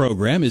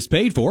Program is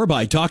paid for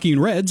by Talking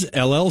Reds,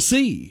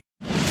 LLC.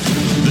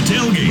 The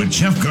Tailgate with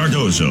Jeff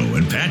Cardozo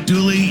and Pat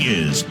Dooley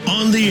is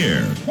on the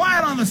air.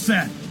 Quiet on the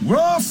set.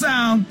 Roll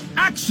sound.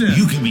 Action.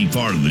 You can be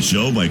part of the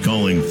show by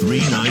calling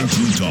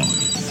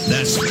 392-TALK.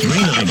 That's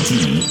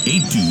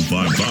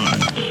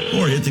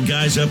 392-8255. Or hit the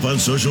guys up on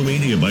social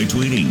media by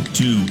tweeting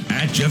to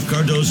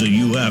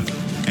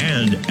 @JeffCardozoUF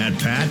and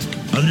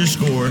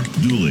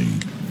 @Pat_Dooley.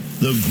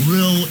 The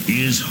grill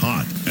is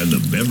hot and the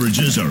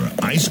beverages are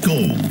ice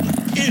cold.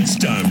 It's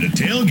time to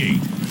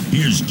tailgate.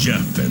 Here's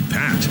Jeff and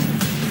Pat.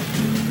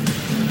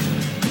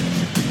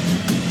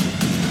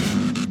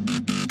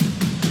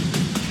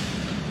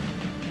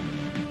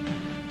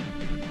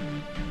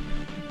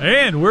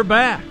 And we're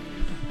back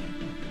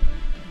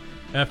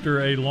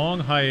after a long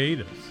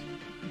hiatus.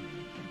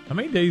 How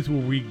many days were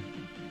we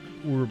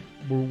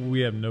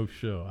have no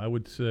show? I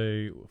would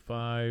say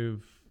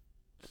 5,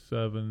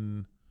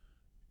 7,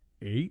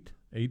 8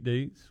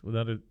 days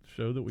without a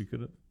show that we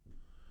could have.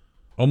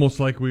 Almost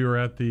like we were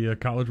at the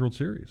College World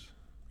Series.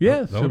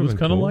 Yes, that it was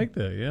kind of cool. like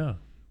that. Yeah,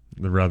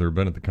 I'd rather have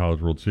been at the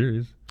College World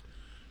Series.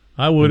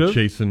 I would have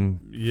chasing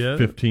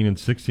 15 and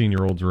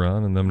 16-year-olds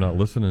around and them not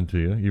listening to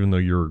you, even though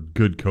you're a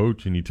good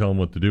coach and you tell them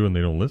what to do and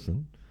they don't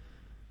listen.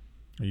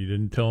 You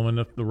didn't tell them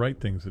enough the right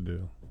things to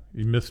do.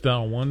 You missed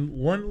out on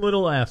one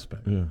little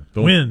aspect. Yeah,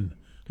 win,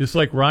 just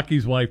like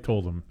Rocky's wife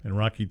told him in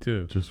Rocky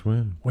 2. Just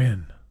win.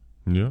 Win.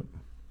 Yep.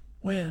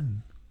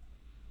 Win.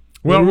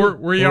 Well,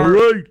 we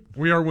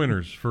are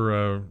winners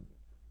for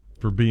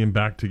being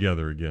back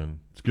together again.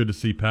 It's good to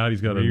see Pat.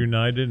 He's got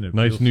reunited. a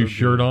nice new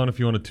shirt on. If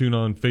you want to tune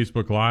on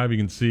Facebook Live, you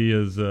can see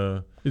his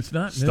it's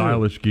not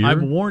stylish new. gear.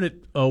 I've worn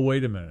it. Oh,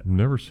 wait a minute.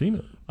 Never seen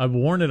it. I've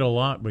worn it a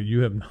lot, but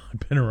you have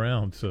not been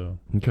around. So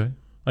okay.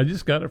 I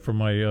just got it from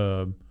my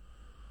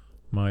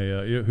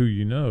who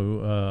you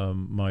know,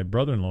 my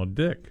brother-in-law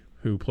Dick,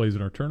 who plays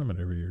in our tournament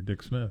every year.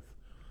 Dick Smith.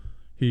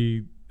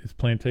 He is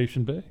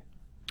Plantation Bay.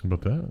 How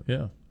about that?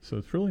 Yeah. So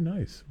it's really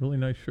nice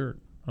shirt.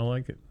 I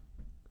like it.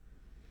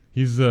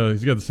 He's got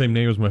the same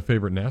name as my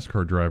favorite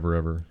NASCAR driver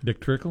ever.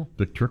 Dick Trickle?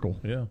 Dick Trickle.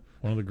 Yeah,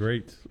 one of the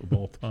greats of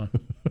all time.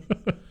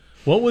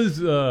 What was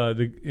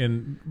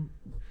in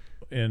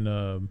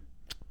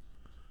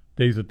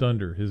Days of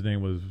Thunder? His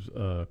name was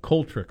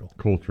Cole Trickle.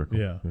 Cole Trickle.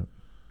 Yeah.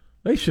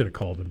 They should have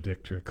called him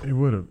Dick Trickle. They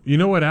would have. You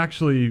know what?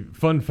 Actually,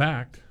 fun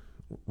fact,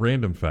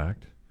 random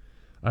fact,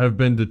 I have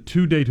been to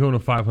 2 Daytona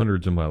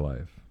 500s in my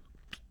life.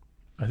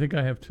 I think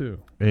I have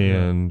too.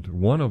 And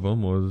one of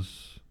them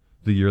was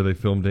the year they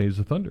filmed Days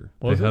of Thunder.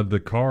 They had the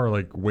car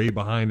like way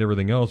behind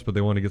everything else, but they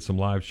wanted to get some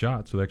live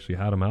shots, so they actually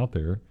had them out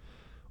there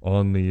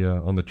on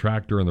the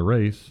track during the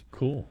race.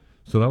 Cool.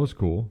 So that was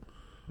cool.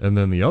 And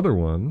then the other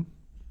one,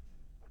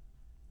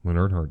 when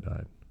Earnhardt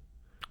died.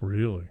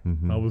 Really?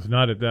 Mm-hmm. I was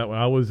not at that one.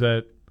 I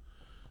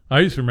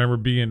used to remember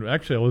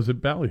I was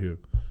at Ballyhoo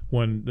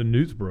when the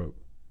news broke,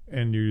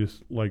 and you're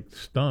just like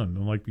stunned,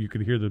 and like you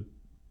could hear the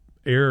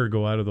air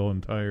go out of the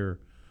entire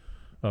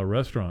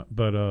restaurant.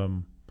 But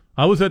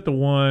I was at the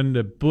one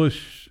that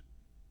Bush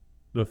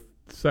the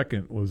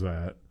second was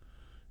at,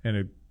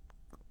 and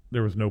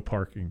there was no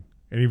parking.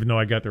 And even though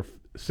I got there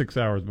 6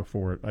 hours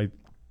before it,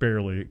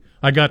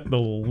 I got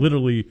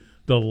literally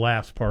the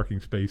last parking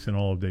space in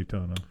all of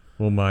Daytona.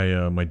 Well,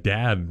 my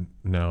dad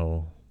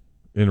now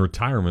in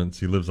retirement,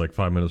 he lives like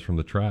 5 minutes from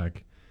the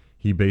track.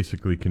 He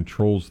basically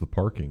controls the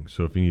parking.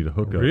 So if you need a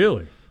hookup,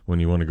 really, when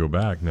you want to go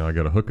back, now I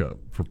got a hookup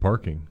for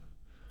parking.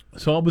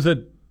 So I was at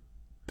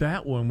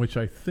that one, which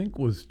I think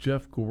was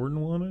Jeff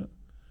Gordon won it,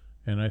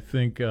 and I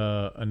think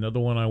another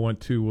one I went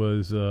to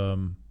was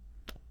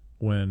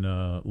when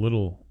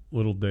Little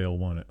Dale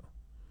won it.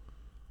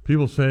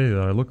 People say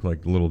that I look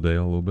like Little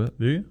Dale a little bit.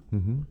 Do you?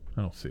 Mm-hmm.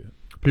 I don't see it.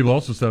 People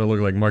also said I look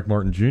like Mike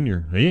Martin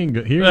Jr. He ain't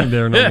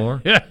there no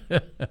more.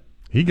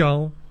 He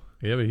gone.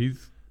 Yeah, but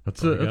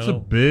that's a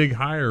big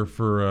hire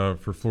for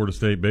Florida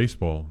State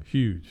baseball.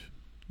 Huge.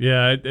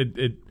 Yeah,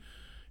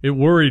 it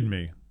worried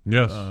me.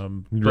 Yes,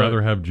 you'd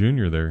rather have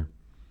Junior there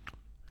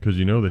because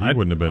you know that he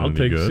wouldn't have been any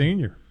good. I'll take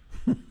Senior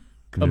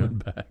coming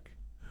back.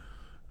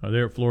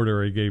 There at Florida,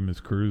 already gave him his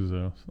cruise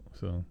though.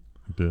 So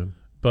did.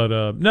 But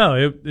no,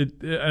 I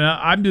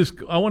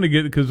want to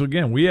get, because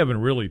again, we haven't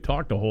really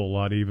talked a whole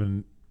lot,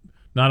 even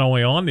not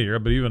only on the air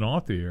but even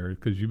off the air,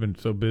 because you've been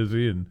so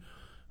busy and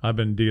I've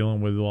been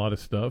dealing with a lot of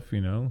stuff.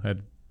 You know,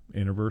 had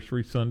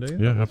anniversary Sunday.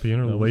 Yeah, happy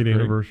late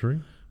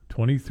anniversary.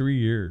 23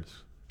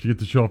 years. Did you get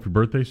to show off your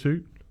birthday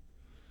suit?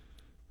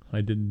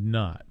 I did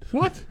not.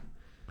 What?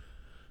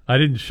 I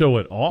didn't show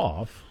it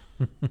off.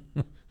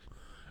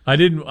 I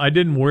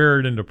didn't wear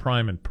it into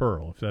prime and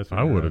pearl. If that's what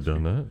I would have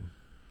done that.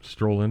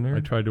 Stroll in there. I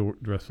tried to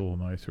dress a little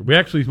nicer. We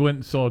actually went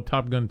and saw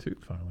Top Gun 2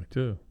 finally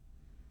too.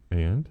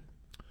 And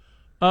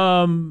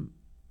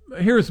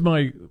here's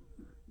my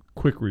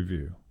quick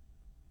review.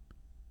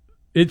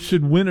 It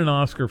should win an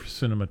Oscar for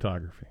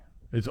cinematography.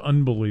 It's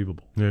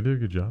unbelievable. Yeah, it did a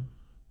good job.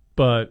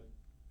 But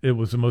it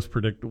was the most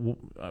predictable.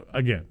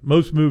 Again,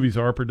 most movies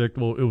are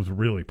predictable. It was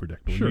really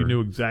predictable. Sure. You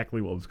knew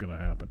exactly what was going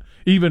to happen.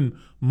 Even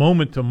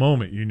moment to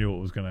moment, you knew what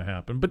was going to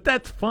happen. But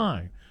that's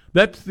fine.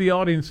 That's the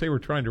audience they were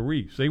trying to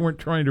reach. They weren't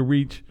trying to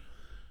reach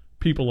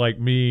people like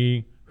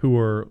me who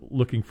are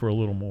looking for a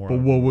little more. But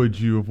what would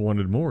you have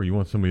wanted more? You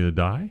want somebody to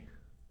die?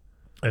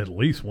 At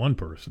least one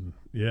person,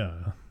 yeah.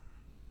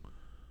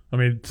 I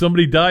mean,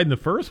 somebody died in the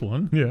first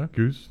one. Yeah,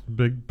 Goose,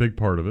 big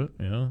part of it.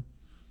 Yeah.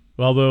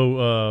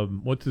 Although,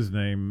 what's his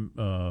name?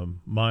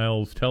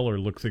 Miles Teller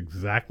looks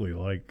exactly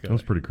like. That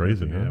was pretty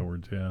crazy, Anthony huh?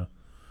 Edwards, yeah.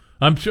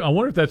 I'm sure. I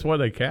wonder if that's why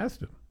they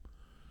cast him.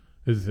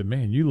 Is they said,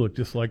 man, you look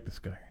just like this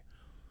guy.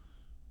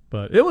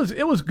 But it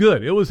was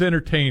good. It was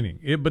entertaining.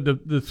 But the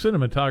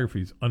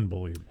cinematography is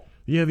unbelievable.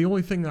 Yeah, the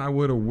only thing I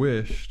would have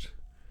wished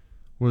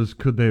was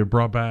could they have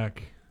brought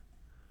back,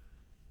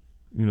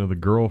 the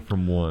girl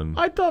from one.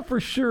 I thought for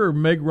sure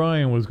Meg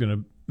Ryan was going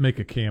to make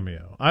a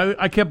cameo.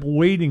 I kept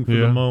waiting for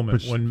the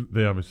moment when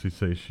they obviously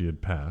say she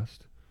had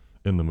passed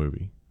in the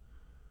movie.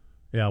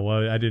 Yeah,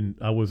 well,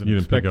 I wasn't. You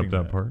didn't pick up expecting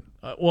that part?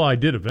 Well, I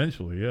did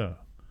eventually, yeah.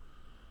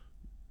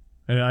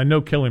 And I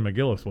know Kelly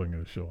McGillis wasn't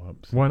going to show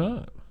up. So. Why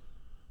not?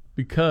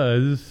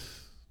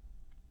 Because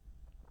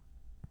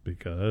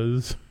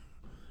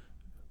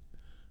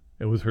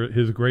it was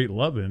his great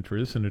love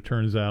interest, and it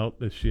turns out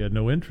that she had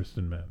no interest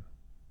in men.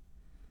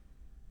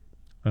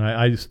 And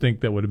I just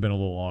think that would have been a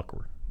little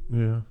awkward.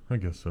 Yeah, I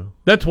guess so.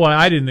 That's why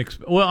I didn't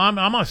expect. Well, I'm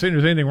not saying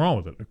there's anything wrong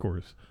with it, of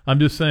course. I'm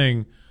just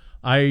saying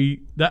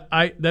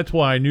that's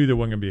why I knew there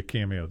wasn't going to be a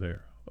cameo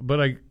there. But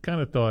I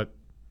kind of thought,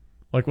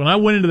 like when I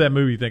went into that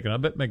movie thinking, I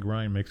bet Meg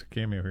Ryan makes a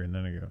cameo here, and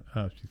then I go,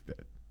 oh, she's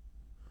dead.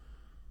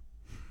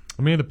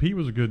 Amanda Peet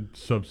was a good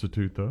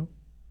substitute, though.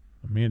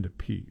 Amanda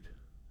Peet.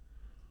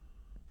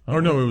 Oh,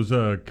 no, it was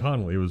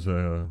Connolly. It was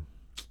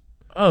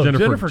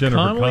Jennifer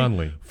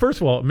Connelly.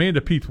 First of all,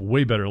 Amanda Peet's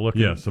way better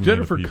looking. Yes,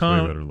 Jennifer Peet's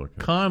way better looking.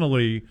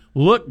 Connelly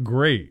looked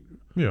great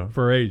for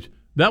her age.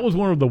 That was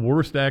one of the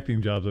worst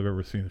acting jobs I've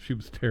ever seen. She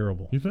was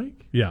terrible. You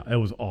think? Yeah, it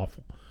was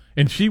awful.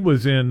 And she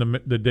was in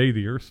the Day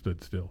the Earth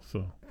Stood Still,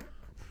 so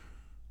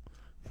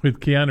with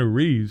Keanu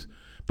Reeves.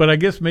 But I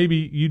guess maybe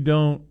you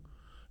don't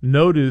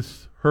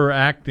notice her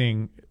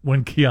acting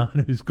when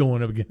Keanu's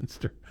going up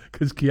against her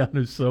because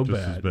Keanu's so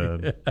Just bad. as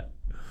bad. Yeah.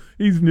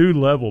 He's new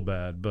level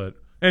bad, but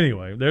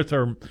anyway, there's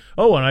our.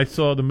 Oh, and I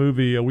saw the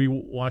movie. We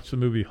watched the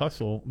movie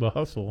Hustle,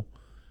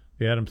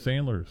 the Adam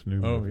Sandler's new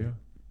movie. Oh yeah,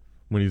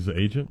 when he's the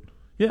agent.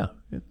 Yeah,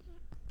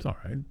 it's all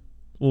right.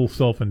 A little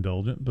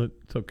self-indulgent, but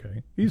it's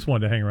okay. He just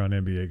wanted to hang around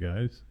NBA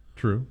guys.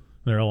 True.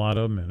 There are a lot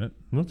of them in it.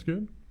 That's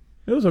good.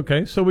 It was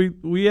okay. So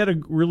we had a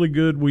really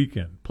good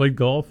weekend. Played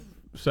golf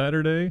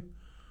Saturday.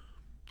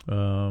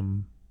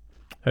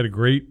 Had a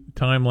great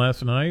time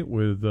last night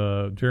with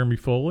Jeremy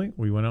Foley.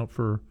 We went out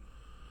for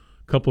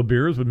a couple of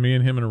beers with me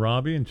and him and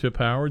Robbie and Chip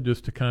Howard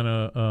just to kind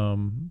of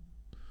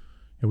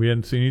we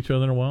hadn't seen each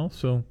other in a while.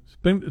 So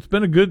it's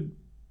been a good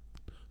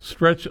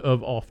stretch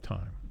of off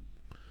time.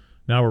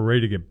 Now we're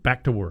ready to get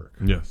back to work.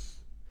 Yes,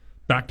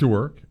 back to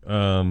work.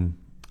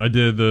 I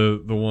did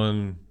the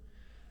one.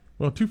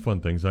 Well, two fun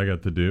things I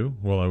got to do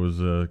while I was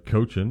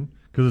coaching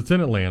because it's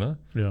in Atlanta.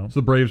 Yeah. So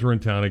the Braves were in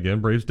town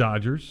again. Braves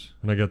Dodgers,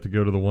 and I got to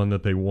go to the one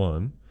that they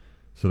won.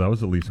 So that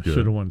was at least good.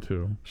 Should have won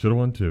two. Should have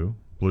won two.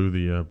 Blew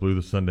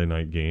the Sunday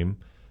night game,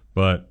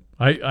 but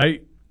I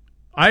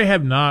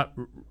have not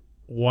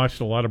watched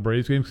a lot of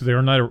Braves games because they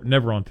are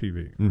never on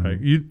TV. Mm-hmm.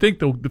 Right? You'd think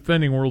the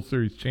defending World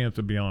Series champs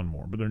would be on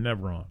more, but they're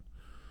never on.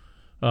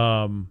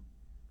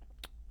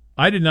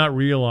 I did not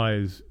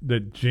realize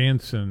that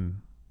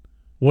Jansen,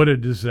 what a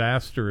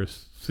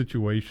disastrous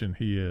situation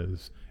he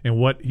is, and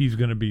what he's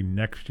going to be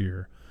next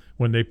year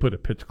when they put a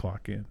pitch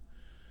clock in.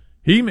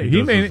 He may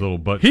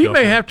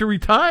have to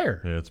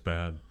retire. Yeah, it's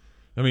bad.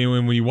 I mean,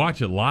 when you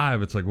watch it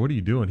live, it's like, what are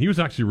you doing? He was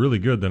actually really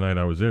good the night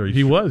I was there.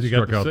 He was. He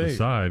struck got out the the save.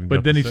 side,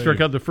 but then he struck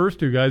out the first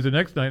two guys the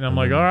next night, and I'm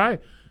like, all right.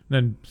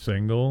 Then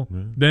single.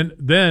 Yeah.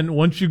 Then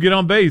once you get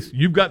on base,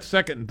 you've got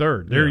second and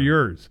third. They're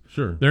yours.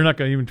 Sure. They're not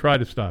going to even try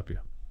to stop you.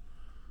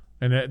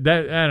 And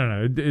that I don't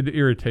know. It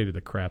irritated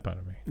the crap out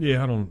of me.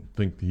 Yeah, I don't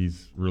think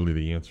he's really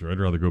the answer. I'd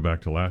rather go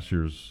back to last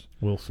year's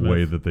Will Smith,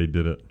 way that they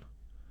did it.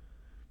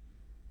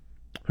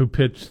 Who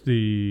pitched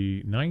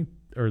the 9th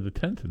or the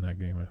 10th in that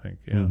game, I think.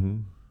 Yeah. Mm-hmm.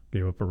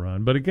 Gave up a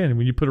run. But again,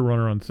 when you put a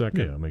runner on second.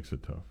 Yeah, it makes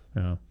it tough.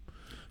 Yeah.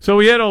 So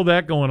we had all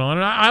that going on.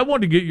 And I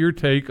wanted to get your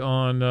take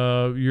on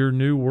your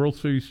new World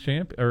Series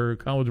or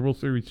College World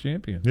Series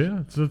champions.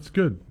 Yeah, it's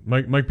good.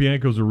 Mike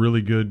Bianco's a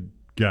really good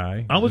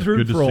guy. I was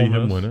rooting for Ole Miss.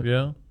 Him win it.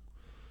 Yeah.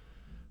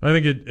 I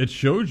think it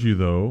shows you,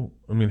 though,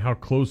 I mean, how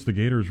close the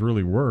Gators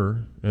really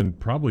were and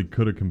probably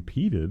could have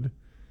competed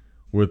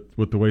with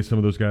the way some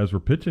of those guys were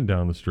pitching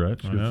down the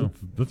stretch.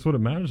 That's what it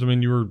matters. I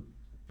mean, you were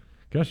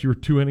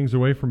 2 innings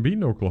away from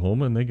beating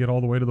Oklahoma, and they get all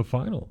the way to the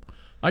final.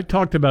 I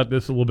talked about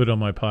this a little bit on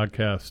my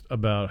podcast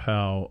about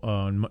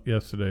how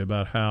yesterday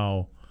about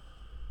how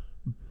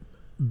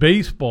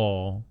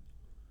baseball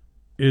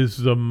is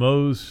the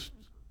most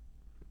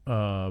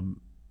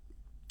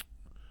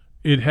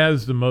it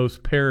has the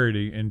most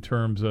parity in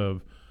terms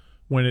of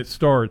when it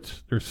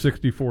starts, there's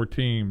 64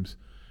 teams,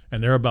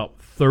 and there are about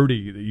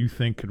 30 that you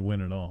think could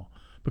win it all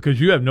because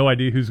you have no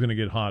idea who's going to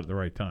get hot at the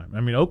right time.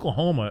 I mean,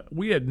 Oklahoma,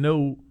 we had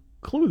no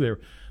clue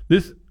there.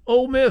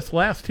 Ole Miss,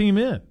 last team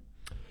in,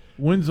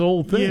 wins the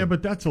whole thing. Yeah,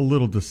 but that's a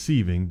little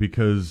deceiving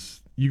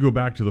because you go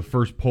back to the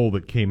first poll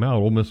that came out,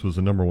 Ole Miss was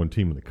the number one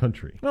team in the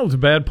country. That was a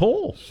bad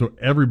poll. So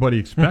everybody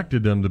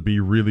expected them to be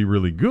really,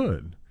 really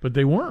good. But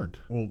they weren't.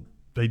 Well,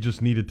 they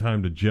just needed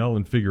time to gel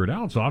and figure it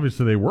out. So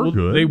obviously they were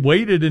good. They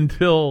waited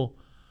until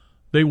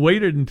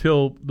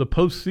the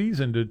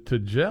postseason to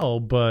gel.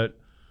 But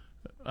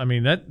I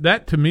mean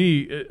that to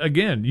me,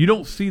 again, you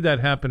don't see that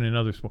happen in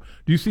other sports.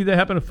 Do you see that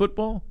happen in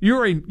football?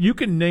 You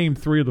can name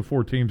 3 of the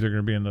 4 teams that are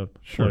going to be in the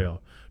playoff.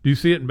 Do you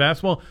see it in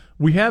basketball?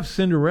 We have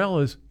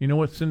Cinderellas. You know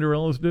what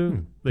Cinderellas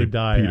do? They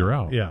die peter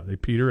out. Yeah, they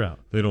peter out.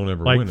 They don't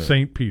ever win it. Like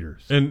St.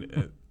 Peter's.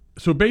 And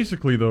so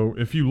basically, though,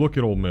 if you look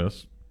at Ole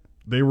Miss,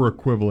 they were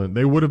equivalent.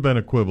 They would have been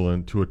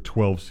equivalent to a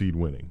 12 seed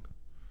winning.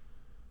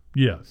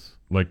 Yes.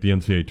 Like the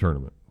NCAA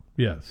tournament.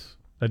 Yes.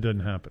 That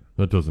doesn't happen.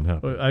 That doesn't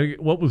happen.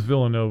 What was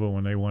Villanova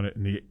when they won it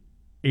in the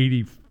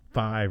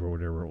 85 or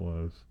whatever it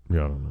was?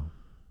 Yeah, I don't know.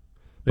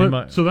 I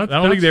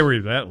don't think they were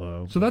that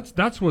low. So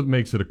that's what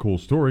makes it a cool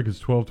story because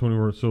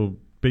 12-21. So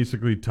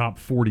basically, top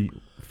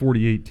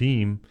 48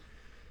 team,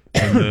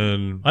 and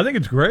then I think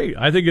it's great.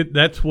 I think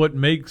that's what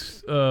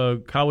makes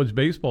college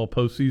baseball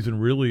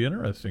postseason really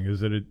interesting.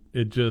 Is that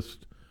it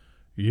just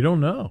you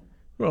don't know.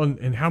 Well,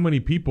 and how many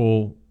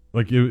people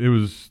like it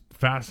was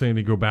fascinating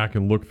to go back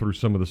and look through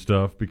some of the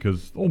stuff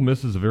because Ole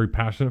Miss is a very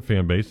passionate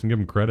fan base and give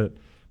them credit.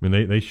 I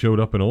mean, they showed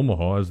up in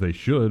Omaha as they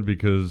should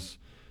because.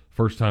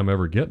 First time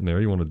ever getting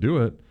there, you want to do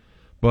it.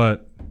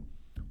 But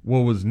what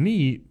was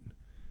neat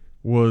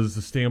was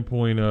the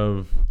standpoint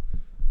of,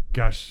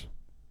 gosh,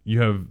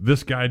 you have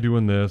this guy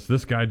doing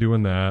this guy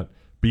doing that.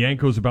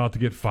 Bianco's about to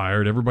get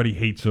fired. Everybody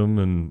hates him,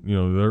 and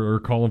they're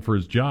calling for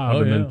his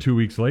job. Then 2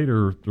 weeks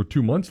later or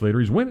 2 months later,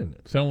 he's winning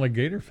it. Sound like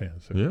Gator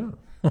fans. Yeah.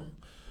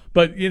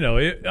 But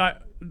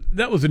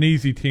that was an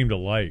easy team to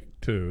like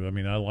too. I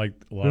mean, I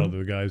liked a lot of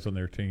the guys on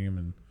their team,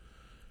 and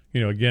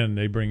again,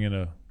 they bring in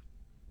a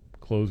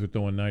closer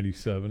throwing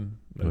 97.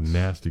 A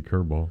nasty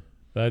curveball.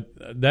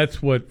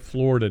 That's what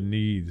Florida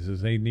needs.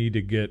 Is they need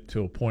to get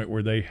to a point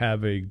where they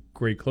have a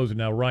great closer.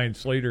 Now Ryan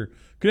Slater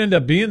could end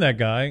up being that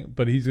guy,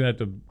 but he's going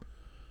to have to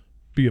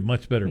be a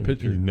much better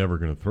pitcher. He's never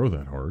going to throw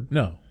that hard.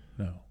 No.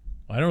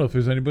 I don't know if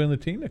there's anybody on the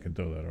team that can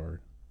throw that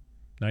hard.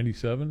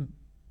 97.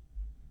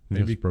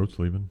 Maybe Sproat's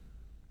leaving.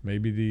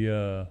 Maybe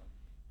the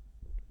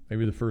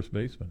first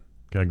baseman.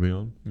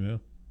 Gaglione. Yeah.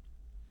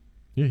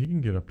 Yeah, he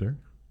can get up there.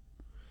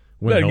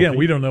 But again,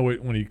 we don't know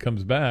when he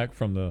comes back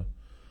from the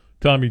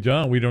Tommy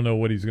John. We don't know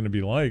what he's going to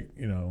be like,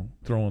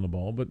 throwing the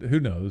ball. But who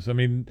knows? I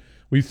mean,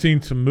 we've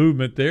seen some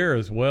movement there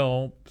as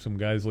well. Some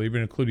guys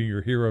leaving, including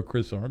your hero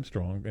Chris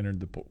Armstrong, entered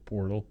the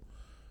portal.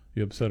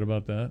 You upset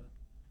about that?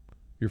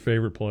 Your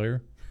favorite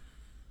player?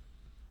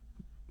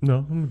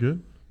 No, I'm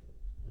good.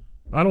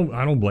 I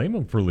don't blame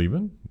him for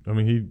leaving. I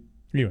mean,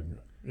 he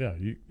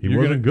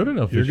wasn't good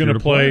enough. You're going to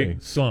play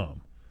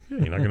some. Yeah,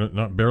 you're not going to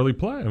not barely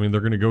play. I mean,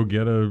 they're going to go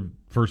get a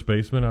first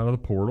baseman out of the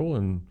portal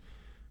and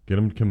get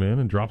him to come in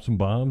and drop some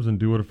bombs and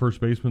do what a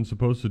first baseman's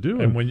supposed to do.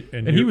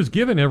 And he was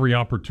given every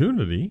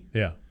opportunity.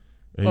 Yeah.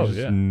 And he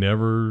just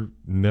never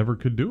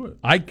could do it.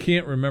 I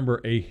can't remember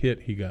a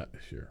hit he got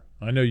this year.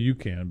 I know you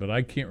can, but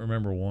I can't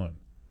remember one.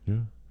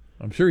 Yeah.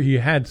 I'm sure he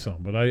had some,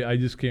 but I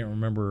just can't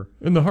remember.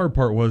 And the hard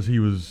part was he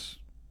was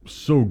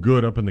so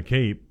good up in the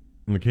Cape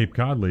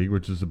Cod League,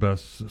 which is the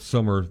best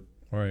summer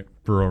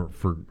for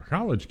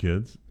college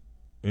kids,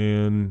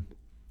 and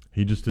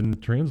he just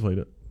didn't translate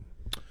it.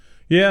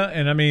 Yeah,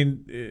 and I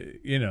mean,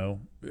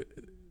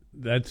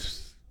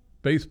 that's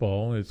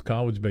baseball. It's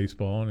college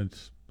baseball, and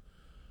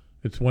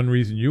it's one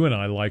reason you and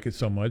I like it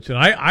so much. And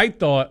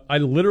I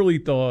literally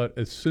thought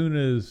as soon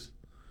as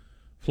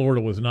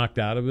Florida was knocked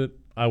out of it,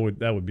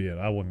 that would be it.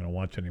 I wasn't going to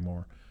watch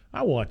anymore.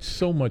 I watched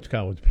so much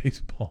college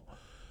baseball.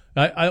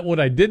 What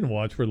I didn't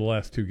watch were the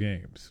last 2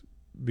 games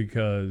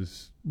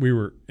because we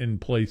were in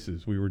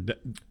places. We were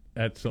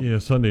at some. Yeah,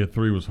 Sunday at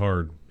 3 was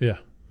hard. Yeah,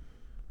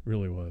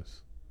 really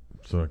was.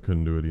 So I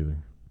couldn't do it either.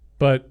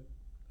 But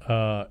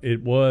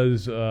it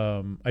was.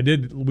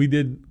 We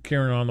did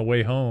Karen on the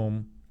way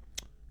home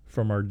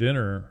from our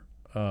dinner.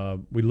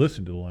 We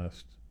listened to the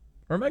last,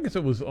 or I guess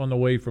it was on the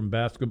way from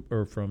basketball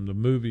or from the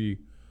movie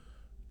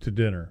to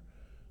dinner.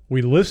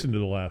 We listened to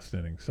the last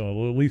inning,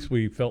 so at least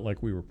we felt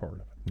like we were part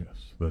of it.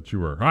 Yes, that you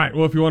were. All right,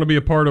 well, if you want to be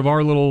a part of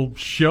our little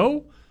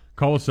show,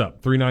 call us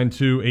up,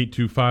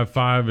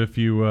 392-8255, if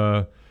you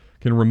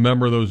can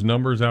remember those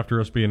numbers after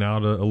us being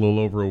out a little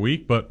over a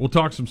week. But we'll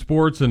talk some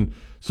sports, and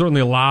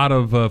certainly a lot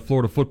of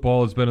Florida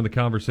football has been in the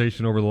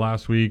conversation over the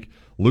last week.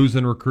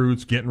 Losing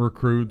recruits, getting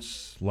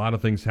recruits, a lot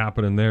of things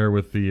happening there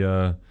with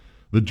the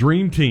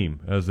dream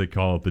team, as they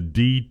call it, the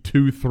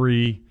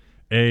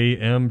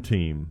D23AM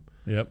team.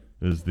 Yep.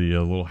 Is the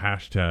little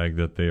hashtag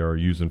that they are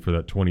using for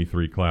that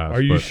 23 class.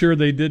 Are you sure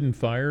they didn't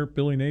fire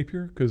Billy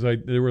Napier? Because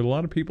there were a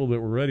lot of people that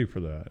were ready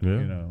for that.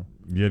 Yeah.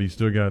 Yet he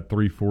still got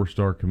 3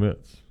 4-star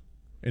commits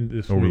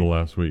over the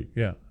last week.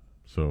 Yeah.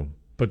 So,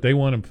 but they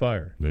want him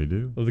fired. They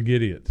do. Well, the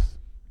Gidiots.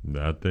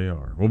 That they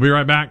are. We'll be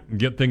right back and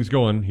get things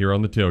going here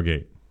on the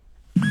Tailgate.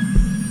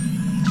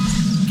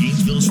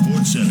 Gainesville's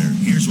Sports Center.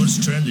 Here's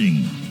what's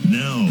trending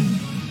now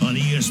on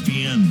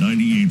ESPN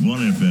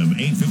 98.1 FM,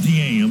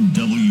 850 AM,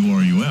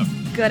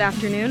 WRUF. Good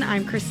afternoon.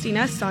 I'm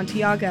Christina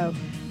Santiago.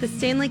 The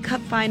Stanley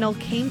Cup Final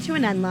came to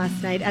an end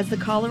last night as the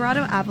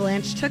Colorado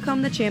Avalanche took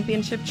home the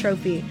championship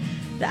trophy.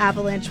 The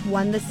Avalanche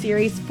won the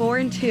series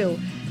 4-2.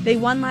 They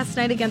won last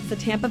night against the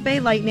Tampa Bay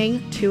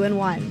Lightning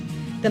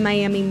 2-1. The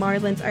Miami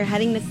Marlins are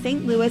heading to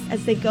St. Louis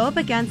as they go up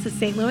against the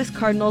St. Louis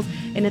Cardinals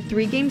in a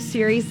 3-game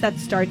series that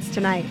starts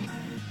tonight.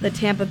 The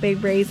Tampa Bay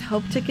Rays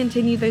hope to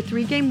continue their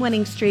 3-game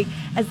winning streak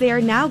as they are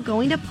now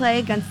going to play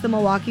against the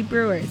Milwaukee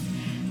Brewers.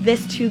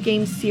 This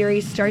 2-game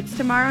series starts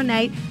tomorrow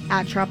night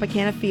at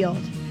Tropicana Field.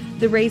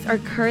 The Rays are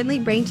currently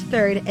ranked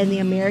 3rd in the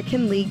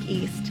American League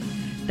East.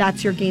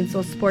 That's your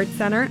Gainesville Sports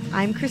Center.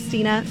 I'm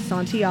Christina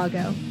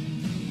Santiago.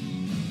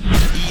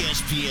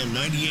 ESPN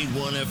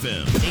 98.1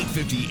 FM,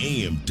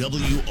 850 AM,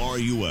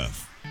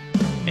 WRUF.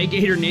 Hey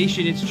Gator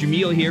Nation, it's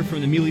Jameel here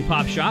from the Muley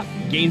Pop Shop,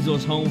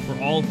 Gainesville's home for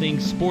all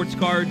things sports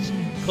cards,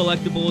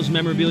 collectibles,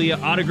 memorabilia,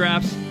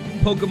 autographs,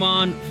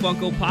 Pokemon,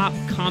 Funko Pop,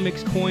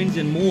 comics, coins,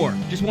 and more.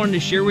 Just wanted to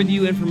share with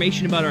you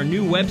information about our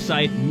new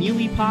website,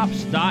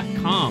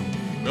 MuleyPops.com.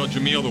 Well,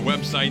 Jameel, the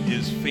website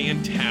is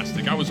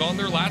fantastic. I was on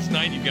there last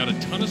night. You've got a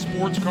ton of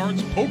sports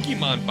cards,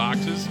 Pokemon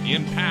boxes,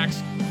 and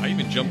packs. I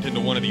even jumped into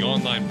one of the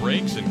online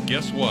breaks, and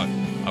guess what?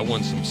 I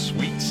won some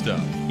sweet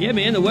stuff. Yeah,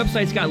 man, the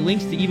website's got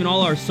links to even all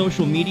our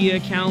social media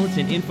accounts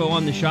and info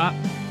on the shop.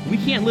 We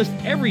can't list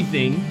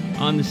everything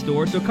on the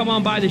store, so come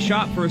on by the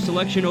shop for a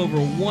selection over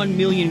 1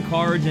 million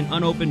cards and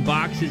unopened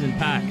boxes and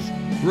packs.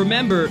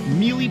 Remember,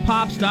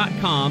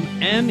 MealyPops.com,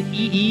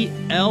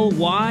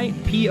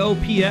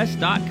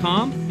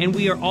 MEELYPOPS.com, and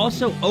we are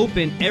also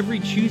open every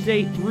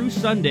Tuesday through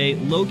Sunday,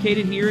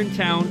 located here in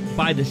town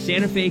by the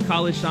Santa Fe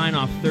College sign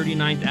off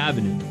 39th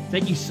Avenue.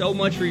 Thank you so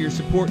much for your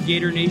support,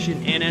 Gator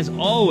Nation, and as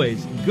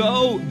always,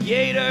 go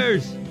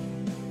Gators!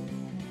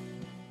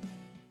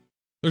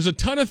 There's a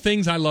ton of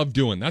things I love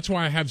doing. That's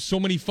why I have so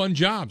many fun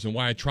jobs and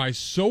why I try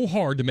so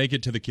hard to make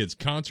it to the kids'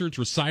 concerts,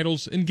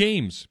 recitals, and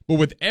games. But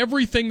with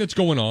everything that's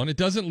going on, it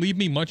doesn't leave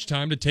me much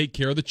time to take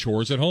care of the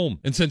chores at home.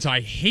 And since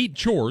I hate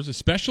chores,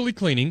 especially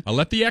cleaning, I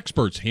let the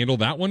experts handle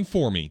that one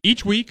for me.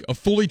 Each week, a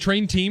fully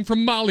trained team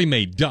from Molly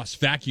Maid dusts,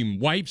 vacuum,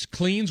 wipes,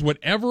 cleans,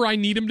 whatever I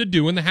need them to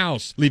do in the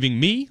house, leaving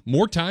me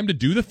more time to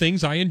do the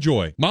things I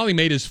enjoy. Molly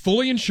Maid is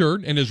fully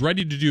insured and is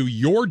ready to do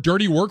your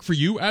dirty work for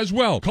you as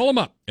well. Call them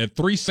up at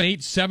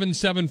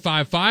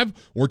 378-7755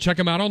 or check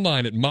them out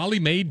online at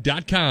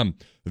mollymaid.com.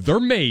 They're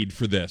made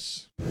for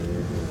this.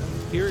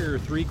 Here are your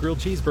 3 grilled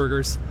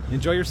cheeseburgers.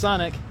 Enjoy your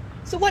Sonic.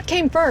 So what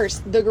came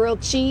first, the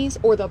grilled cheese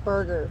or the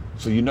burger?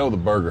 So you know the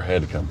burger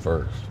had to come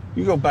first.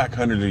 You go back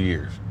hundreds of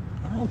years.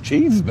 Oh,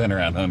 cheese has been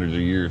around hundreds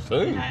of years,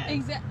 too.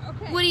 Exactly.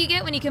 Okay. What do you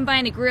get when you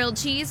combine a grilled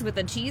cheese with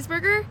a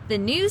cheeseburger? The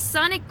new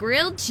Sonic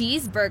Grilled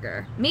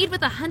Cheeseburger. Made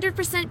with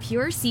 100%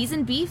 pure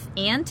seasoned beef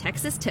and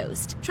Texas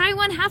toast. Try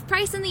one half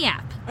price in the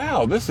app.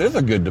 Wow, this is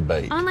a good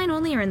debate. Online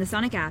only or in the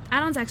Sonic app.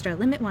 Add-ons extra.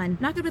 Limit 1.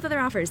 Not good with other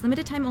offers.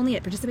 Limited time only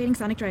at participating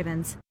Sonic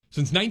drive-ins.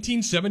 Since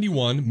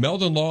 1971,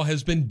 Meldon Law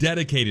has been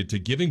dedicated to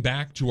giving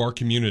back to our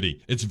community.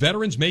 Its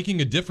Veterans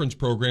Making a Difference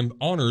program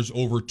honors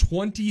over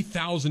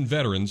 20,000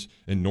 veterans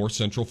in North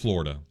Central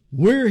Florida.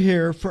 We're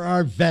here for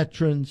our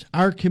veterans,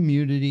 our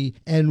community,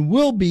 and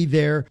we'll be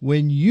there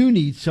when you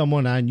need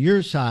someone on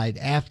your side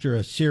after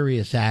a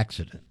serious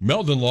accident.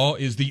 Meldon Law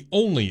is the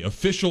only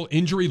official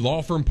injury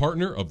law firm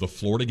partner of the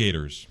Florida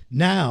Gators.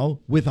 Now,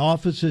 with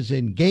offices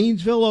in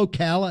Gainesville,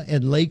 Ocala,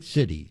 and Lake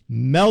City,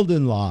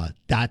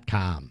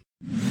 meldonlaw.com.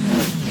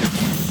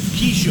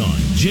 Keyshawn,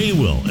 J.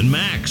 Will, and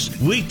Max,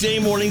 weekday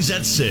mornings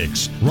at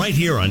 6, right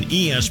here on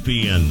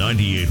ESPN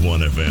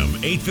 98.1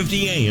 FM,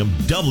 850 AM,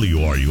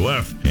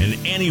 WRUF,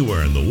 and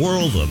anywhere in the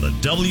world on the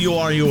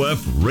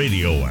WRUF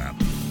radio app.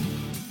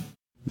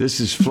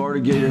 This is Florida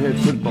Gator head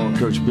football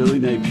coach Billy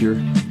Napier,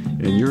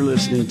 and you're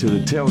listening to The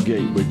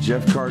Tailgate with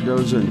Jeff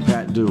Cardoza and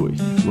Pat Dewey,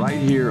 right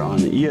here on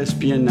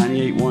ESPN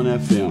 98.1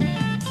 FM,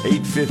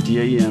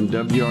 850 AM,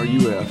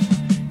 WRUF,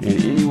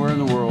 and anywhere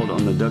in the world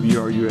on the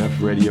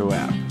WRUF radio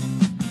app.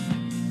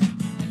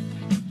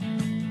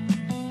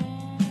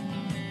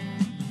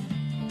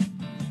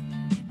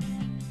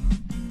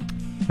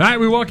 All right,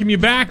 we welcome you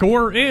back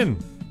or in.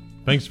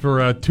 Thanks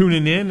for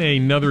tuning in.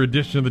 Another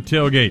edition of The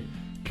Tailgate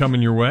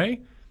coming your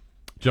way.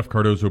 Jeff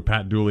Cardozo,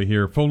 Pat Dooley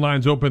here. Phone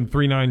lines open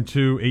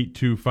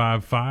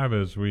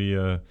 392-8255 as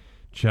we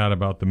chat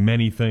about the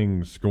many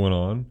things going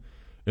on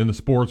in the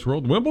sports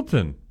world.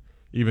 Wimbledon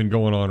even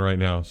going on right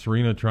now.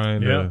 Serena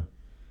trying to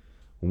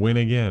win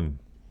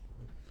again.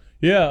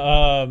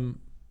 Yeah,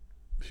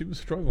 she was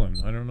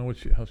struggling. I don't know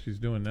how she's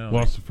doing now.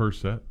 Lost the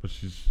first set, but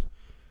she's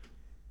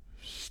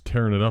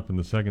tearing it up in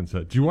the second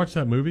set. Did you watch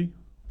that movie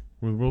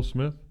with Will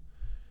Smith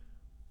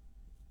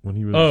when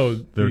he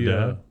was their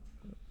dad?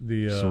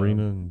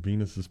 Serena and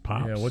Venus's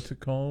pops. Yeah, what's it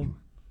called?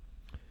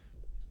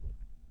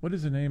 What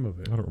is the name of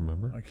it? I don't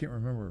remember. I can't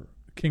remember.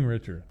 King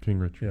Richard. King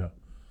Richard. Yeah,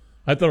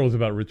 I thought it was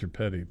about Richard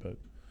Petty, but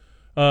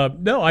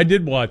no, I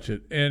did watch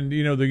it. And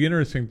the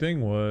interesting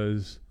thing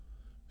was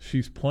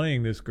she's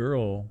playing this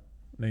girl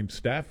named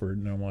Stafford,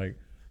 and I'm like,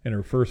 in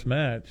her first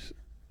match,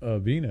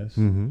 Venus,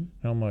 Mm-hmm. and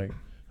I'm like,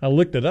 I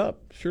looked it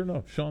up. Sure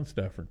enough, Shawn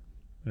Stafford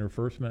in her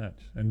first match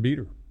and beat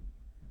her.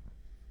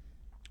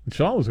 And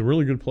Shawn was a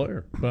really good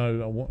player,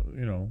 but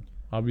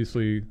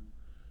obviously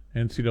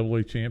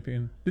NCAA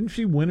champion. Didn't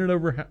she win it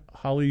over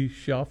Holly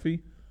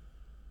Schaffey?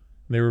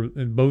 They were,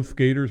 and both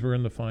skaters were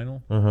in the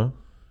final. Uh-huh.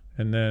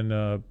 And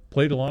then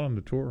played a lot on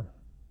the tour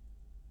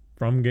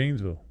from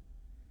Gainesville,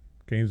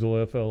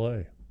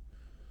 FLA.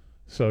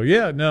 So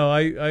yeah, no,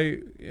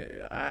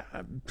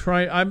 I'm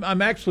trying.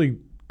 I'm actually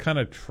kind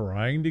of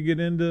trying to get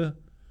into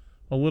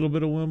a little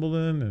bit of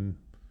Wimbledon,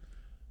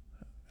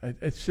 and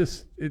it's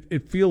just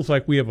it feels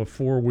like we have a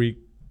 4-week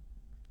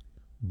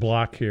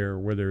block here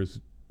where there's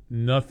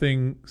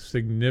nothing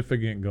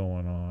significant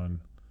going on,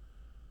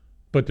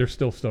 but there's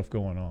still stuff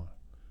going on.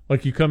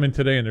 Like you come in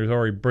today and there's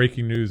already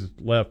breaking news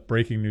left,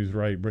 breaking news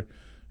right,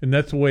 and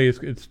that's the way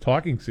it's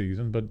talking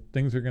season. But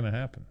things are going to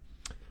happen.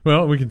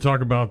 Well, we can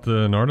talk about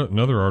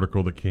another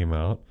article that came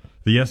out.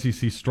 The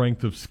SEC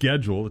strength of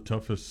schedule, the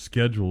toughest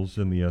schedules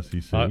in the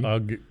SEC. I'll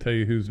tell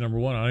you who's number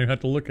one. I don't even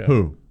have to look at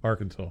Who? it.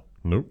 Arkansas.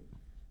 Nope.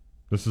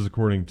 This is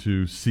according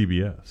to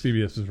CBS.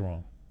 CBS is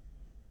wrong.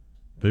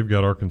 They've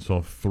got Arkansas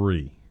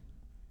 3.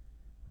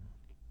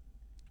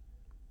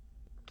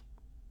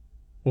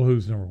 Well,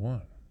 who's number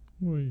one?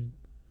 Well, you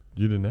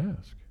didn't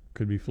ask.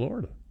 Could be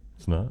Florida.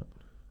 It's not.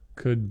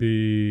 Could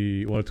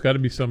be, well, it's got to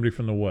be somebody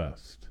from the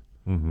West.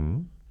 Mm-hmm.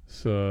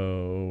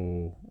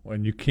 So,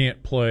 and you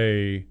can't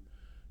play,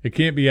 it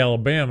can't be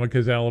Alabama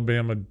because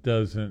Alabama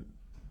doesn't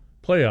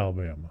play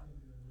Alabama.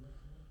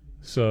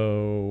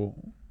 So,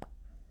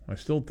 I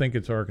still think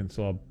it's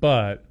Arkansas,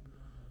 but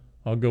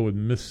I'll go with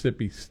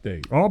Mississippi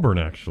State. Auburn,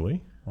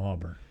 actually.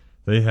 Auburn.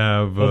 They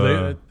have,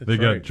 they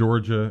got right.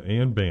 Georgia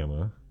and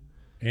Bama.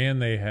 And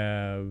they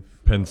have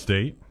Penn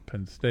State.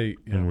 Yeah.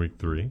 In week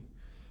 3.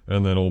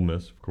 And then Ole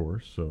Miss, of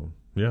course. So,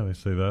 yeah, they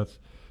say that's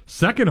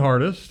second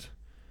hardest.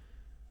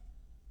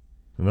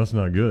 And that's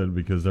not good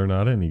because they're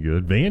not any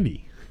good.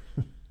 Vandy.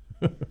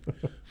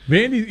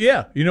 Vandy,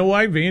 yeah. You know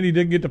why? Vandy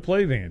didn't get to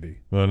play Vandy.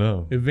 I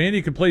know. If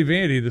Vandy could play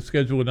Vandy, the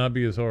schedule would not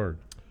be as hard.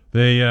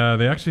 They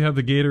actually have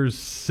the Gators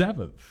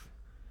 7th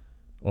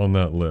on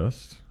that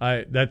list.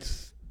 That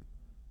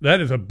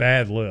is a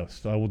bad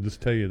list. I will just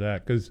tell you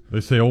that because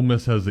they say Ole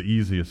Miss has the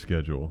easiest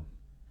schedule.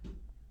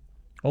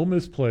 Ole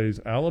Miss plays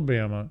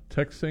Alabama,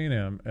 Texas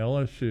A&M,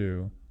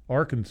 LSU,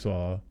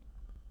 Arkansas,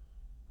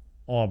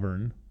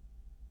 Auburn.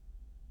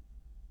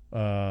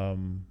 I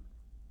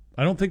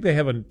don't think they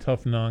have a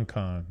tough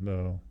non-con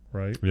though,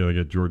 right? Yeah, they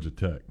got Georgia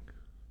Tech.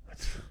 I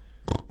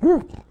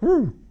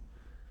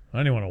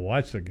didn't want to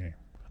watch the game.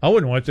 I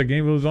wouldn't watch the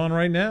game if it was on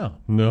right now.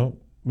 No,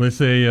 they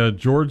say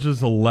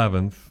Georgia's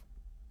 11th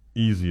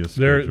easiest.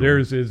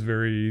 Theirs is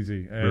very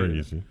easy. Very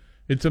easy.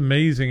 It's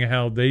amazing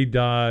how they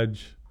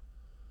dodge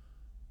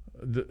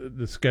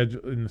the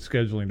schedule in the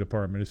scheduling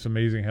department. It's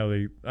amazing how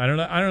they. I don't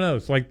know.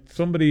 It's like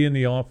somebody in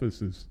the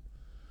office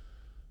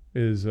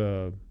is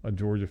a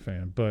Georgia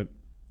fan, but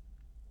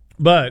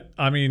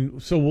I mean,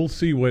 so we'll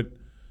see what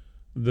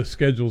the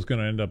schedule is going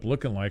to end up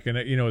looking like. And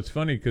it's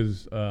funny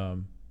because I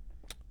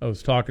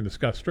was talking to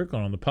Scott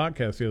Strickland on the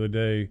podcast the other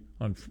day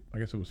on, I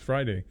guess it was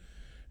Friday,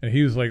 and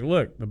he was like,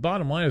 "Look, the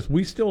bottom line is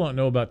we still don't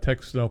know about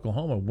Texas and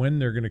Oklahoma when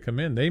they're going to come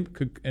in. They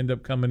could end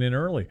up coming in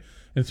early,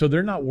 and so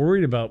they're not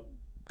worried about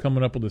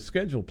coming up with a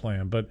schedule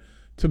plan." But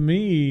to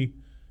me,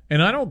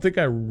 and I don't think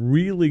I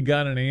really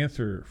got an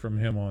answer from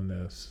him on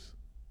this.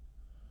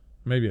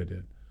 Maybe I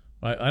did.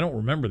 I don't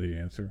remember the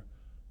answer.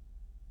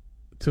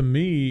 To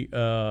me,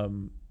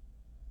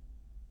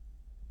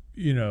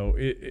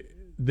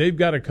 they've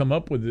got to come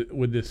up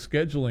with this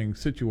scheduling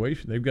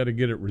situation. They've got to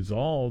get it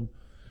resolved,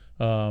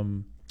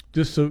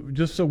 just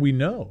so we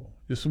know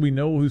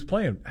who's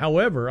playing.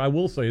 However, I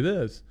will say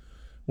this: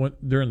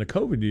 during the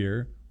COVID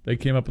year, they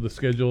came up with a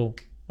schedule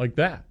like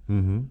that.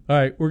 Mm-hmm. All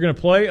right, we're going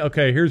to play.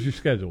 Okay, here's your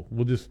schedule.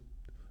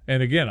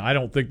 And again, I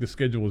don't think the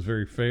schedule was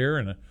very fair.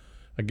 And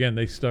again,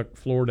 they stuck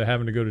Florida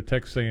having to go to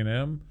Texas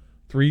A&M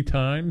 3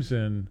 times,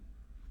 and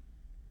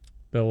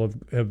they'll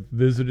have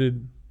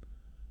visited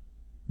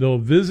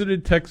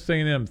Texas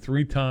A&M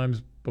 3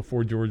 times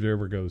before Georgia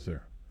ever goes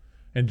there.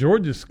 And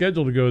Georgia's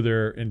scheduled to go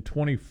there in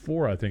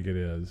 24, I think it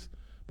is.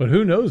 But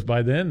who knows?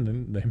 By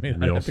then, they may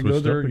not have to go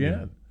there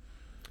again.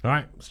 All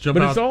right, let's jump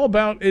out. But it's all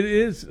about, it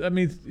is, I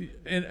mean,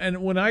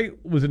 and when I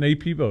was an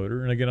AP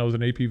voter, and again, I was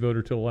an AP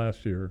voter till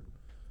last year,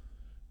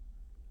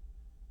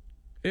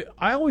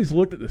 I always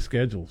looked at the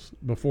schedules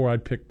before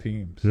I'd pick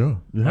teams. Yeah,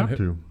 you have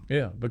to.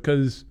 Yeah,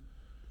 because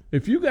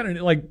if you got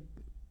if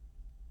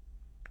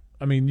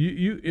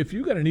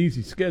you got an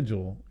easy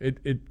schedule, it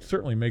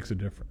certainly makes a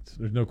difference.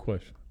 There's no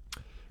question.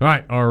 All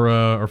right,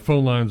 our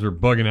phone lines are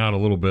bugging out a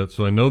little bit,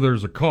 so I know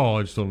there's a call.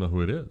 I just don't know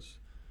who it is.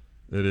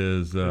 It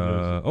is,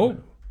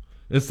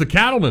 it's the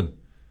Cattleman.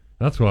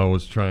 That's why I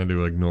was trying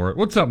to ignore it.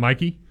 What's up,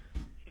 Mikey?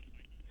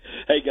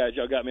 Hey, guys,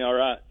 y'all got me all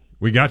right?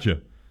 We got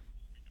you.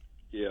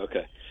 Yeah,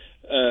 okay.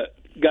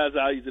 Guys,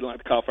 I usually don't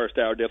like to call first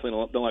hour.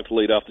 Definitely don't like to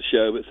lead off the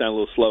show, but it sounded a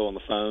little slow on the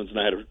phones, and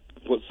I had a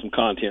with some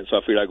content, so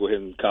I figured I'd go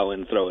ahead and call in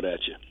and throw it at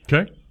you.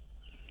 Okay.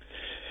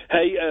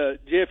 Hey,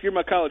 Jeff, you're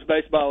my college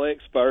baseball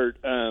expert.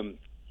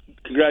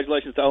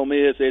 Congratulations to Ole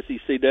Miss.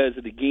 SEC does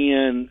it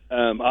again.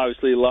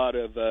 Obviously, a lot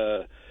of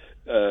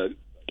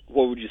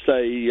what would you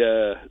say?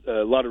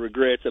 A lot of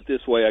regrets up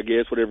this way, I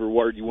guess, whatever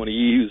word you want to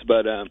use.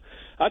 But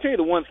I'll tell you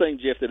the one thing,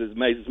 Jeff, that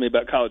amazes me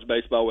about college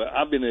baseball. Well,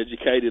 I've been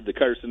educated. The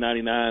curse of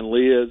 '99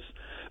 lives.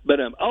 But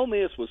Ole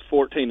Miss was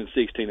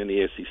 14-16 in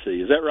the SEC.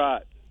 Is that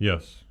right?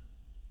 Yes.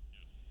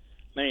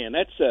 Man,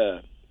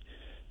 that's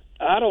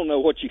I don't know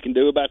what you can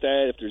do about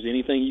that. If there's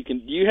anything you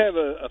can, do you have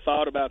a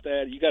thought about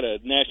that? You got a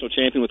national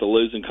champion with a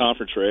losing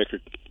conference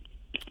record.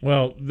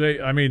 Well,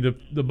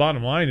 the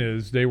bottom line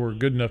is they were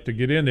good enough to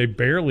get in. They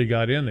barely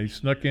got in. They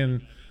snuck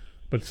in,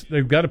 but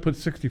they've got to put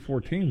 64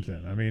 teams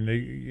in. I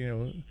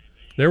mean,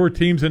 there were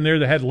teams in there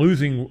that had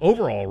losing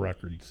overall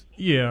records.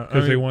 Yeah,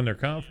 because they won their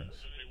conference.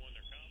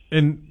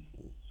 And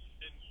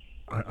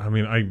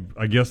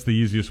I guess the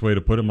easiest way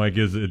to put it, Mike,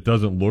 is it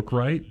doesn't look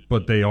right,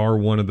 but they are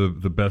one of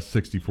the best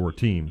 64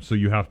 teams. So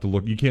you have to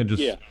look. You can't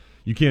just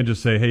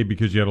say, hey,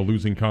 because you had a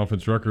losing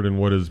conference record in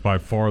what is by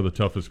far the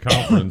toughest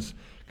conference,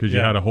 because you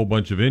had a whole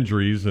bunch of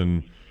injuries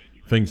and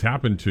things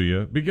happened to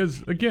you.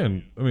 Because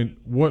again, I mean,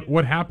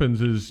 what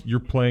happens is you're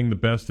playing the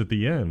best at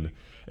the end,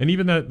 and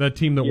even that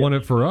team that won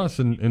it for us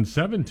in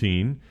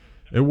 17,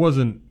 it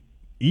wasn't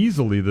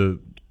easily the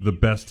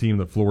best team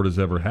that Florida's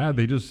ever had.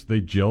 They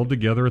gelled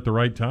together at the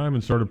right time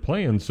and started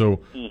playing.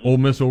 So Ole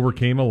Miss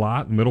overcame a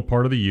lot in the middle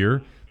part of the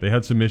year. They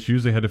had some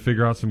issues. They had to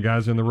figure out some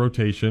guys in the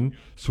rotation,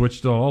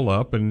 switched it all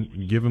up,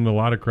 and give them a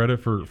lot of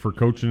credit for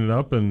coaching it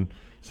up and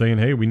saying,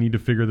 hey, we need to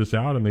figure this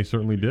out, and they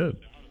certainly did.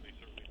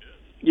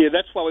 Yeah,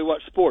 that's why we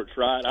watch sports,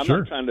 right? I'm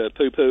not trying to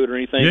poo-poo it or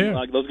anything. Yeah.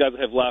 Like those guys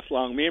have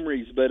lifelong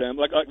memories. But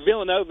like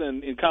Villanova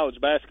in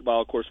college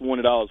basketball, of course, won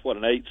it all as,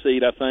 an 8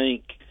 seed, I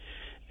think.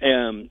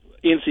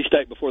 NC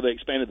State, before they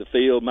expanded the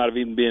field, might have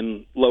even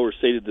been lower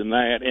seeded than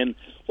that. And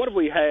what have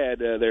we had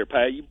there,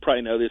 Pat? You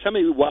probably know this. How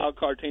many wild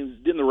card teams?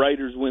 Didn't the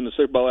Raiders win the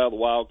Super Bowl out of the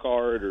wild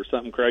card or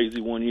something crazy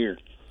one year?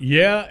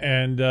 Yeah,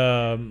 and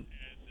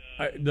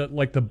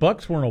the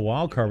Bucks weren't a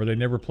wild card, but they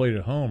never played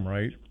at home,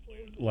 right?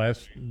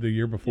 The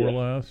year before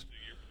last.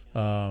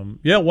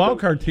 Wild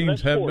card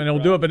teams have been able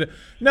to do it, but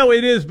no,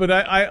 it is. But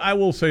I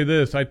will say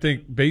this: I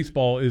think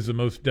baseball is the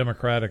most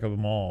democratic of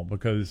them all,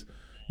 because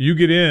you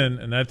get in,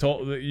 and that's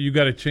all. You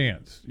got a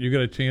chance. You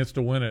got a chance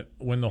to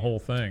win the whole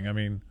thing. I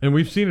mean, and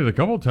we've seen it a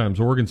couple of times.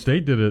 Oregon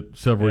State did it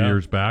several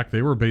years back.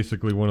 They were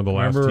basically one of the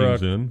last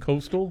teams in.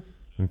 Coastal.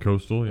 And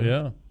Coastal,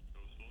 yeah.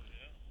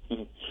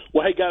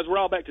 Well, hey guys, we're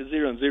all back to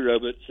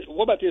 0-0. But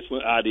what about this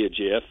one idea,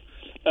 Jeff?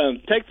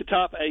 Take the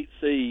top 8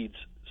 seeds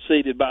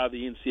seeded by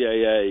the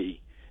NCAA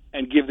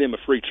and give them a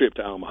free trip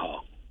to Omaha.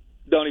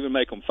 Don't even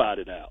make them fight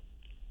it out.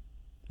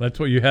 That's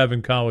what you have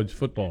in college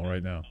football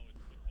right now.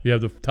 You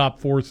have the top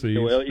 4 seeds,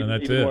 and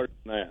that's even it. Worse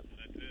than that.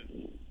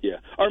 Yeah,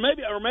 or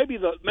maybe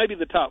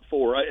the top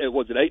 4.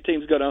 Was it 8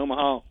 teams go to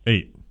Omaha?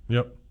 8.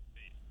 Yep.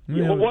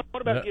 Yeah, what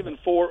about giving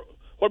 4?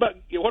 What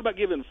about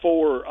giving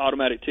 4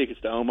 automatic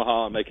tickets to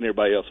Omaha and making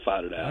everybody else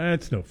fight it out?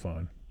 That's no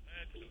fun.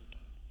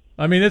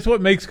 I mean, that's what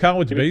makes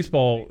college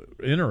baseball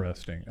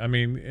interesting. I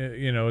mean,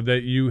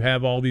 that you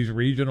have all these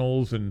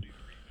regionals and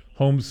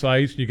home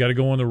sites. You got to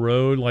go on the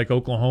road like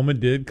Oklahoma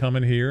did,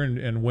 coming here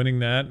and winning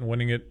that and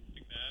winning it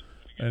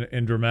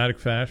in dramatic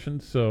fashion.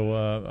 So,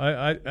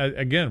 I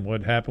again,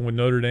 what happened with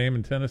Notre Dame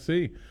and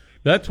Tennessee,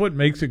 that's what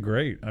makes it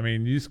great. I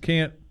mean, you just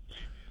can't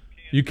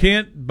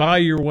buy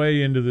your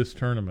way into this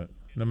tournament,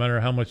 no matter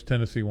how much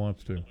Tennessee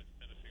wants to.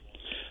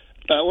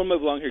 I want to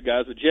move along here,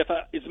 guys. But Jeff,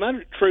 is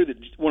it true that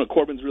one of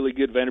Corbin's really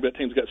good Vanderbilt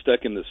teams got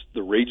stuck in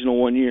the regional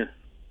one year?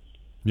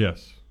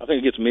 Yes. I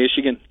think against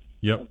Michigan.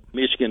 Yep.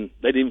 Michigan,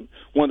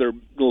 one of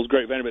those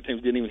great Vanderbilt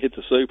teams didn't even hit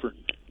the Super.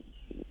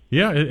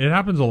 Yeah, it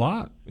happens a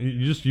lot.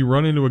 You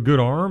run into a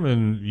good arm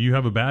and you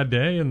have a bad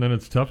day, and then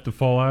it's tough to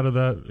fall out of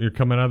that. You're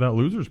coming out of that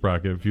loser's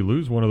bracket. If you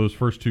lose one of those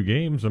first 2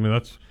 games, I mean,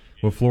 that's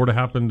what Florida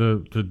happened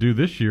to do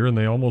this year, and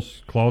they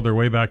almost clawed their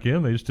way back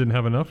in. They just didn't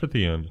have enough at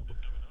the end.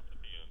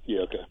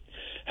 Yeah, okay.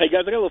 Hey,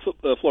 guys, I got a little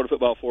Florida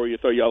football for you,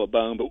 throw y'all a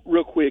bone. But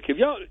real quick, is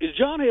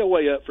John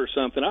Elway up for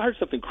something? I heard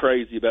something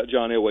crazy about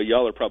John Elway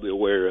y'all are probably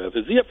aware of.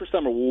 Is he up for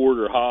some award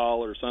or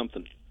Hall or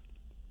something?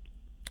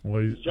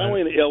 Well, is John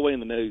Elway in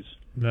the news?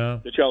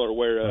 No. That y'all are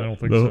aware of? I don't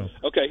think so.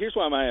 Okay, here's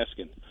why I'm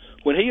asking.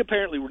 When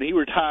he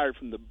retired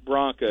from the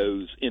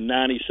Broncos in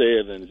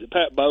 '97, is it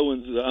Pat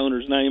Bowen's the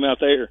owner's name out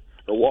there,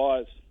 or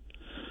was?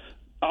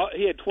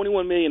 He had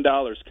 $21 million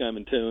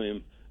coming to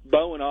him.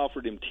 Bowen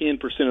offered him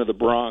 10% of the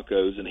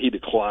Broncos, and he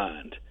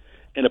declined.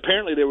 And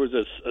apparently there was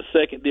a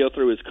second deal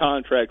through his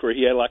contract where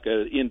he had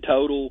in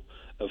total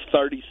of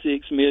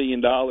 $36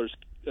 million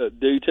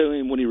due to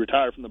him when he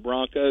retired from the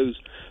Broncos.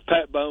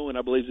 Pat Bowen,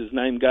 I believe is his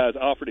name, guys,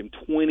 offered him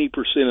 20%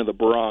 of the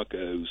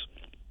Broncos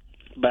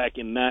back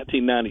in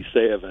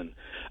 1997.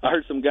 I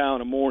heard some guy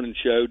on a morning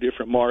show,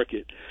 different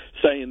market,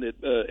 saying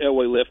that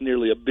Elway left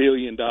nearly $1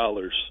 billion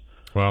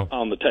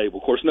on the table.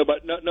 Of course,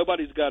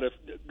 nobody's got a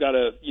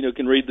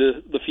can read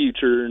the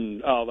future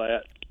and all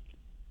that.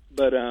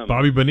 But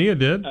Bobby Bonilla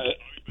did.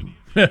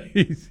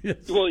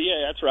 Well,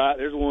 yeah, that's right.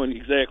 There's one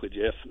exactly,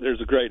 Jeff.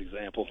 There's a great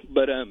example.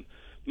 But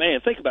man,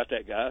 think about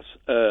that, guys.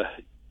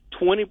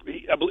 20.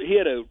 He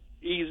had a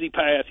easy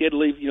pass. He had to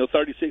leave,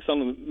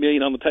 $36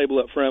 million on the table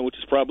up front, which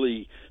is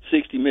probably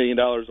 $60 million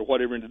or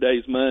whatever in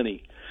today's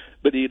money.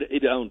 But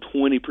he'd owned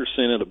 20%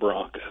 of the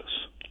Broncos.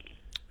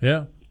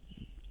 Yeah.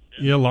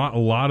 Yeah, a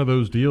lot of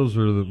those deals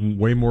are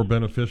way more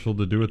beneficial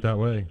to do it that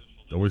way.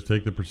 Always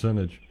take the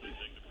percentage.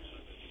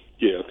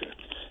 Yeah, okay.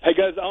 Hey,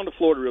 guys, on to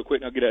Florida real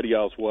quick, and I'll get out of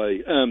y'all's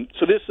way.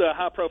 So this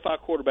high-profile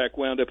quarterback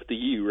wound up at the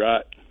U,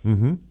 right?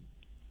 Mm-hmm.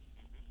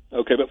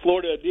 Okay, but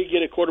Florida did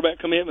get a quarterback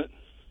commitment?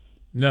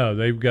 No,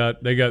 they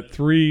got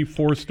 3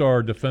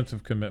 4-star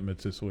defensive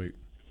commitments this week.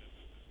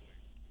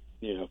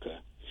 Yeah, okay.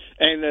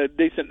 And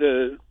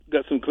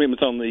got some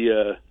commitments on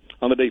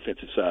the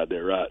defensive side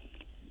there, right?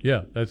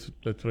 Yeah, that's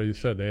what you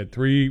said. They had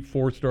 3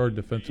 4-star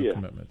defensive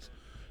commitments,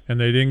 and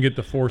they didn't get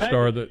the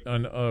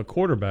 4-star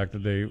quarterback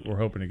that they were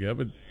hoping to get,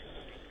 but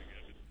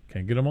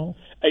can't get them all.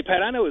 Hey,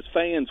 Pat, I know as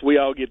fans we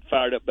all get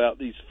fired up about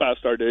these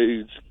 5-star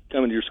dudes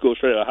coming to your school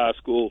straight out of high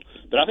school,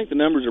 but I think the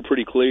numbers are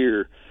pretty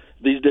clear.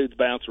 These dudes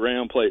bounce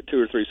around, play at 2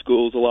 or 3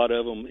 schools. A lot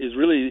of them is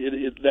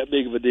really that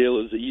big of a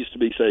deal as it used to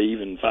be, say,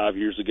 even 5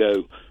 years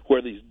ago,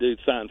 where these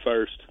dudes signed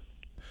first.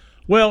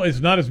 Well, it's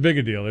not as big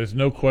a deal. There's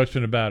no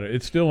question about it.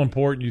 It's still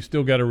important. You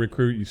still got to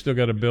recruit. You still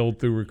got to build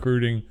through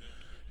recruiting,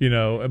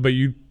 But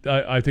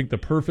I think the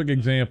perfect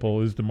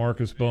example is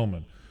DeMarcus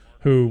Bowman,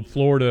 who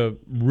Florida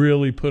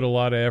really put a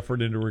lot of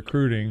effort into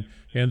recruiting.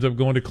 He ends up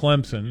going to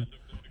Clemson,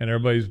 and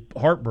everybody's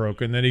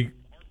heartbroken. Then he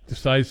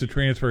decides to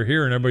transfer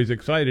here, and everybody's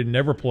excited,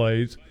 never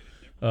plays,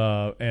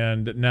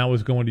 and now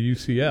is going to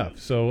UCF.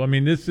 So, I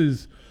mean, this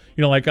is,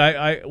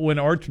 when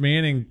Arch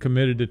Manning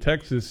committed to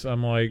Texas,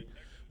 I'm like,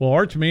 well,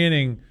 Arch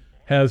Manning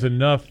has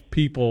enough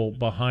people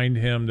behind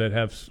him that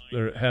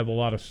have a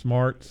lot of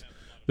smarts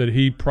that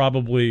he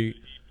probably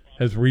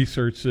has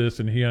researched this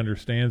and he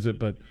understands it.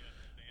 But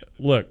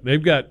look,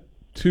 they've got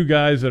 2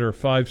 guys that are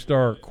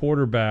 5-star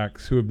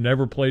quarterbacks who have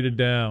never played it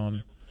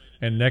down,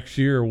 and next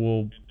year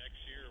will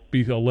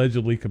be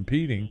allegedly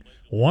competing.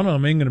 One of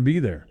them ain't going to be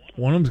there.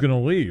 One of them's going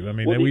to leave. I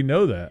mean, we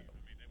know that.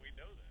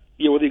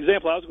 Yeah, well, the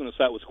example I was going to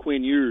cite was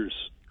Quinn Ewers.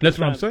 That's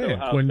what I'm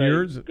saying. Quinn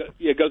Ewers.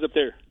 Yeah, goes up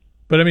there.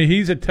 But, I mean,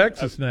 he's at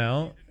Texas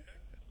now,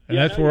 and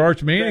that's where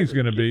Arch Manning's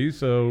going to be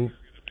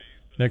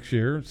next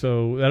year.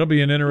 So that'll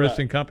be an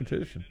interesting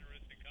competition.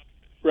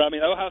 Right. I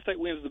mean, Ohio State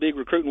wins the big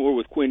recruiting war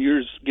with Quinn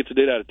Ewers, gets a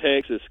dude out of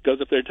Texas, goes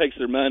up there, takes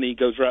their money,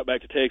 goes right back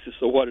to Texas.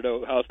 So what did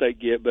Ohio State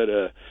get but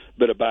a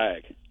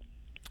bag?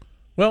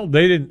 Well,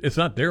 they didn't. It's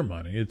not their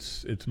money.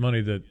 It's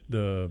money that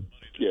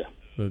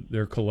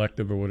their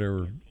collective or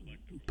whatever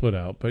put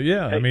out. But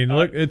yeah, I mean,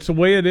 look, it's the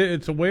way it is.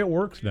 It's the way it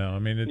works now. I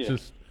mean,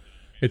 it's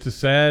a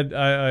sad.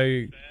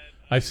 I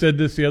said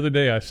this the other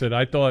day. I said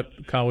I thought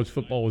college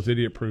football was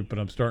idiot-proof, but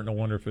I'm starting to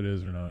wonder if it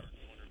is or not.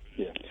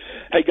 Yeah.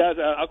 Hey, guys,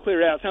 I'll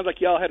clear it out. Sounds like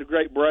y'all had a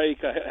great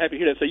break. Happy to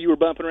hear that. So you were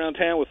bumping around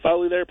town with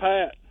Foley there,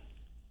 Pat?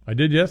 I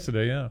did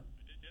yesterday, yeah.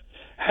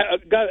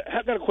 I've got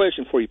a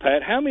question for you,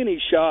 Pat. How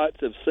many shots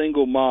of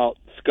single malt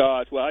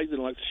scotch? Well, I even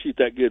like to shoot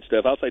that good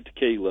stuff. I'll say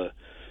tequila.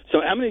 So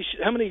how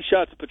many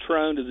shots of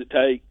Patron does it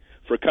take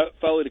for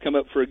Foley to come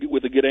up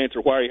with a good answer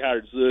why he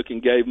hired Zook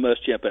and gave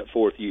Muschamp that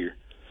 4th year?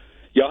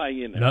 Y'all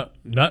hang in there.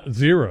 Not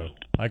 0.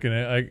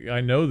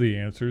 I know the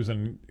answers,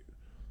 and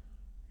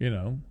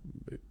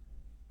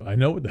I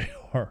know what they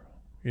are,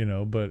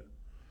 but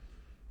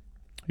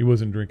he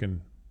wasn't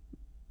drinking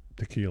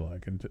tequila.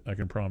 I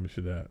can promise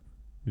you that.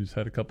 He just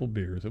had a couple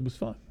beers. It was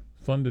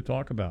fun to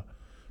talk about.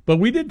 But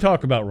we did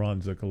talk about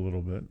Ron Zook a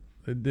little bit.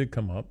 It did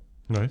come up,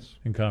 nice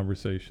in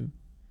conversation.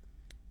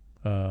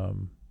 I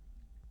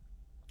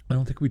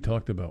don't think we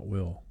talked about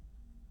Will.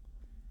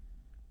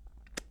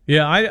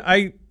 Yeah,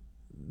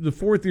 the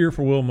 4th year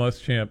for Will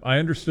Muschamp, I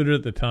understood it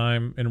at the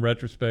time. In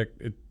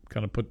retrospect, it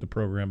kind of put the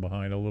program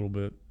behind a little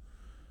bit.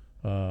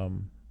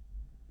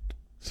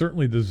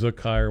 Certainly the Zook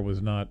hire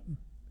was not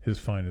his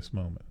finest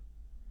moment,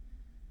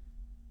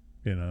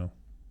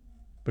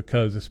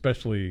 because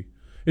especially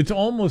it's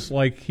almost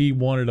like he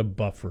wanted a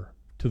buffer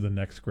to the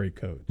next great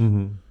coach.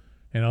 Mm-hmm.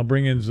 And I'll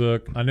bring in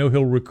Zook. I know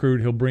he'll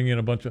recruit. He'll bring in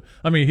a bunch of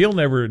 – he'll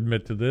never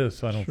admit to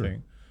this, I don't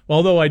think.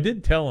 Although I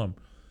did tell him,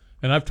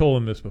 and I've told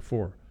him this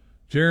before,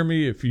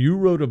 Jeremy, if you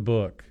wrote a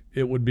book,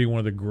 it would be one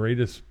of the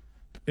greatest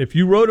 – if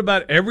you wrote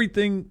about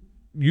everything –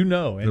 and you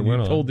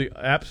told the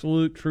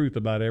absolute truth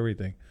about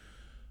everything,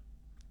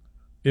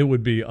 it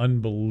would be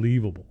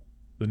unbelievable,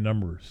 the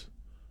numbers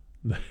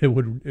that it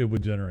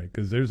would generate,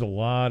 because there's a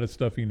lot of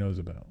stuff he knows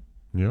about.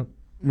 Yep.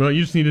 Well,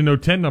 you just need to know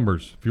 10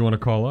 numbers if you want to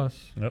call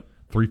us. Yep.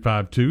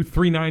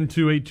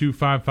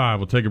 352-392-8255.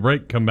 We'll take a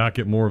break, come back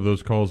at more of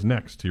those calls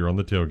next here on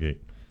The Tailgate.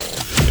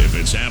 If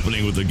it's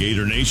happening with the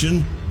Gator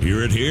Nation,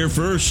 hear it here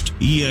first.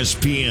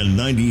 ESPN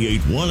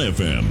 98.1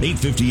 FM,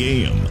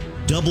 850 AM,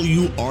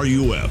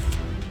 WRUF.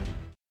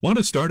 Want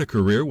to start a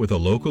career with a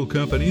local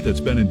company that's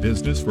been in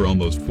business for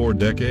almost 4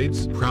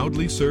 decades,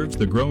 proudly serves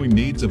the growing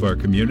needs of our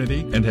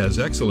community, and has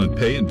excellent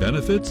pay and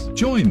benefits?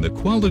 Join the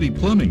Quality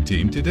Plumbing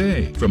team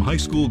today. From high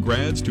school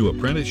grads to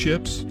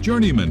apprenticeships,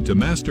 journeymen to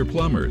master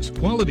plumbers,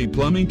 Quality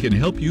Plumbing can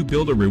help you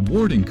build a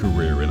rewarding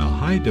career in a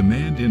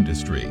high-demand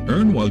industry.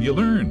 Earn while you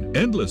learn.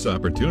 Endless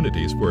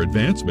opportunities for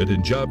advancement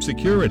and job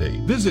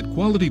security. Visit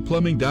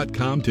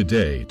qualityplumbing.com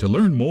today to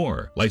learn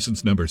more.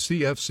 License number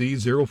CFC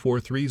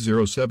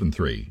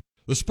 043073.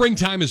 The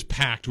springtime is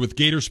packed with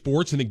Gator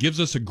sports, and it gives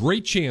us a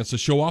great chance to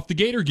show off the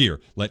Gator gear.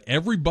 Let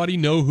everybody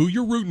know who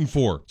you're rooting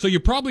for. So you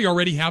probably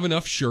already have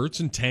enough shirts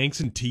and tanks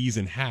and tees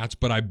and hats,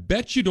 but I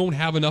bet you don't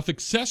have enough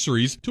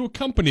accessories to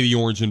accompany the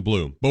orange and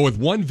blue. But with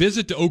one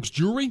visit to Oaks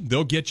Jewelry,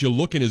 they'll get you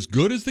looking as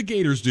good as the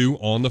Gators do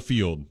on the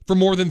field. For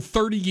more than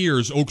 30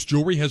 years, Oaks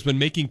Jewelry has been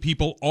making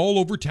people all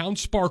over town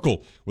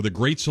sparkle with a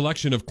great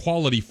selection of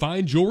quality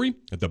fine jewelry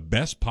at the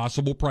best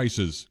possible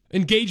prices.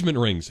 Engagement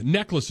rings,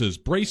 necklaces,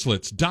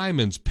 bracelets,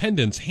 diamonds,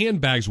 pendants,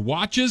 handbags,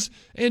 watches,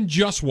 and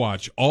just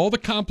watch all the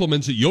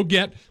compliments that you'll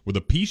get with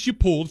a piece you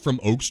pulled from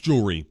Oaks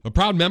Jewelry. A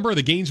proud member of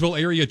the Gainesville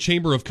Area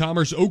Chamber of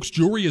Commerce, Oaks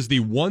Jewelry is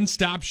the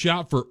one-stop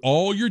shop for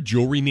all your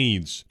jewelry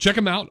needs. Check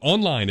them out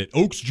online at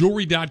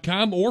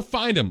oaksjewelry.com or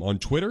find them on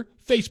Twitter,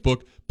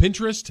 Facebook,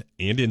 Pinterest,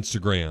 and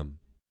Instagram.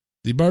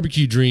 The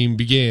barbecue dream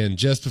began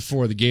just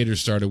before the Gators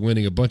started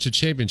winning a bunch of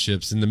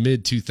championships in the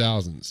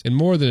mid-2000s. And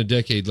more than a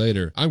decade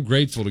later, I'm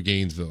grateful to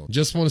Gainesville.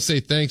 Just want to say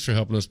thanks for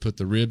helping us put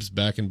the ribs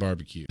back in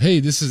barbecue.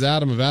 Hey, this is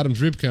Adam of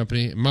Adam's Rib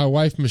Company, and my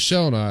wife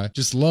Michelle and I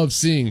just love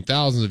seeing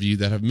thousands of you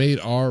that have made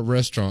our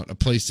restaurant a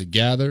place to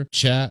gather,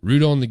 chat,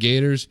 root on the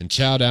Gators, and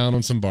chow down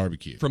on some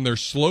barbecue. From their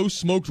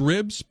slow-smoked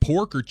ribs,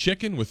 pork, or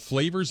chicken with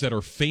flavors that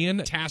are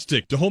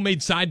fantastic, to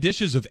homemade side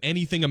dishes of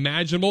anything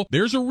imaginable,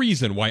 there's a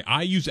reason why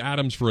I use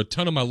Adam's for a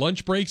ton of my lunch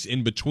breaks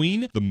in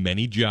between the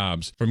many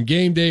jobs. From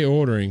game day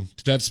ordering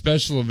to that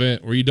special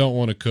event where you don't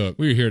want to cook,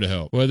 we're here to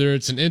help. Whether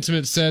it's an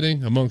intimate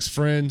setting amongst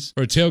friends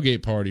or a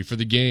tailgate party for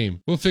the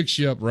game, we'll fix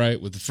you up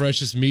right with the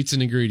freshest meats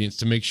and ingredients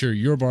to make sure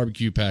your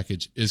barbecue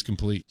package is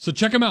complete. So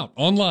check them out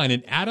online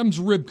at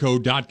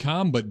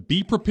adamsribco.com, but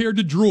be prepared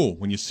to drool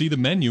when you see the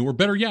menu, or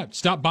better yet,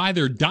 stop by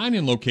their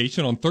dine-in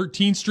location on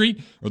 13th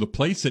Street or the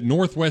place that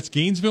Northwest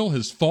Gainesville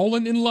has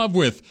fallen in love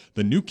with,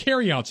 the new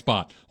carryout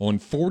spot on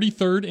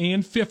 43rd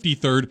and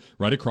 53rd,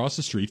 right across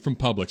the street from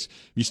Publix.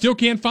 If you still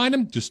can't find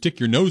them, just stick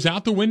your nose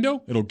out the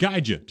window. It'll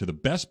guide you to the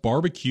best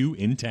barbecue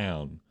in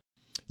town.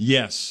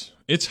 Yes,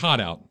 it's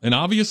hot out. An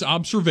obvious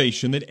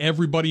observation that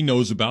everybody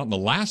knows about, and the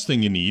last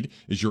thing you need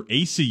is your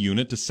AC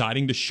unit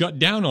deciding to shut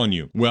down on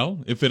you.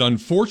 Well, if it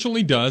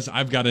unfortunately does,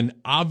 I've got an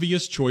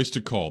obvious choice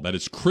to call. That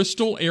is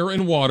Crystal Air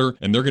and Water,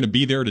 and they're going to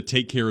be there to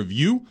take care of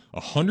you.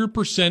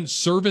 100%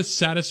 service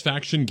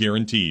satisfaction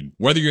guaranteed.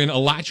 Whether you're in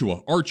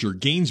Alachua, Archer,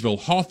 Gainesville,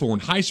 Hawthorne,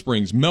 High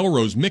Springs,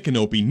 Melrose,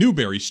 Micanopy,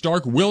 Newberry,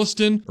 Stark,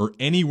 Williston, or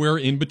anywhere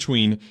in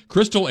between,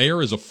 Crystal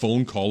Air is a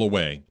phone call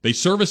away. They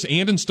service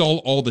and install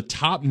all the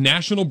top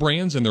national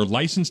brands, and their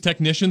licensed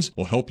technicians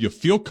will help you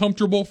feel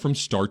comfortable from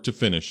start to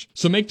finish.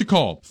 So make the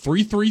call,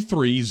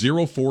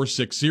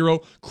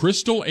 333-0460,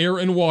 Crystal Air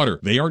and Water.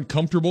 They aren't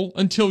comfortable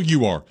until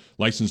you are.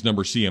 License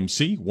number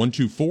CMC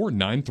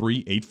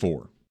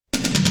 1249384.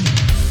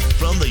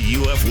 From the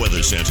UF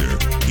Weather Center,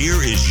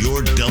 here is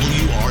your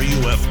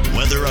WRUF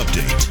weather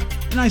update.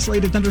 An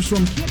isolated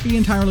thunderstorm can't be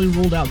entirely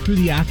ruled out through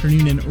the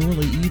afternoon and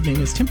early evening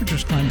as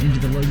temperatures climb into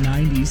the low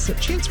 90s. A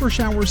chance for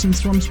showers and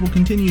storms will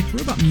continue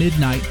through about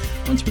midnight.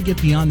 Once we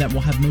get beyond that,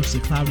 we'll have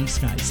mostly cloudy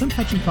skies. Some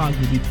patchy fog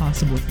will be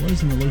possible with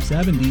lows in the low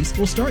 70s.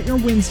 We'll start your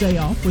Wednesday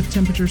off with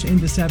temperatures in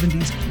the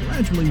 70s,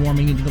 gradually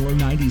warming into the low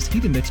 90s.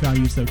 Heat index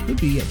values, though, could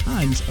be at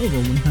times over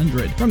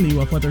 100. From the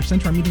UF Weather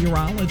Center, I'm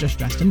meteorologist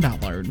Justin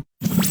Ballard.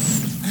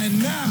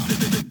 And now,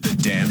 the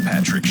Dan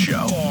Patrick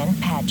Show. Dan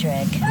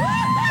Patrick.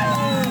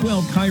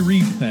 Well, Kyrie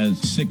has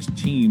 6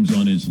 teams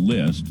on his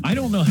list. I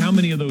don't know how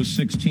many of those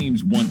 6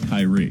 teams want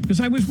Kyrie, because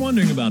I was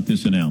wondering about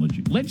this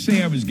analogy. Let's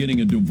say I was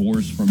getting a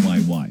divorce from my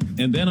wife,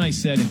 and then I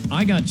said,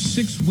 I got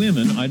 6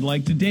 women I'd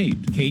like to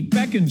date. Kate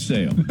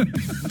Beckinsale,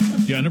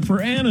 Jennifer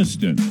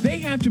Aniston. They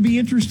have to be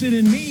interested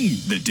in me.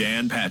 The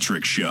Dan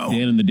Patrick Show.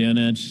 Dan and the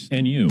Danettes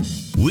and you.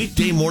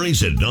 Weekday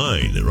mornings at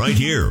 9, right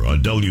here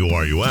on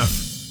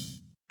WRUF.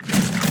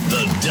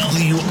 The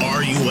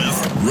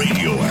WRUF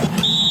radio app.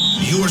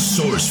 Your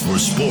source for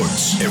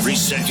sports every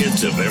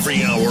second of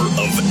every hour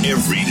of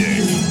every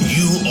day.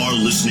 You are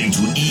listening to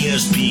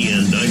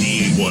ESPN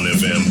 98.1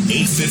 FM,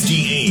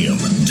 850 AM,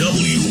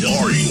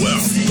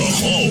 WRUF, the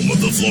home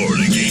of the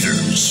Florida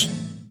Gators.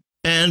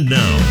 And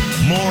now,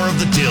 more of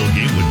the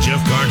tailgate with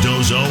Jeff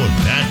Cardozo and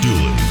Pat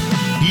Dooley.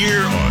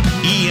 Here on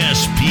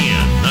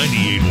ESPN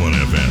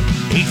 98.1 FM,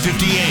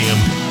 850 AM,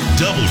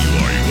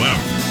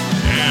 WRUF,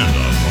 and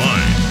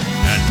online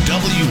at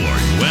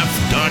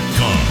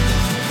WRUF.com.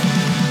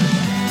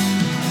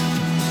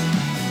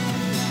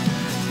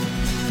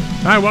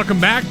 All right, welcome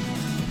back.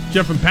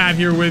 Jeff and Pat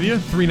here with you.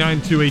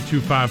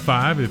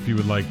 392-8255 if you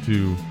would like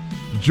to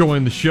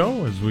join the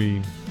show as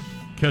we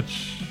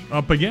catch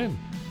up again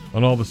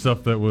on all the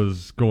stuff that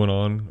was going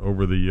on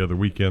over the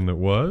weekend that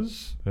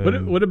was.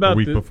 What about the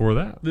week before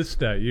that? This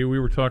stat, we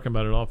were talking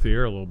about it off the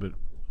air a little bit.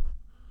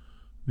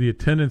 The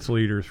attendance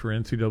leaders for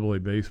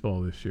NCAA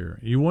baseball this year.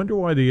 You wonder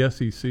why the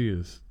SEC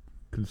is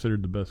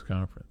considered the best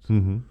conference.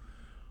 Mm-hmm.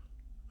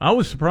 I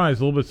was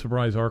surprised, a little bit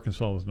surprised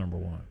Arkansas was number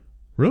one.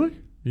 Really?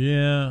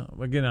 Yeah.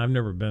 Again, I've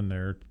never been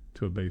there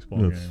to a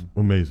baseball game.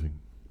 Amazing.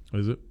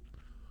 Is it?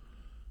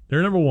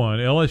 They're number one.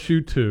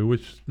 LSU 2,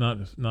 which is not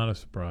a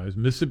surprise.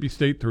 Mississippi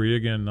State 3,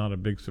 again, not a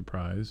big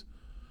surprise.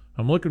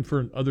 I'm looking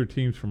for other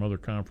teams from other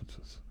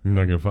conferences. You're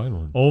not going to find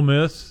one. Ole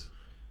Miss,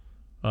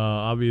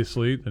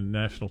 obviously, the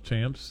national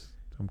champs.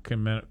 I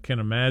can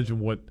imagine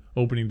what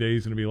opening day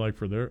is going to be like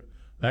for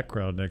that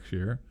crowd next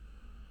year.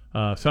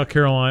 South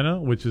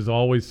Carolina, which has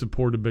always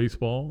supported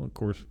baseball, of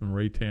course, from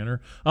Ray Tanner.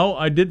 Oh,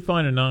 I did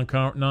find a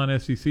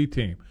non-SEC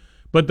team,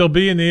 but they'll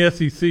be in the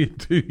SEC in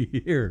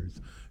 2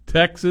 years.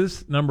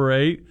 Texas, number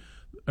 8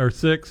 or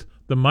 6.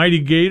 The Mighty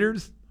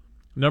Gators,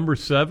 number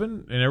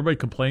 7, and everybody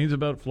complains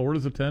about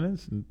Florida's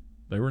attendance, and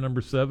they were number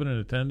 7 in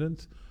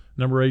attendance.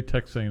 Number 8,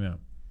 Texas A&M.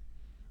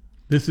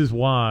 This is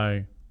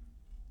why.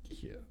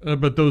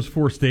 But those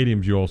 4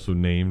 stadiums you also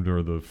named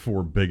are the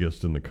 4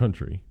 biggest in the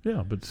country.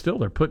 Yeah, but still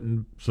they're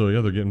putting. So yeah,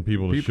 they're getting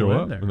people to show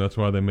up, and that's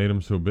why they made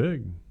them so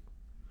big,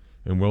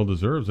 and well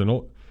deserved. And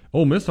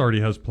Ole Miss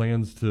already has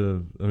plans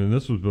to. I mean,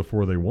 this was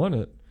before they won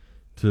it,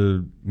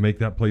 to make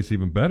that place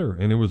even better.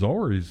 And it was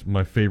always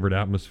my favorite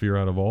atmosphere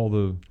out of all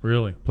the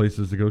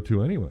places to go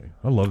to. Anyway,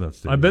 I love that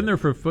stadium. I've been there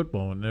for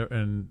football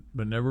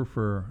but never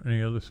for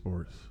any other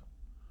sports.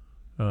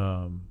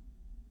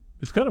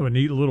 It's kind of a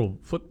neat little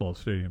football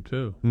stadium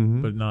too,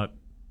 but not.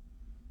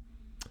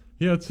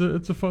 Yeah, it's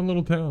a fun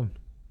little town.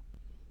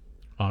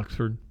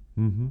 Oxford.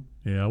 Mm-hmm.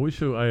 Yeah, I wish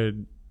I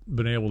had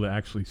been able to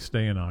actually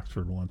stay in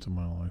Oxford once in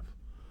my life.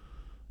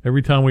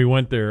 Every time we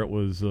went there, it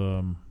was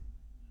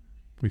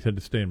we had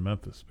to stay in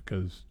Memphis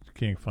because you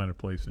can't find a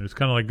place. And it's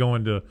kind of like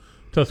going to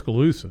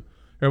Tuscaloosa.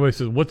 Everybody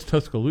says, "What's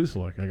Tuscaloosa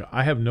like?" I go,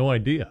 I have no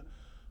idea.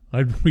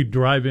 We'd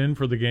drive in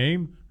for the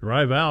game,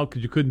 drive out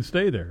because you couldn't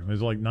stay there.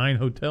 There's like 9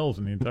 hotels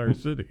in the entire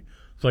city.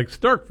 It's like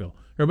Starkville.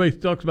 Everybody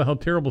talks about how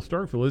terrible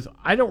Starkville is.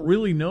 I don't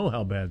really know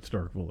how bad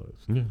Starkville is.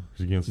 Yeah,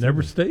 you can't stay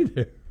Never there. stayed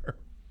there.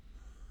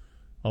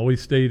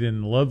 Always stayed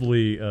in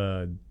lovely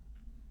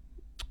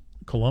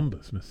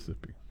Columbus,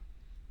 Mississippi.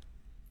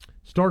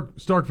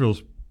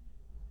 Starkville's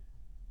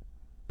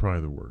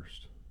probably the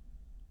worst.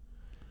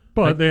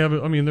 But they have,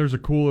 there's a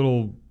cool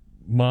little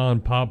mom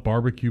and pop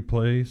barbecue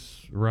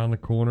place around the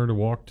corner to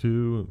walk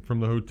to from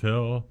the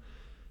hotel.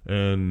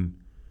 And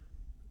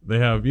they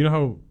have,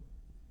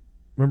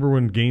 remember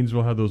when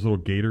Gainesville had those little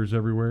gators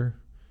everywhere?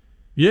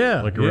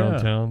 Yeah. Like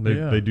around town?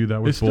 They do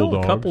that with There's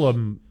bulldogs. Still a couple of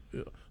them.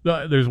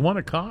 There's one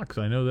at Cox.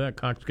 I know that,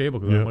 Cox Cable,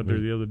 because I went there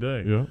the other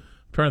day. Yeah. I'm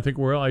trying to think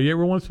where else.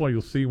 Every once in a while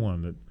you'll see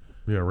one that.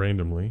 Yeah,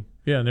 randomly.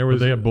 Yeah, and there was.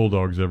 But they have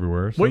bulldogs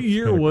everywhere. So what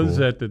year was cool.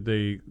 that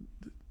they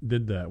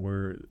did that?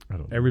 Where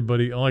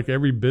everybody, like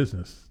every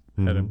business,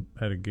 had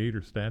a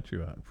gator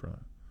statue out in front.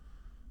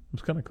 It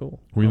was kind of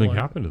cool. What do you think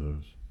happened to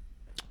those?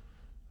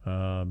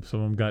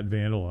 Some of them got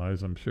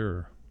vandalized, I'm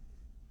sure.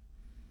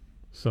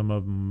 Some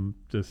of them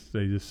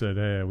they just said,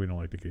 "Hey, we don't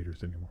like the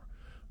Gators anymore."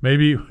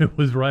 Maybe it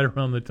was right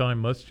around the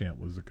time Muschamp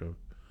was the coach,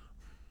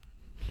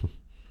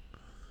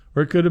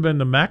 or it could have been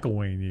the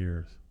McElwain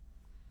years.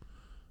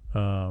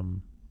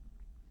 Who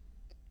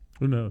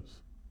knows?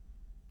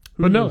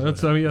 But no,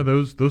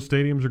 those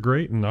stadiums are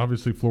great, and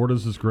obviously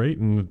Florida's is great,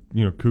 and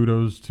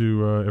kudos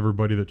to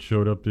everybody that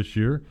showed up this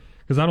year,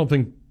 because I don't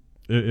think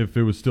if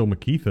it was still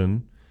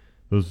McKeithen,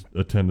 those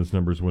attendance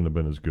numbers wouldn't have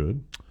been as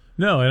good.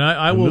 No, and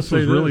I will say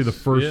this was really the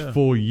first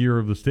full year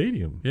of the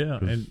stadium. Yeah,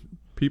 and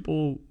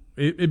people,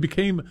 it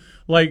became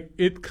like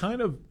it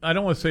kind of. I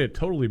don't want to say it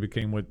totally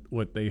became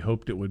what they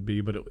hoped it would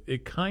be, but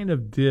it kind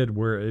of did,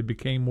 where it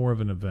became more of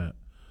an event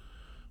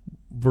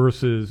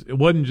versus it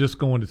wasn't just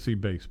going to see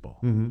baseball.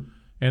 Mm-hmm.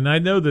 And I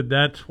know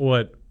that's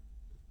what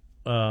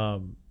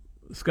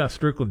Scott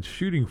Strickland's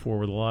shooting for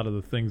with a lot of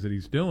the things that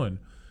he's doing,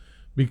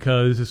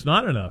 because it's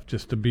not enough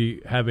just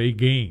to have a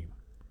game.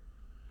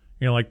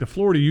 Like the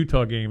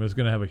Florida-Utah game is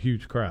going to have a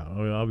huge crowd.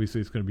 Obviously,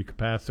 it's going to be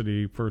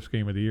capacity, first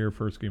game of the year,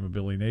 first game of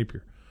Billy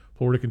Napier.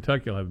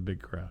 Florida-Kentucky will have a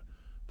big crowd.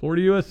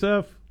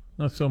 Florida-USF,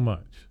 not so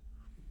much.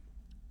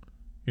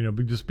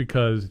 Just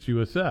because it's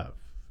USF.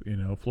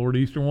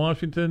 Florida-Eastern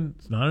Washington,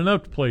 it's not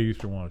enough to play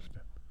Eastern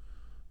Washington.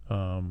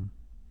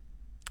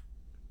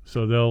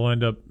 So they'll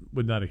end up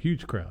with not a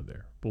huge crowd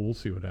there, but we'll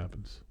see what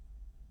happens.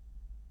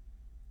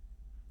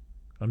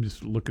 I'm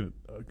just looking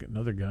at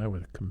another guy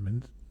with a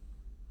commitment.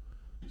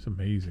 It's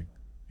amazing.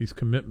 These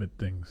commitment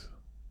things.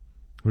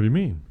 What do you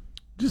mean?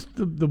 Just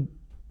the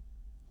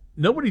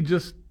nobody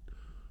just.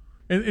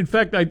 And in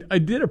fact, I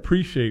did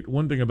appreciate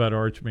one thing about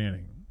Arch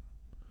Manning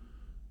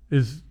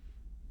is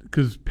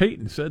because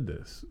Peyton said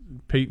this.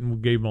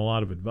 Peyton gave him a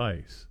lot of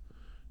advice.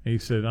 And he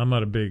said, "I'm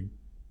not a big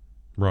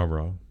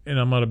rah-rah, and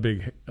I'm not a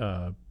big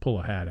pull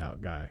a hat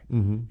out guy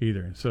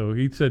either." And so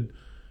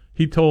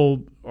he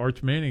told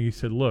Arch Manning, he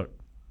said, "Look,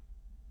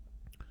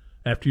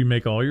 after you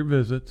make all your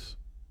visits,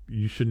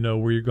 you should know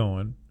where you're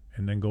going,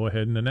 and then go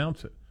ahead and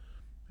announce it.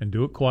 And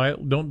do it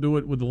quiet. Don't do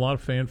it with a lot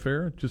of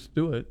fanfare. Just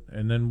do it,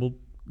 and then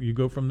you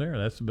go from there.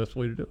 That's the best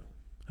way to do it.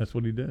 That's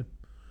what he did.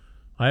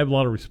 I have a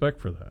lot of respect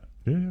for that.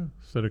 Yeah.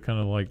 Instead of kind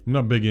of like... I'm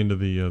not big into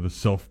the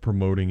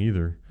self-promoting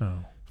either. No.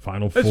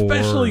 Final Four.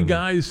 Especially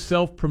guys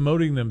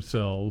self-promoting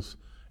themselves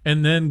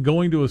and then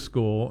going to a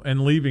school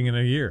and leaving in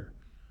a year.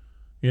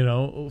 You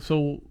know,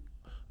 so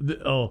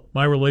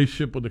my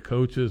relationship with the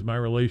coaches, my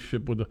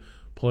relationship with the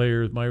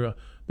players,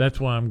 that's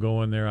why I'm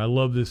going there. I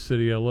love this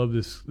city. I love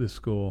this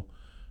school.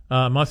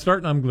 I'm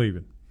starting. I'm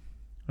leaving.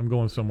 I'm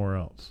going somewhere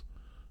else.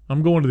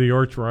 I'm going to the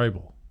arch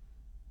rival.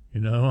 You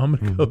know, I'm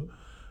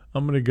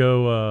gonna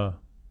go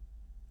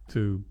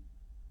to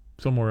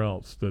somewhere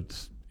else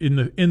that's in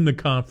the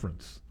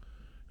conference.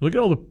 Look at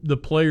all the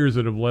players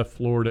that have left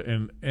Florida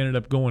and ended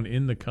up going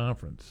in the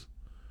conference.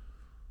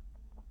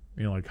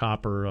 You know, like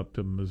Hopper up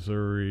to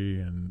Missouri,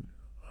 and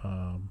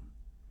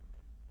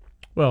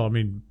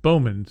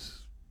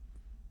Bowman's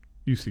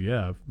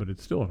UCF, but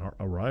it's still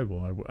a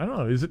rival. I don't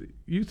know. Is it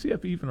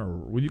UCF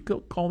even would you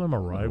call them a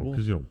rival?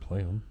 Because you don't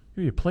play them.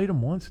 You played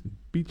them once and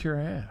beat your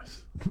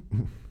ass.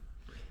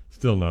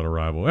 Still not a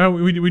rival.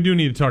 We do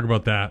need to talk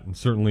about that, and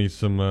certainly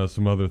some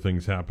other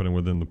things happening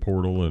within the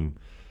portal, and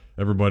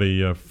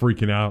everybody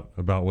freaking out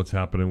about what's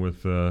happening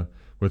with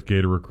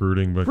Gator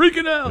recruiting. But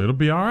freaking out. It'll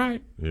be all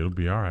right. We'll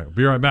be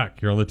right back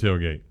here on the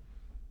Tailgate.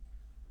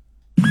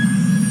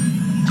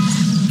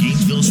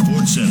 Gainesville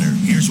Sports Center.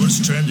 Here's what's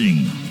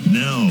trending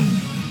now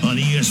on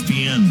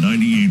ESPN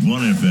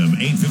 98.1 FM,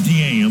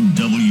 850 AM,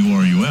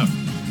 WRUF.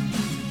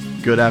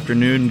 Good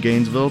afternoon,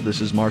 Gainesville.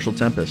 This is Marshall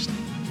Tempest.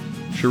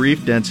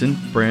 Sharif Denson,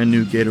 brand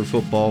new Gator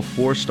football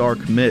 4-star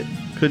commit,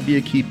 could be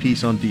a key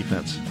piece on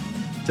defense.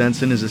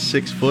 Denson is a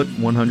 6-foot,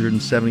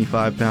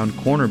 175-pound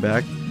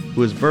cornerback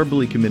who is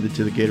verbally committed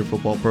to the Gator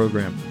football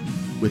program.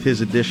 With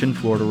his addition,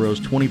 Florida rose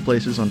 20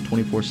 places on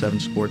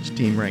 24/7 Sports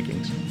team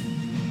rankings.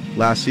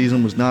 Last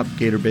season was not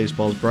Gator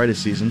baseball's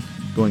brightest season,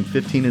 going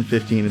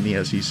 15-15 in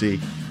the SEC.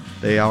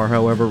 They are,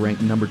 however,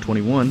 ranked number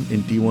 21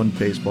 in D1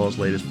 baseball's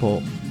latest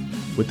poll.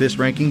 With this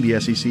ranking, the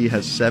SEC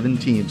has 7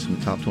 teams in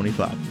the top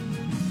 25.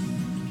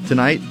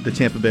 Tonight, the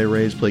Tampa Bay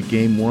Rays play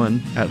Game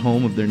 1 at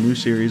home of their new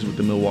series with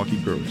the Milwaukee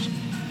Brewers.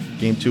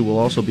 Game 2 will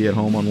also be at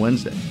home on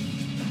Wednesday.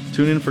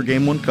 Tune in for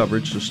Game 1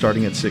 coverage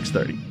starting at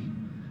 6:30.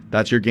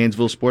 That's your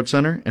Gainesville Sports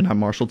Center, and I'm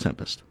Marshall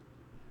Tempest.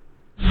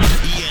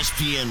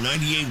 ESPN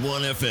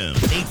 98.1 FM,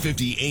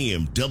 850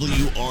 AM,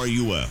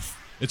 WRUF.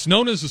 It's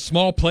known as a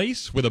small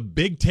place with a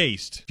big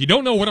taste. If you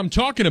don't know what I'm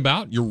talking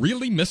about, you're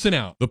really missing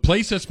out. The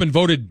place that's been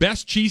voted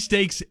best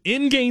cheesesteaks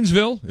in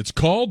Gainesville, it's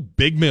called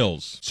Big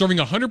Mills. Serving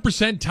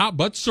 100% top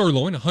butt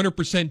sirloin,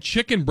 100%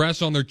 chicken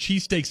breast on their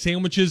cheesesteak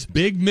sandwiches,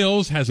 Big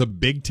Mills has a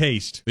big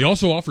taste. They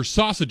also offer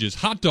sausages,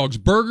 hot dogs,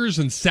 burgers,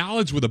 and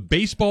salads with a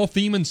baseball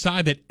theme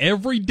inside that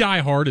every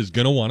diehard is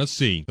going to want to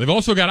see. They've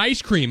also got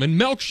ice cream and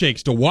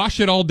milkshakes to wash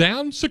it all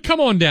down, so come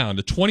on down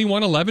to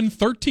 2111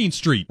 13th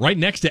Street, right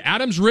next to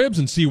Adams Ribs,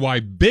 and see why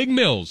Big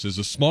Mills is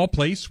a small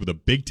place with a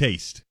big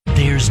taste.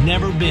 There's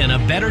never been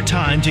a better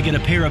time to get a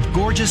pair of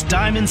gorgeous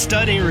diamond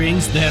stud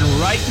earrings than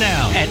right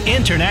now at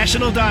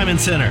International Diamond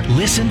Center.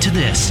 Listen to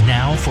this.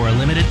 Now, for a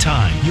limited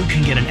time, you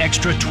can get an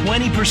extra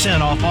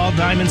 20% off all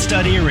diamond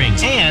stud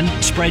earrings and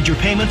spread your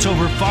payments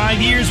over 5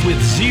 years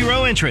with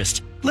 0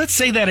 interest. Let's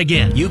say that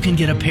again. You can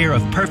get a pair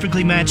of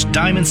perfectly matched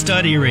diamond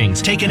stud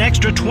earrings, take an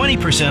extra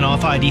 20%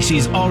 off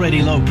IDC's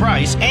already low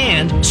price,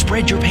 and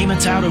spread your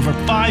payments out over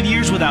 5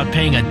 years without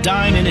paying a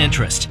dime in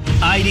interest.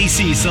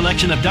 IDC's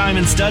selection of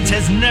diamond studs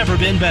has never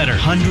been better.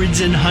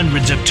 Hundreds and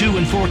hundreds of 2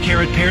 and 4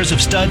 carat pairs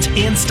of studs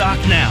in stock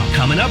now.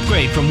 Come and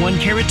upgrade from 1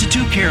 carat to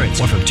 2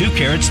 carats, or from 2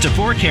 carats to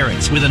 4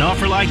 carats. With an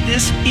offer like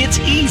this, it's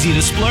easy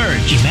to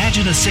splurge.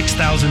 Imagine a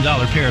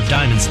 $6,000 pair of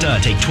diamond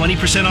studs. Take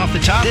 20% off the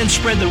top, then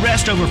spread the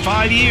rest over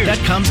 5 years. That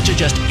comes to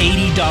just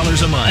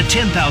 $80 a month. A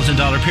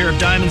 $10,000 pair of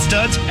diamond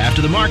studs,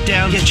 after the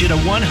markdown, gets you to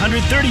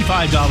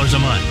 $135 a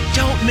month.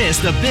 Don't miss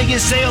the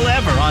biggest sale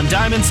ever on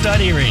diamond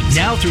stud earrings.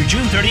 Now through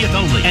June 30th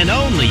only, and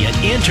only at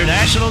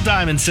International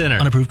Diamond Center.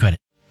 On approved credit.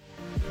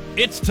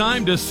 It's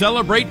time to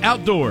celebrate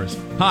outdoors.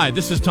 Hi,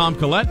 this is Tom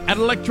Collette at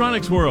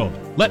Electronics World.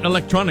 Let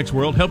Electronics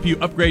World help you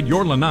upgrade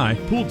your lanai,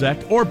 pool deck,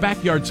 or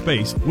backyard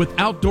space with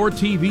outdoor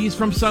TVs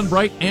from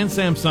Sunbright and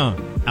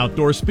Samsung,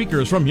 outdoor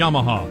speakers from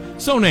Yamaha,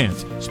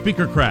 Sonance,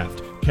 Speakercraft,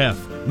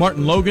 Kef,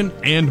 Martin Logan,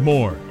 and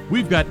more.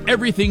 We've got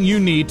everything you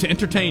need to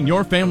entertain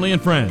your family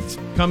and friends.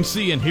 Come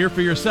see and hear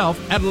for yourself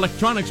at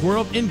Electronics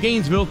World in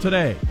Gainesville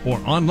today, or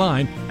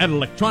online at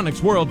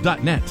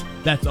electronicsworld.net.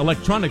 That's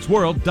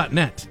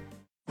electronicsworld.net.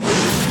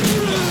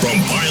 From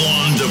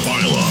pylon to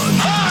pylon,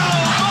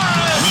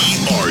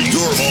 we are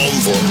your home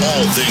for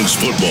all things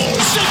football.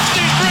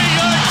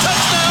 63-yard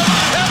touchdown,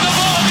 and the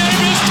ball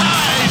game is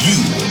tied. You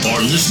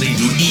are listening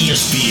to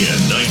ESPN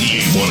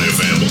 98.1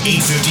 FM,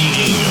 850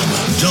 AM,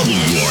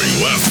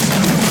 WRUF,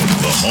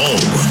 the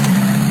home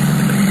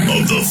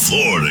of the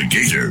Florida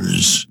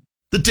Gators.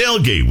 The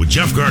Tailgate with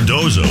Jeff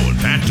Cardozo and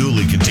Pat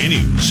Dooley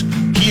continues.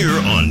 here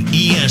on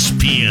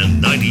ESPN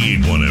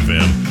 98.1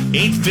 FM,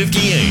 850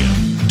 AM,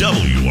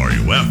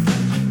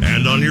 WRUF,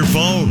 and on your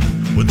phone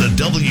with the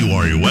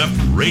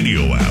WRUF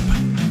radio app.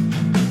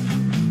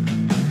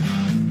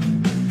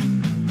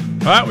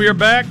 All right, we are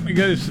back. We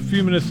got just a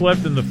few minutes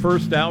left in the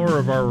first hour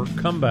of our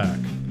comeback.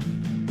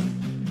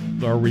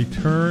 Our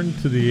return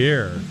to the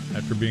air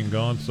after being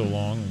gone so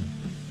long.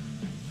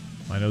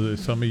 I know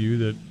there's some of you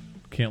that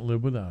can't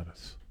live without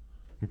us.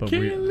 But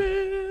Can't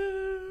live.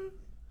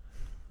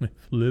 If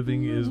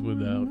living is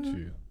without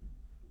you.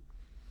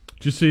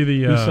 Did you see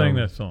the... Who sang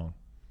that song?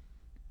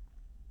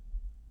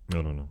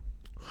 I don't know.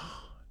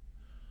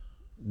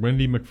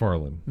 Wendy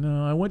McFarlane.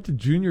 No, I went to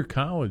junior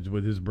college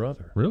with his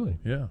brother. Really?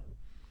 Yeah.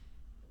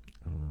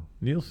 I don't know.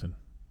 Nielsen.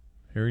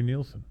 Harry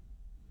Nielsen.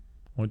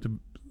 I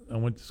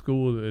went to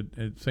school at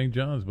St.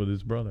 John's with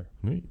his brother.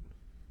 Neat.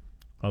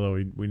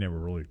 Although we never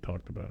really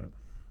talked about it.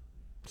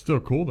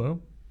 Still cool,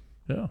 though.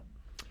 Yeah.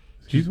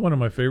 He's one of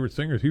my favorite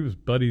singers. He was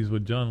buddies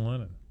with John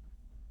Lennon.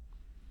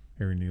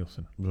 Harry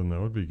Nielsen. Then that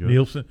would be good.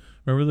 Nielsen.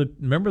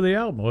 Remember the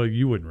album? Well,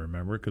 you wouldn't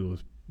remember it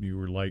because you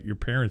were like, your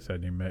parents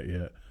hadn't even met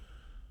yet. It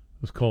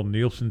was called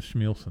Nielsen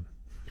Schmielsen.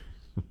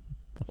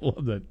 I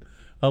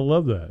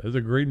love that. It's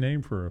a great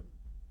name for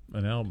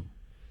an album.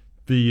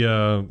 The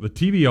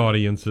TV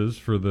audiences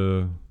for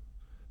the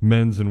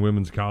men's and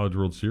women's College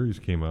World Series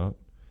came out.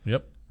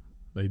 Yep,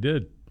 they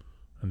did,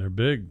 and they're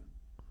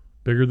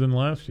bigger than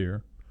last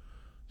year.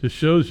 Just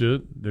shows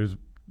you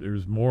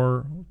there's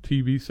more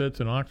TV sets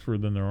in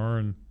Oxford than there are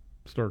in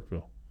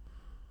Starkville.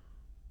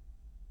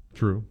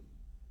 True,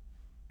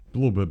 a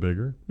little bit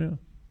bigger. Yeah,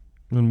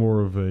 and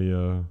more of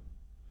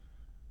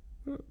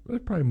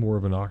probably more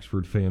of an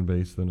Oxford fan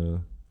base than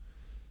a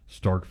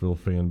Starkville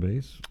fan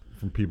base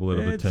from people that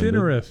have attended. It's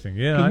interesting,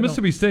 yeah. Because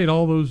Mississippi State,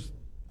 all those,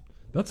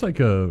 that's like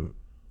a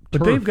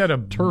but they've got a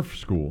turf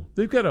school.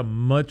 They've got a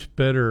much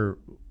better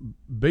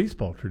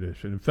baseball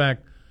tradition. In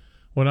fact,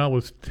 when I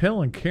was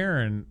telling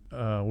Karen,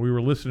 we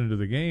were listening to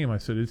the game, I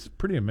said, it's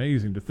pretty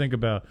amazing to think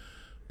about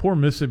poor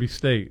Mississippi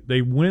State.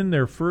 They win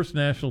their first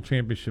national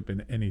championship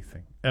in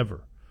anything,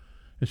 ever.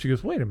 And she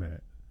goes, wait a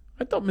minute.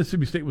 I thought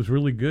Mississippi State was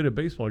really good at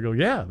baseball. I go,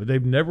 yeah, but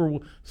they've never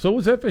 – so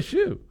was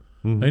FSU.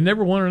 Mm-hmm. They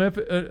never won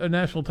a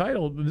national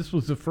title. This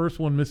was the first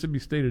one Mississippi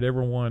State had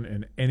ever won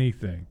in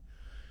anything.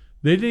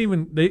 They didn't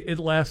even – it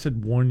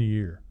lasted 1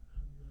 year.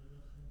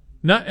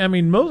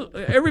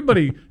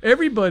 Everybody,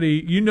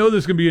 you know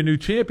there's going to be a new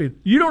champion.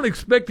 You don't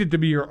expect it to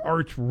be your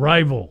arch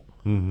rival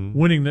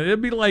winning that.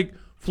 It'd be like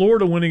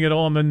Florida winning it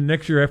all, and then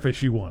next year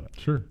FSU won it.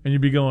 Sure. And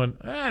you'd be going,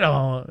 I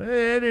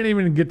didn't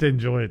even get to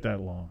enjoy it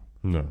that long.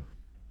 No.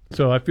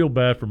 So I feel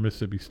bad for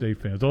Mississippi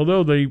State fans.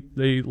 Although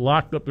they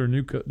locked up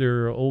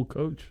their old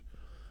coach,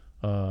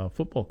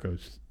 football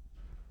coach,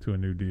 to a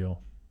new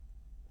deal,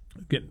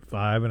 getting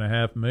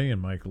 $5.5 million.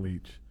 Mike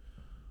Leach.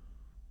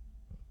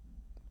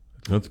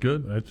 That's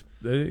good.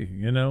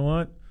 You know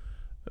what?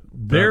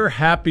 They're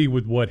happy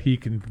with what he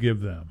can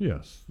give them.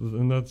 Yes,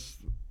 and that's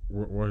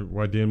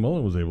why Dan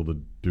Mullen was able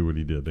to do what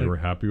he did. They were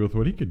happy with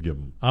what he could give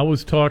them. I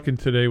was talking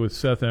today with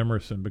Seth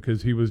Emerson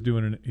because he's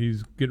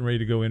getting ready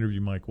to go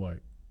interview Mike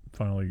White.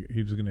 Finally,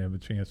 he was going to have a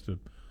chance to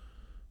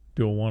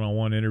do a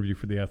one-on-one interview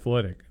for The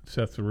Athletic.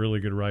 Seth's a really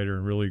good writer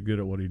and really good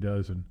at what he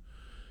does, and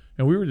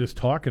we were just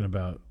talking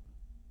about,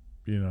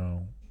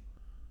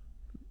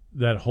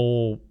 that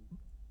whole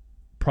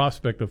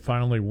prospect of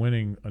finally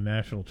winning a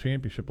national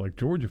championship like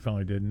Georgia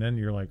finally did, and then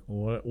you're like,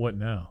 what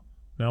now?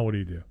 Now what do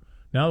you do?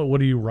 Now what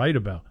do you write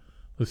about?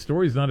 The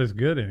story's not as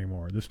good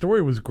anymore. The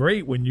story was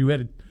great when you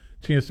had a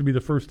chance to be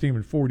the first team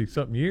in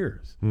 40-something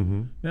years.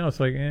 Mm-hmm. Now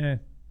it's like, you're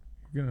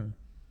gonna.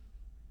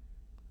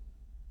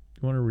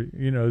 You want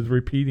to, is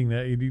repeating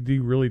that. Do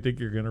you really think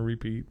you're going to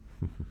repeat?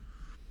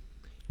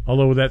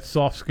 Although with that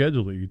soft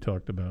schedule that you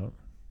talked about.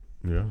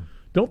 Yeah.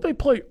 Don't they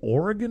play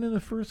Oregon in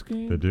the first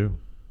game? They do.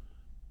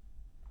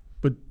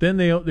 But then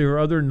their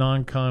other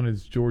non-con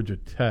is Georgia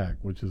Tech,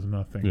 which is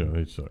nothing. Yeah,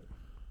 they suck.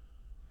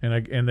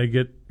 And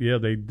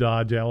they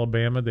dodge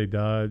Alabama. They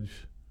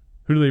dodge.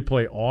 Who do they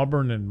play?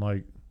 Auburn and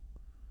like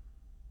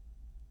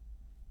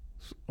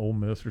Ole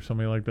Miss or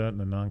somebody like that in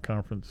the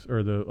non-conference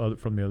or the other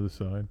from the other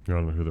side. I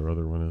don't know who their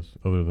other one is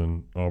other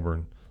than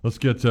Auburn. Let's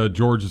get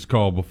George's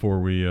call before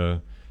we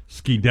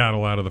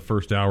skedaddle out of the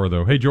first hour,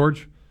 though. Hey,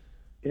 George.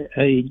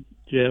 Hey,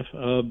 Jeff.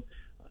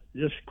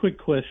 Just a quick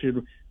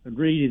question. I'm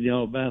reading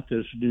about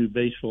this new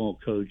baseball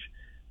coach.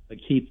 I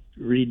keep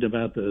reading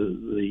about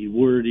the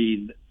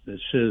wording that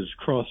says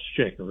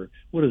cross-checker.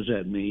 What does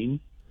that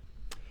mean?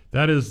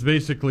 That is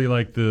basically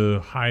like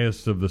the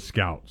highest of the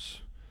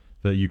scouts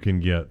that you can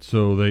get.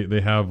 So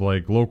they have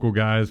like local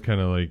guys kind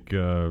of like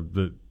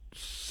that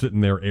sit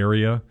in their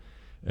area,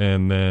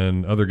 and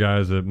then other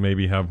guys that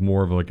maybe have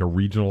more of like a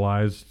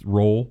regionalized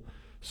role.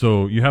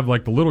 So you have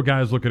like the little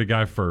guys look at a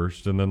guy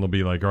first, and then they'll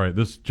be like, all right,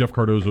 this Jeff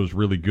Cardozo is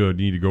really good.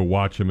 You need to go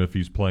watch him if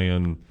he's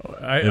playing.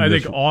 I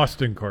think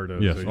Austin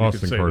Cardozo. Yes,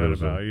 Austin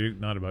Cardozo. That about you,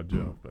 not about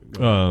Jeff.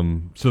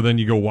 So then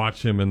you go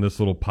watch him in this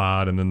little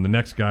pod, and then the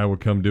next guy will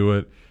come do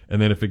it.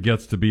 And then if it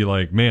gets to be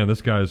like, man,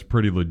 this guy is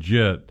pretty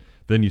legit,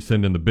 then you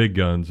send in the big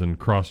guns, and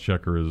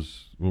Crosschecker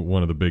is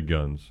one of the big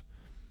guns.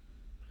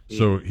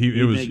 So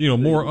it was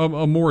more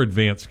a more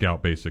advanced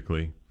scout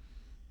basically.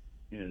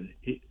 Yeah.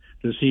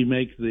 Does he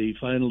make the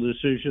final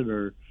decision,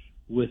 or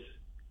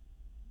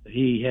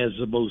he has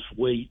the most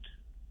weight?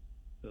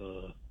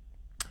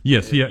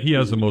 Yes, he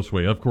has the most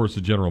weight. Of course,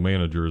 the general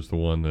manager is the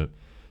one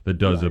that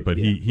does it, but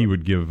he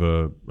would give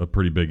a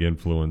pretty big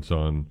influence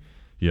on,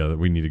 that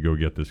we need to go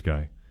get this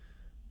guy.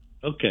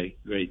 Okay,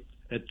 great.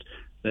 That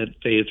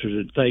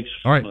answers it. Thanks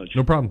All right, so much.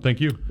 No problem. Thank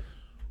you.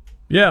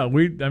 Yeah,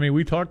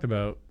 we talked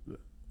about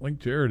Link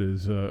Jarrett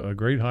is a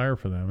great hire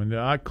for them,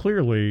 and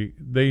clearly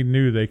they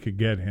knew they could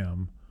get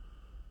him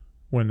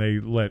when they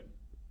let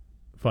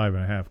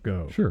 5.5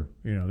 go. Sure.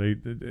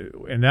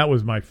 And that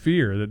was my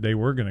fear, that they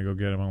were going to go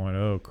get him. I went,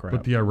 oh crap.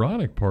 But the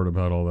ironic part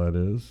about all that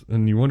is,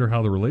 and you wonder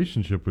how the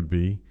relationship would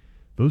be,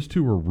 those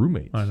two were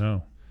roommates. I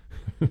know.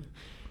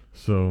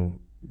 So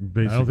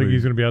basically, I don't think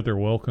he's going to be out there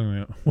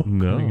welcoming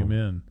him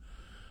in.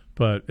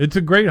 But it's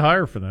a great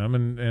hire for them,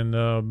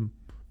 and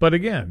but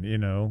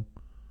again,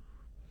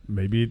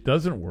 maybe it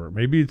doesn't work.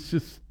 Maybe it's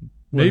just.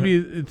 Maybe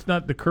it's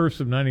not the curse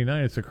of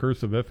 99, it's the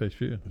curse of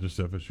FSU. Just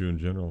FSU in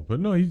general. But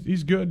no,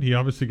 he's good. He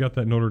obviously got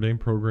that Notre Dame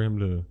program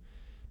to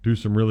do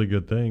some really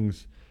good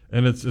things.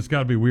 And it's got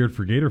to be weird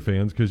for Gator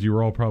fans, because you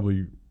were all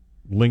probably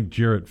Link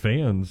Jarrett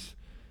fans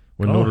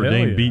when Notre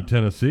Dame beat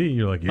Tennessee.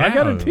 You're like, I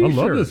got a T-shirt. I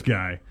love this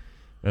guy.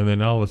 And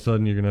then all of a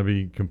sudden you're going to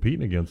be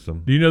competing against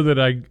him. Do you know that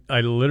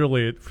I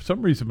literally, for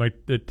some reason,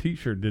 the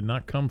T-shirt did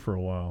not come for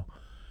a while.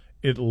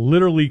 It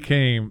literally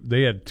came,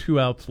 they had 2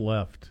 outs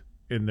left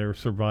in their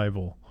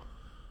survival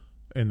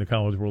in the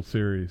College World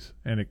Series,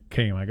 and it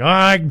came like,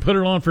 I can put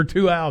it on for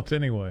 2 outs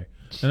anyway.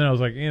 And then I was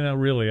like,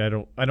 really, I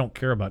don't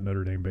care about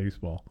Notre Dame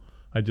baseball.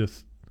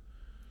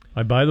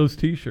 I buy those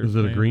T-shirts. Is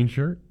it a green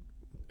shirt?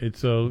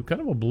 It's a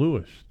kind of a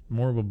bluish,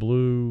 more of a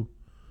blue.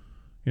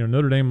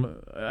 Notre Dame.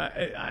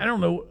 I don't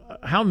know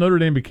how Notre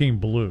Dame became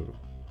blue,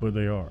 but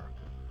they are.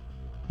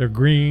 They're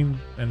green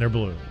and they're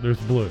blue. There's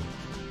blue,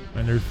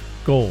 and there's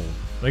gold.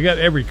 They got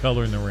every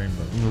color in the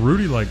rainbow. And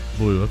Rudy liked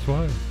blue. That's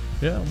why.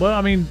 Yeah.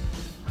 Well,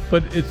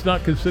 but it's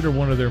not considered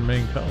one of their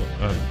main colors.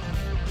 I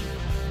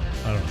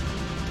don't know.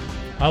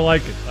 I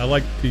like it. I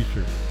like the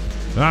T-shirt.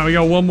 All right, we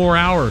got one more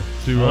hour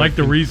to. I like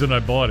the reason I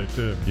bought it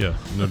too. Yes,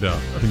 no doubt.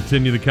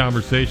 Continue the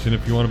conversation.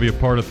 If you want to be a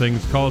part of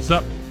things, call us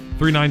up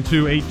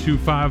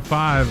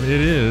 392-8255. It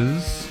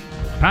is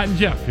Pat and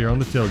Jeff here on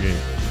the Tailgate.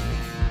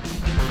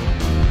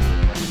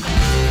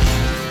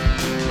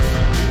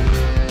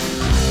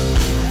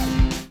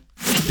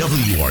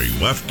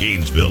 WRUF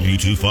Gainesville,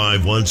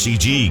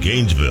 U251CG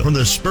Gainesville, from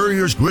the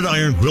Spurrier's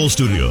Gridiron Grill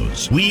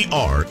Studios. We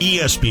are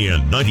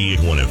ESPN 98.1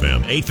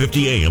 FM,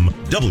 850 AM,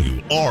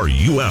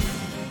 WRUF.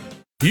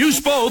 You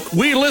spoke,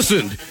 we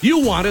listened. You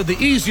wanted the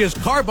easiest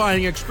car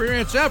buying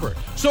experience ever.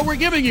 So we're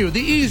giving you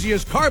the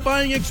easiest car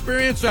buying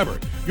experience ever.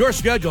 Your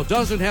schedule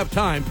doesn't have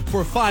time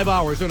for 5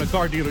 hours in a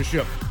car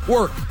dealership.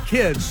 Work,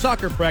 kids,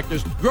 soccer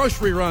practice,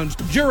 grocery runs,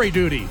 jury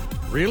duty.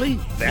 Really?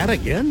 That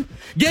again?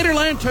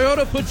 Gatorland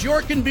Toyota puts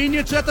your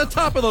convenience at the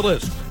top of the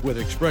list. With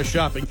Express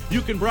Shopping,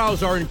 you can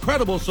browse our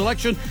incredible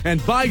selection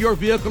and buy your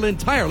vehicle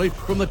entirely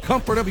from the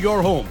comfort of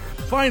your home.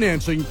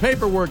 Financing,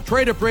 paperwork,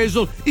 trade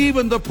appraisal,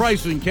 even the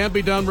pricing can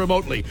be done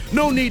remotely.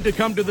 No need to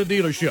come to the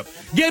dealership.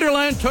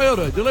 Gatorland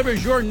Toyota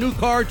delivers your new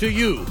car to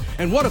you.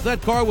 And what if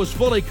that car was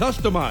fully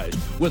customized?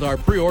 With our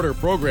pre-order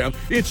program,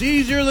 it's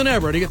easier than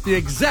ever to get the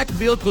exact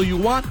vehicle you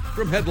want,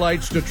 from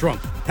headlights to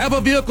trunk. Have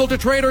a vehicle to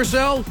trade or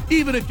sell?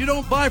 Even if you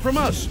don't buy from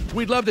us,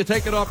 we'd love to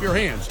take it off your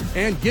hands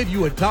and give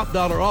you a top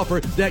dollar offer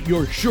that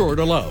you're sure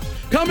to love.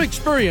 Come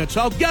experience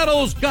how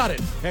Gatto's got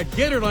it at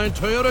Gatorland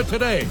Toyota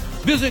today.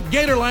 Visit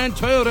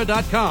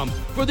GatorlandToyota.com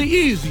for the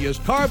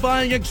easiest car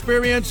buying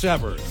experience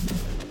ever.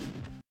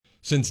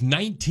 Since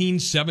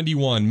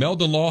 1971,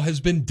 Meldon Law has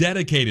been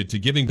dedicated to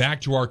giving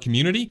back to our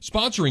community,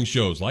 sponsoring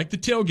shows like The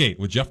Tailgate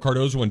with Jeff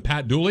Cardozo and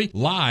Pat Dooley,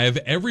 live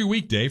every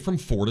weekday from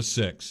 4 to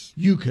 6.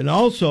 You can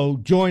also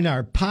join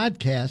our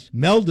podcast,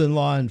 Meldon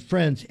Law and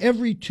Friends,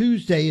 every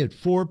Tuesday at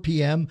 4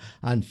 p.m.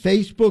 on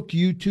Facebook,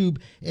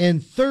 YouTube,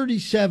 and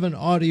 37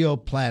 audio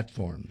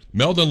platforms.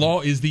 Meldon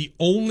Law is the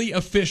only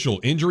official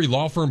injury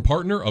law firm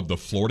partner of the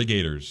Florida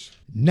Gators.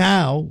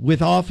 Now,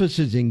 with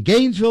offices in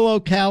Gainesville,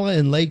 Ocala,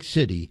 and Lake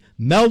City,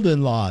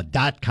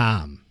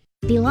 meldonlaw.com.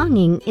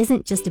 Belonging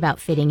isn't just about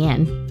fitting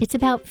in, it's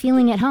about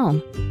feeling at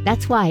home.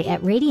 That's why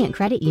at Radiant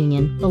Credit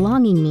Union,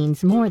 belonging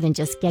means more than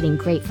just getting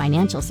great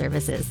financial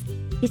services.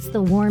 It's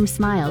the warm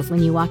smiles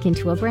when you walk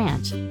into a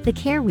branch, the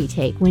care we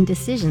take when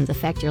decisions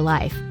affect your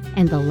life,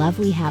 and the love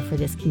we have for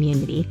this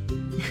community.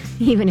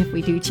 Even if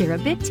we do cheer a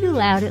bit too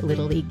loud at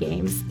Little League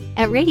games.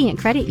 At Radiant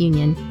Credit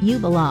Union, you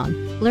belong.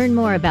 Learn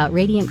more about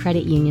Radiant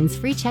Credit Union's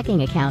free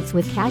checking accounts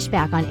with cash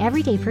back on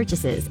everyday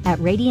purchases at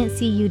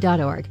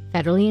radiantcu.org.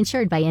 Federally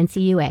insured by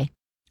NCUA.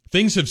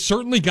 Things have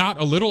certainly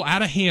got a little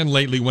out of hand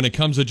lately when it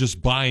comes to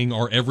just buying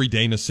our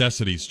everyday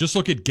necessities. Just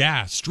look at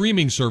gas,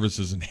 streaming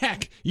services, and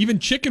heck, even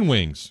chicken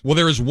wings. Well,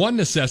 there is one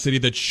necessity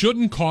that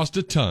shouldn't cost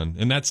a ton,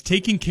 and that's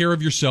taking care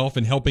of yourself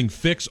and helping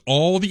fix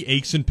all the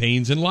aches and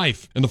pains in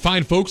life. And the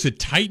fine folks at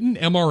Titan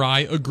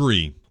MRI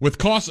agree. With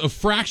costs a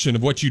fraction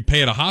of what you'd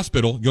pay at a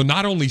hospital, you'll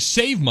not only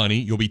save money,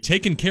 you'll be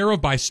taken care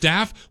of by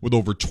staff with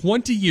over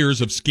 20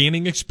 years of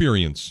scanning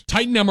experience.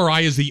 Titan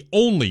MRI is the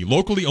only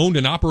locally owned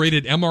and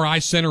operated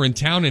MRI center in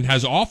town and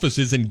has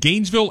offices in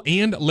Gainesville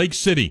and Lake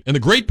City. And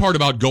the great part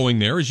about going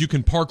there is you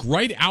can park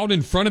right out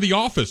in front of the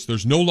office.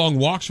 There's no long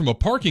walks from a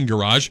parking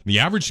garage. The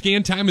average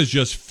scan time is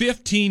just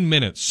 15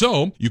 minutes,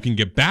 so you can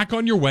get back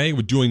on your way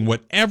with doing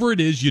whatever it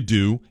is you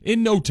do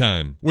in no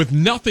time. With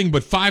nothing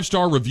but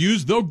 5-star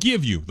reviews, they'll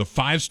give you the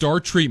 5-star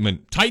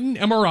treatment. Titan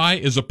MRI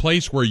is a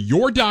place where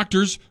your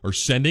doctors are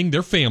sending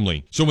their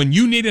family. So when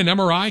you need an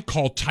MRI,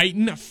 call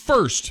Titan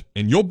first,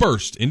 and you'll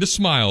burst into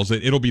smiles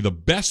that it'll be the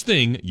best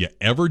thing you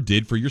ever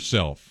did for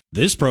yourself.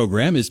 This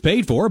program is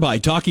paid for by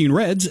Talking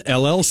Reds,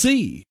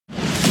 LLC.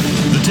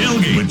 The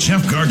Tailgate with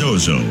Jeff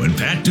Cardozo and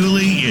Pat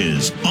Dooley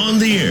is on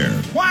the air.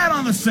 Quiet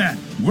on the set.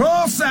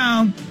 Roll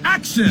sound.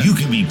 Action. You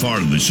can be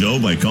part of the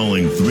show by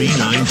calling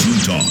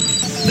 392-TALK.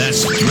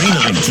 That's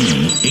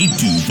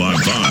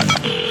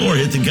 392-8255. Or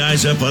hit the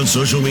guys up on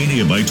social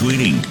media by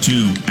tweeting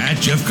to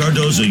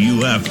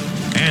 @JeffCardozoUF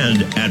and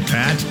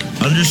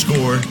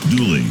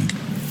 @Pat_Dooley.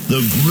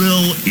 The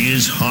grill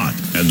is hot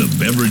and the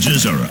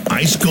beverages are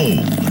ice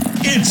cold.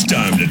 It's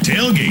time to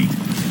tailgate.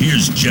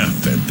 Here's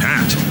Jeff and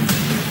Pat.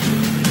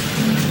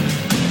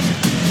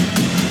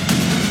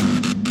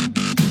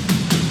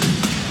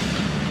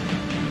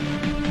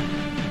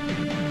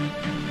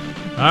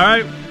 All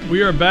right,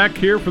 we are back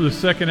here for the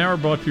second hour,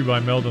 brought to you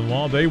by Meldon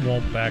Law. They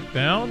won't back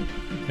down,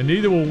 and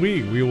neither will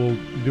we. We will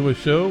do a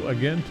show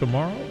again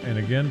tomorrow and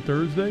again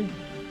Thursday.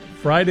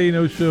 Friday,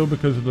 no show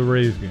because of the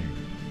Rays game.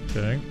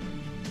 Okay,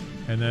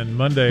 and then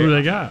Monday. Who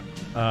they got?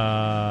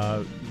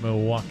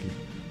 Milwaukee.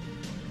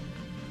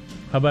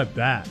 How about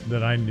that?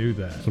 That I knew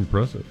that. It's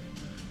impressive.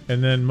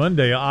 And then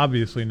Monday,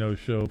 obviously no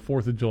show.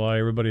 4th of July.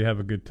 Everybody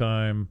have a good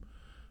time.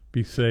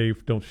 Be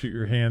safe. Don't shoot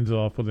your hands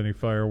off with any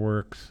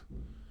fireworks.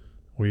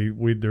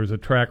 We there's a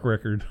track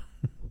record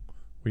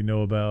we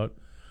know about,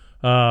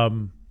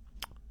 and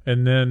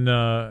then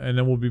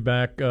we'll be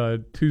back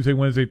Tuesday,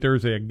 Wednesday,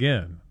 Thursday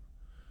again.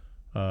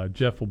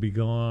 Jeff will be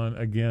gone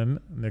again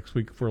next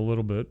week for a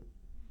little bit.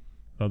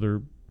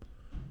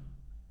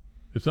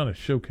 It's not a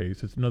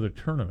showcase; it's another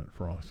tournament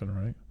for Austin,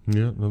 right?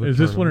 Yeah. Is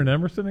this one in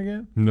Emerson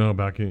again? No,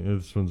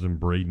 this one's in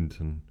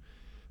Bradenton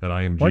at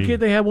IMG. Why can't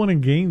they have one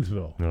in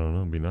Gainesville? I don't know.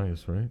 It'd be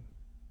nice, right?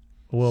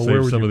 Well, save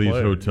where would some you of these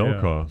play hotel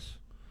it? costs.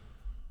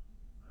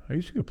 I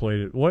used to have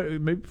played it. What?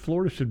 Maybe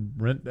Florida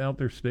should rent out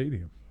their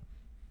stadium.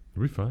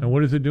 It'll be fine. And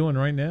what is it doing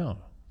right now?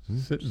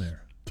 It's sitting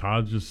there.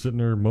 Todd's just sitting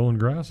there mowing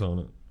grass on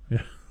it.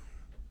 Yeah,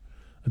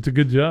 that's a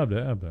good job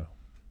to have, though.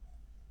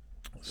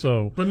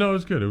 So, but no,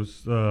 it's good. It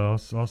was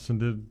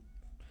Austin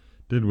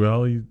did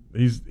well.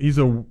 He's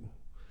a. I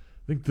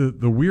think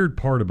the weird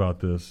part about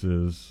this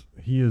is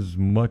he is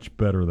much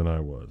better than I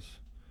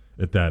was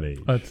at that age.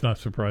 That's not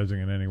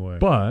surprising in any way.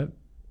 But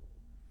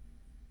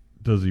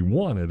does he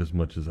want it as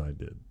much as I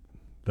did?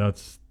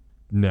 That's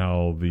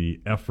now the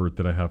effort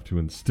that I have to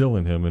instill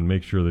in him and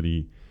make sure that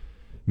he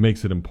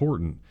makes it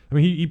important. I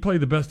mean, he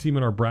played the best team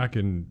in our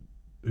bracket.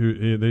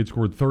 They'd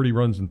scored 30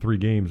 runs in 3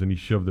 games, and he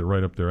shoved it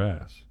right up their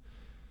ass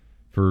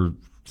for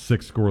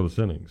 6 scoreless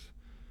innings.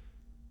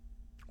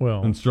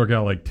 Well, and struck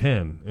out like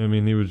 10. I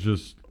mean, he was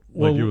just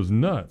like it was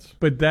nuts.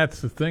 But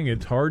that's the thing.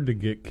 It's hard to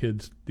get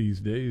kids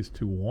these days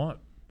to want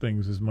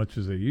things as much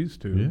as they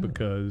used to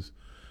because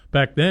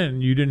back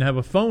then you didn't have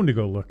a phone to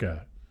go look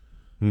at.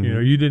 Mm-hmm. You know,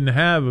 you didn't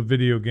have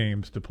video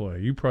games to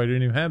play. You probably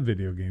didn't even have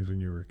video games when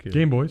you were a kid.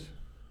 Game Boys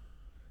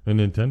and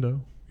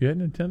Nintendo. You had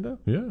Nintendo?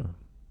 Yeah.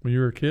 When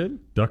you were a kid?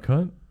 Duck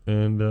Hunt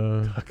and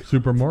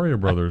Super Mario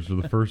Brothers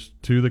were the first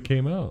 2 that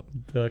came out.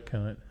 Duck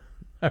Hunt.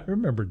 I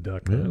remember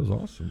Duck Hunt. Yeah, it was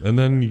awesome. And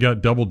then you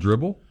got Double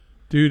Dribble.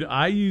 Dude,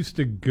 I used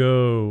to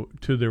go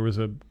to, there was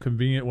a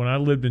convenient, when I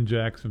lived in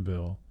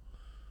Jacksonville,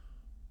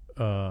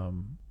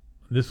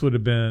 this would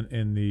have been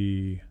in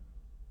the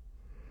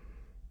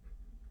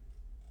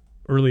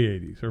early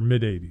 80s or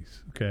mid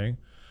 80s, okay?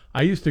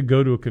 I used to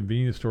go to a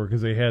convenience store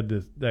because they had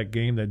that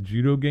game, that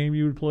judo game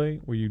you would play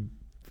where you'd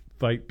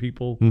fight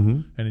people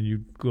and then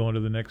you'd go on to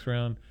the next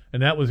round.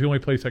 And that was the only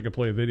place I could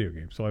play a video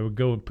game. So I would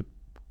go and put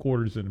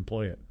quarters in and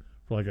play it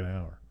for like an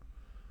hour.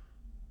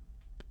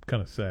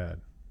 Kind of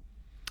sad.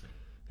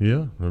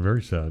 Yeah,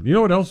 very sad. You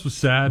know what else was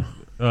sad?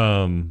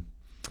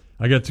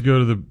 I got to go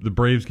to the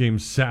Braves game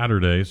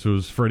Saturday, so it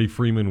was Freddie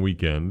Freeman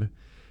weekend.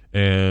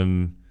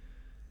 And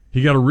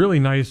he got a really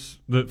nice.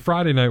 The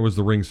Friday night was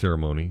the ring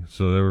ceremony,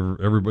 so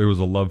everybody was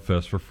a love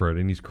fest for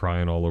Freddie, and he's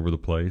crying all over the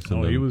place.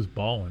 And he was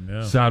balling.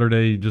 Yeah.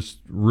 Saturday,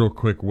 just real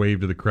quick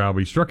wave to the crowd. But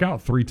he struck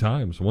out 3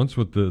 times. Once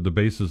with the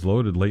bases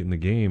loaded late in the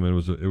game, and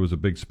it was a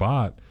big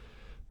spot.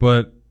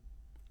 But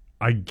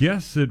I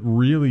guess it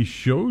really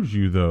shows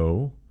you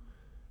though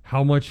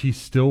how much he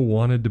still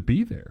wanted to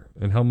be there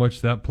and how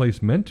much that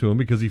place meant to him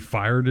because he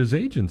fired his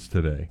agents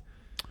today.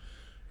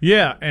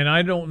 Yeah, and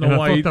I don't know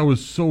why. I thought that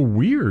was so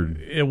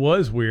weird. It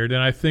was weird,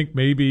 and I think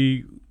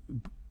maybe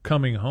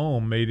coming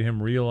home made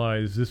him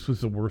realize this was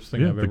the worst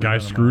thing I've ever done. The guy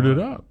screwed it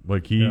up.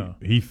 Like he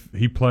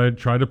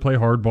tried to play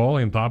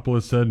hardball.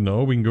 Anthopoulos said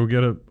no. We can go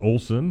get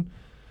Olsen,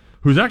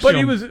 who's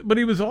actually. But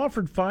he was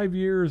offered 5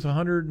 years,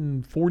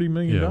 $140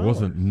 million. Yeah, it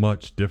wasn't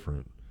much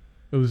different.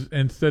 It was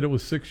instead. It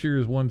was 6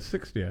 years,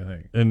 $160, I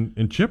think.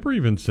 And Chipper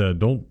even said,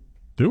 "Don't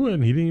do it."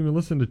 And he didn't even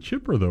listen to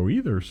Chipper though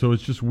either. So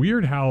it's just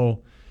weird how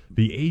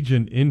the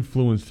agent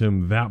influenced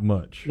him that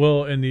much.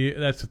 Well, and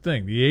that's the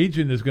thing. The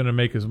agent is going to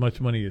make as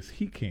much money as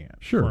he can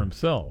for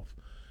himself.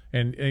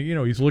 And,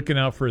 he's looking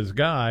out for his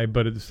guy,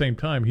 but at the same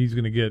time, he's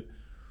going to get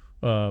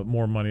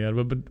more money out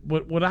of it.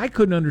 But what I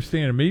couldn't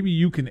understand, and maybe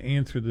you can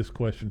answer this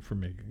question for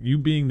me, you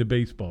being the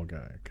baseball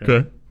guy.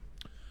 Okay.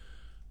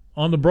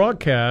 On the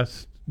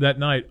broadcast that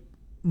night,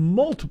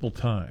 multiple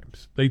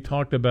times, they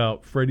talked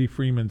about Freddie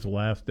Freeman's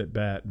last at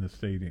bat in the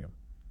stadium.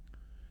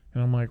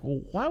 And I'm like,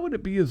 well, why would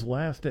it be his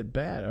last at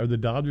bat? Are the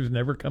Dodgers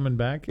never coming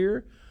back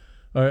here?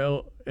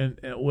 Well,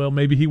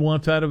 maybe he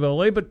wants out of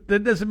L.A., but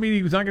that doesn't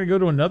mean he's not going to go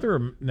to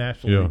another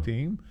National League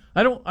team.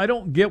 I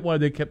don't get why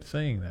they kept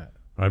saying that.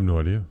 I have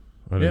no idea.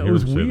 It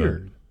was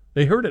weird.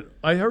 They heard it.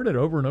 I heard it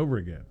over and over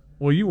again.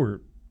 Well, you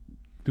were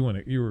doing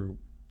it. You were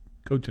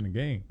coaching a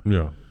game.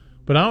 Yeah.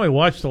 But I only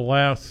watched the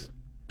last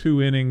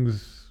 2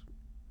 innings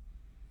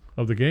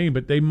of the game,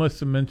 but they must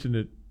have mentioned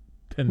it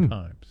 10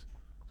 times.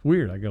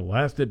 Weird. I go,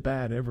 last at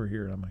bat ever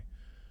here. I'm like,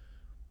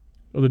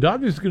 the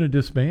Dodgers going to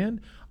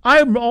disband?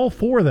 I'm all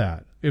for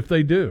that if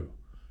they do.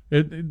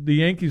 The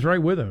Yankees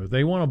right with them. If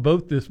they want to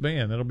both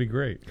disband, that'll be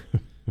great.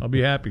 I'll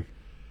be happy.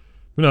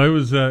 No, it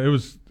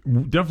was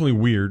definitely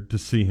weird to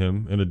see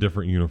him in a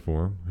different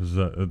uniform because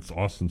it's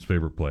Austin's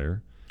favorite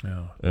player.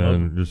 Yeah,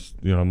 and just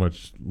how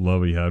much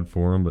love he had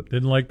for him, but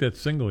didn't like that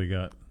single he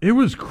got. It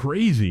was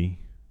crazy,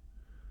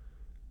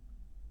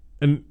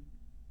 and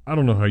I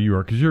don't know how you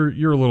are because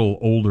you're a little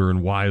older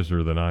and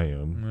wiser than I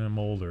am. I'm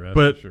older, that's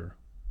but for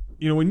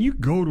sure. When you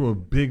go to a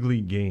big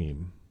league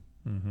game,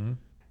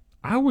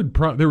 I would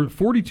there were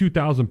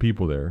 42,000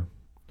 people there.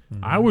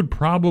 I would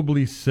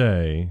probably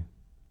say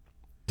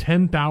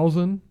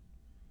 10,000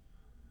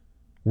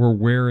 were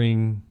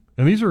wearing,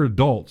 and these are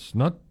adults,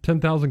 not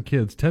 10,000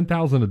 kids.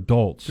 10,000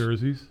 adults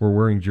jerseys were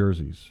wearing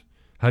jerseys.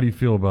 How do you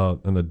feel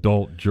about an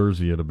adult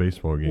jersey at a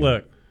baseball game?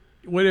 Look.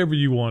 Whatever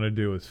you want to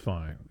do is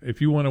fine.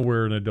 If you want to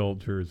wear an adult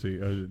jersey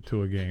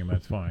to a game,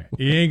 that's fine.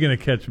 You ain't going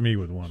to catch me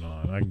with one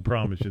on. I can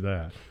promise you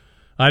that.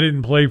 I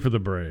didn't play for the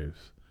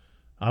Braves.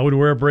 I would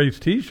wear a Braves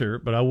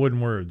T-shirt, but I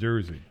wouldn't wear a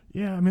jersey.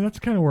 Yeah, I mean, that's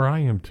kind of where I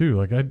am, too.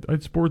 Like,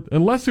 I'd sport,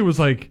 unless it was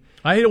like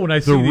I hate it when I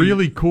see the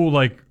really cool,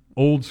 like,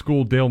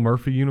 old-school Dale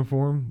Murphy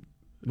uniform,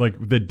 like,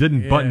 that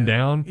didn't button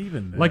down.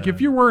 Even like,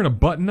 if you're wearing a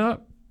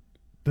button-up,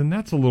 then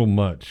that's a little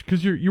much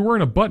because you're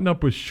wearing a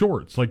button-up with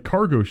shorts, like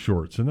cargo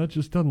shorts, and that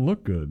just doesn't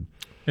look good.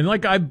 And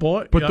like I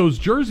bought... But those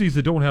jerseys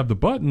that don't have the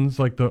buttons,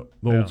 like the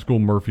old-school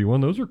Murphy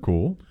one, those are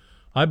cool.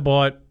 I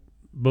bought,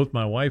 both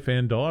my wife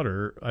and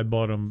daughter, I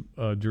bought them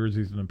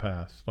jerseys in the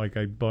past. Like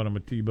I bought them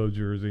a Tebow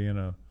jersey and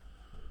a...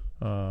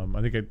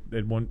 I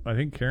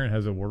think Karen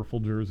has a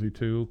Werfel jersey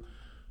too.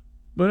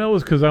 But that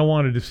was because I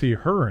wanted to see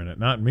her in it,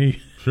 not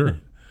me. Sure.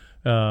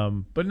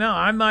 But no,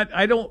 I'm not...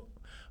 I don't...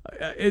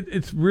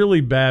 It's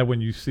really bad when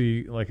you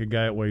see like a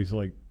guy that weighs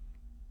like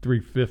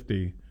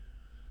 350...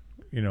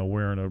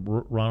 wearing a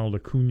Ronald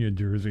Acuna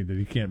jersey that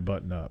he can't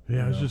button up.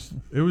 Yeah,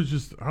 it was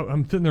just.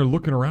 I'm sitting there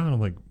looking around. I'm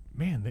like,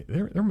 man,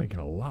 they're making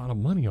a lot of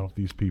money off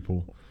these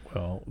people.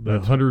 Well,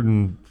 that's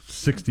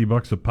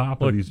 $160 a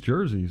pop of these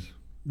jerseys.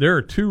 There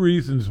are 2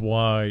 reasons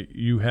why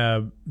you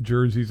have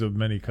jerseys of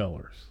many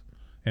colors,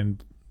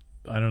 and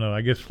I don't know.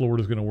 I guess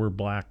Florida's going to wear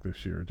black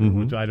this year, too,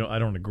 which I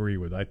don't agree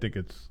with. I think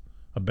it's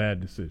a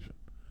bad decision.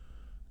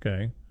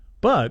 Okay,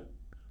 but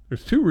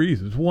there's 2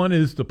 reasons. One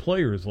is the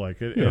players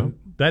like it, and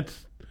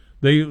that's.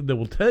 They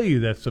will tell you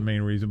that's the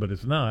main reason, but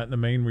it's not. The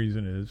main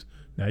reason is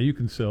now you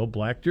can sell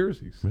black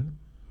jerseys. Yeah.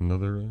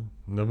 Another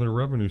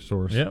revenue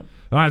source. Yeah. All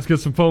right, let's get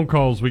some phone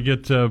calls. We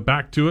get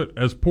back to it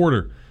as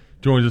Porter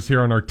joins us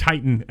here on our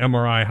Titan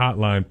MRI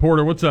hotline.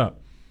 Porter, what's up?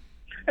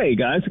 Hey,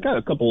 guys. I got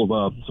a couple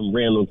of some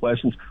random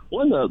questions.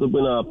 One, when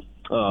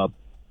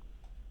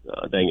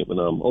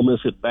Ole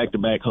Miss hit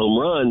back-to-back home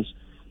runs,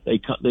 they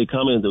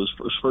commented it was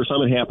the first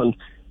time it happened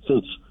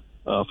since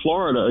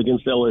Florida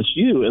against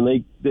LSU, and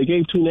they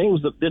gave 2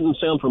 names that didn't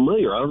sound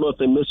familiar. I don't know if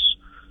they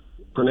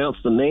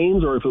mispronounced the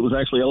names or if it was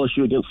actually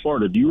LSU against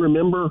Florida. Do you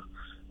remember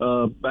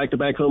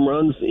back-to-back home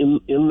runs in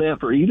that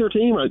for either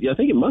team? I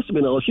think it must have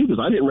been LSU because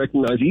I didn't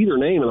recognize either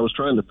name, and I was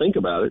trying to think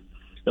about it.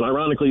 And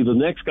ironically, the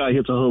next guy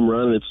hits a home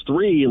run, and it's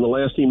 3, and the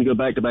last team to go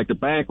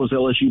back-to-back-to-back was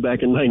LSU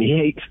back in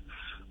 '98.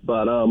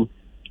 But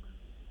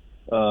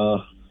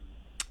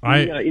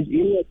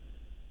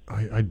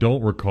I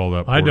don't recall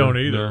that. Porter. I don't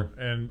either.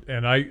 No.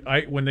 And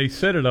I when they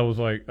said it, I was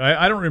like,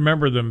 I don't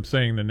remember them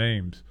saying the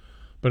names,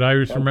 but I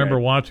just remember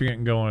watching it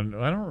and going,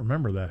 I don't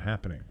remember that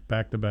happening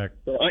back to back.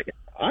 So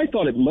I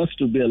thought it must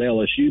have been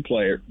LSU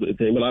player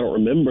thing, but I don't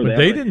remember that. But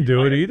they didn't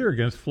do it either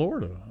against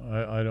Florida.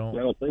 I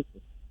don't think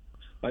so.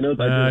 I know.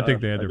 I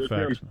think they had their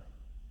facts.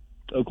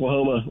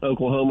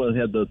 Oklahoma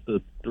had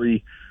the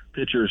 3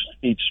 pitchers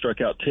each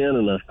struck out 10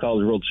 in the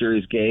College World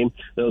Series game.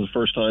 That was the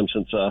first time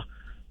since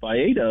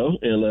Vallejo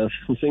and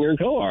Singer and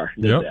Coar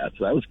did that.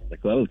 So that was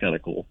kind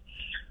of cool.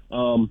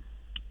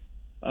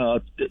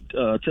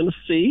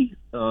 Tennessee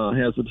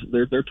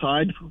they're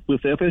tied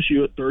with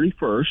FSU at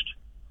 31st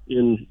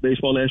in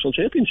baseball national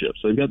championships.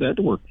 So they've got that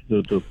to work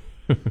to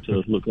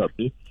look up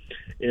to.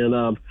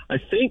 And I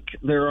think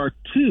there are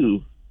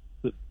 2.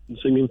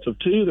 Segments of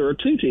 2. There are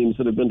 2 teams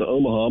that have been to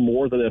Omaha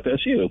more than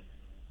FSU.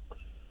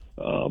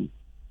 And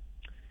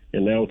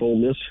now with Ole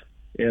Miss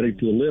adding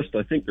to the list,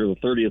 I think they're the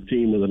 30th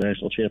team with a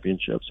national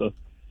championship. So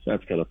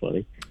that's kind of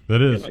funny.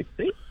 That is. And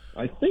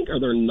I think are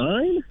there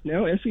 9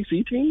 now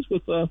SEC teams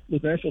with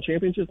national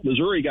championships?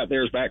 Missouri got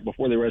theirs back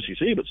before they were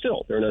SEC, but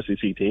still they're an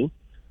SEC team.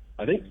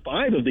 I think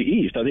 5 of the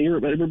East. I think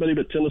everybody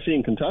but Tennessee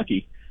and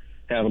Kentucky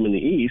have them in the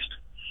East.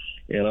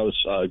 And I was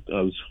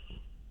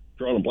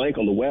drawing a blank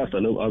on the West. I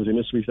know obviously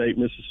Mississippi State,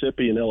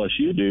 Mississippi, and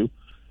LSU do.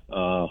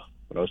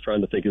 But I was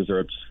trying to think: is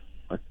there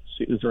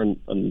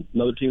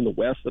another team in the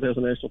West that has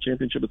a national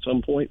championship at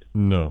some point?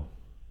 No.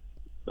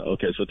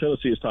 Okay, so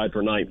Tennessee is tied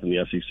for 9th in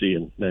the SEC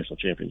in national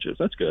championships.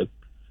 That's good.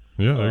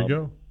 Yeah, there you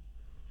go.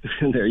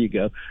 There you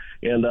go.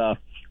 And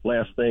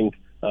last thing,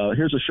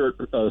 here's a shirt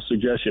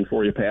suggestion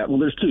for you, Pat. Well,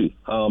 there's 2.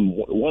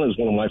 One is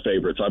one of my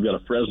favorites. I've got a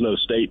Fresno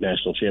State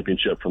national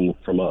championship from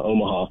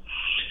Omaha.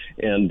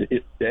 And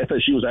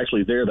FSU was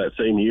actually there that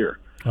same year.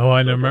 Oh,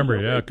 I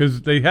remember, yeah,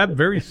 because they have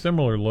very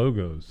similar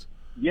logos.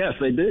 Yes,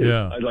 they do.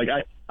 Yeah.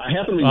 I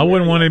happen to be. I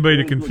wouldn't want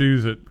anybody to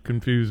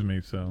confuse me.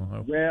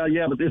 So. Well,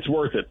 yeah, but it's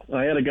worth it.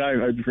 I had a guy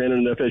I ran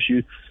in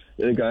FSU.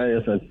 The guy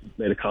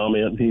made a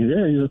comment. He's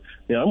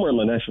I'm wearing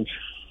my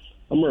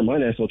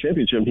national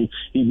championship.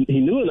 He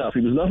knew enough.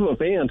 He was enough of a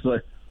fan to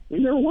like, we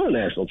never won a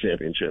national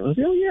championship. I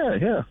said, oh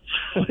yeah.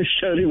 I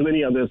showed him, and then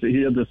he had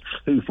this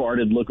who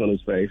farted look on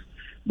his face.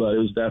 But it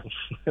was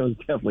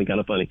definitely kind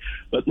of funny.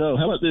 But no,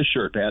 how about this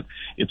shirt, Pat?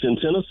 It's in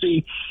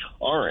Tennessee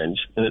orange,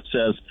 and it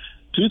says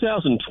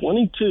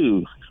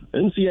 2022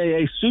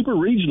 NCAA Super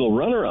Regional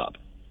Runner-Up.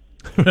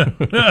 All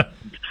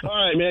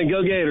right, man,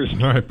 go Gators!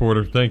 All right,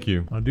 Porter, thank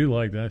you. I do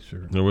like that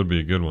shirt. That would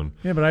be a good one.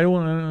 Yeah, but I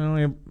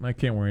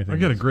can't wear anything. I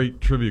got a great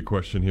trivia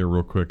question here,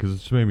 real quick, because it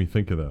just made me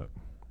think of that.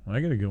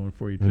 I got a good one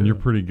for you too. And you're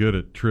pretty good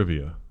at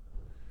trivia.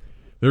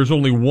 There's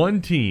only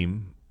one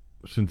team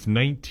since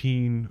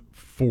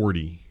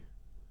 1940.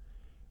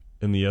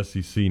 In the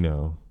SEC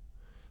now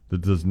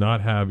that does not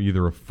have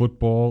either a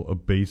football, a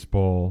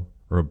baseball,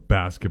 or a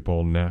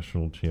basketball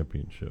national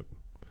championship.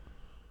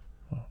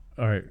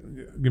 All right.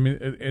 Give me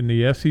in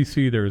the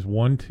SEC there is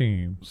one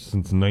team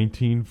since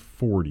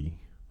 1940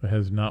 that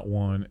has not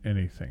won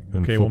anything.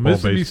 In okay, football, well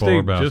Mississippi baseball, State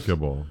or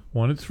basketball. just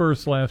won its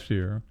first last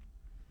year.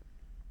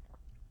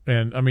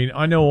 And I mean,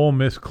 I know Ole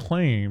Miss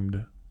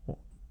claimed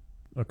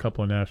a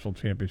couple of national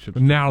championships.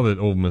 But now that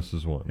Ole Miss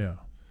has won. Yeah.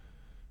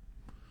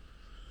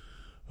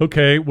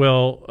 Okay,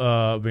 well,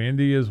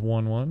 Vandy has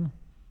won one.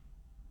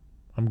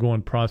 I'm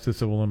going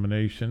process of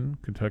elimination.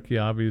 Kentucky,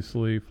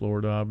 obviously.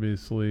 Florida,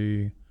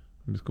 obviously.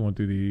 I'm just going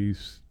through the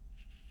East.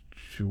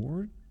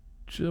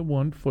 Georgia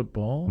won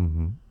football.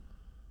 Mm-hmm.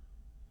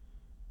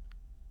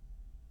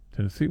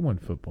 Tennessee won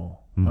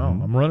football. Mm-hmm. Wow,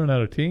 I'm running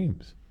out of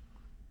teams.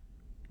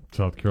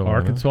 South Carolina.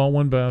 Arkansas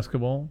won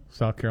basketball.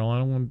 South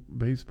Carolina won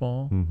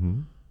baseball.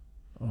 Mm-hmm.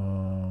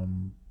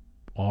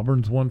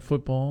 Auburn's won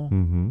football.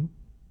 Mm-hmm.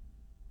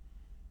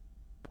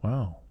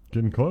 Wow.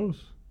 Getting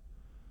close.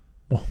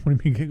 Well, what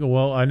do you mean?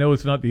 Well, I know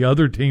it's not the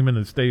other team in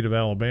the state of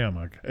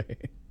Alabama. Okay.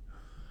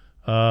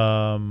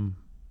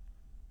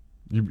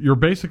 You're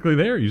basically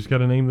there. You just got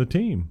to name the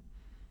team.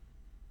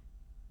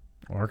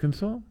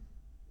 Arkansas?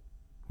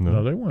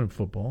 No, they won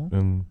football.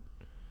 And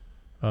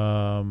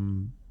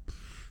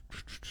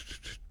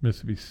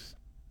Mississippi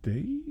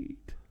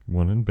State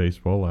won in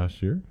baseball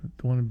last year.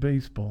 Won in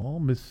baseball.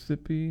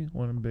 Mississippi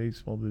won in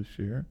baseball this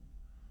year.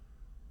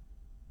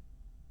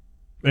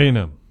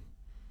 A&M.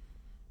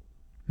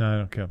 No, I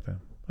don't count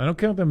them. I don't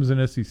count them as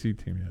an SEC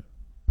team yet.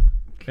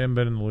 Haven't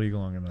been in the league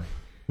long enough.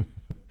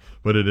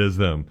 But it is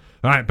them.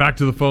 All right, back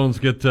to the phones.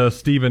 Get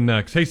Steven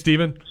next. Hey,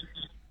 Steven.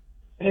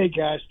 Hey,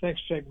 guys.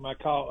 Thanks for taking my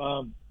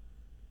call.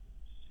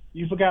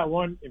 You forgot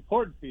one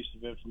important piece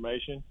of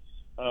information,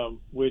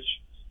 which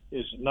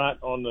is not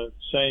on the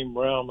same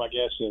realm, I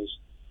guess, as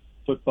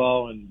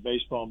football and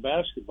baseball and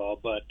basketball,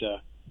 but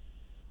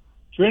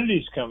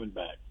Trinity's coming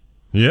back.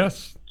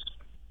 Yes.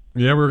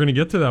 Yeah, we're going to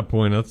get to that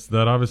point.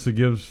 That obviously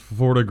gives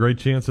Florida a great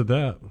chance at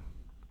that.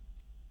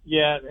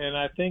 Yeah, and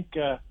I think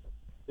there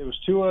was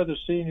 2 other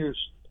seniors,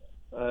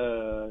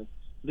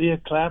 Leah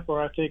Clapper,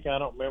 I think. I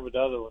don't remember the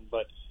other one,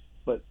 but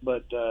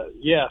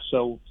yeah.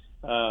 So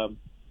now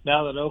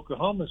that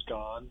Oklahoma's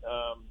gone,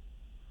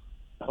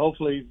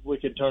 hopefully we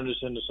can turn this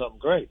into something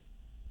great.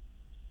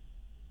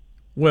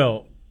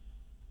 Well,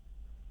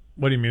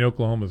 what do you mean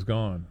Oklahoma's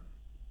gone?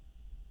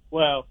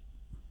 Well,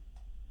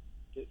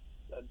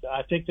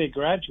 I think they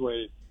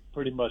graduated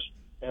pretty much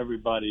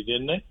everybody,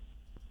 didn't they?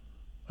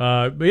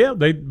 But yeah,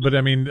 but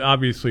I mean,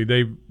 obviously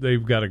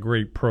they've got a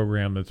great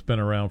program that's been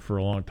around for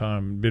a long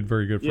time, been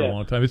very good for a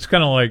long time. It's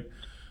kind of like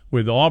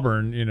with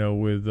Auburn,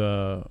 with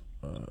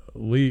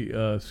Lee,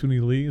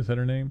 Suni Lee, is that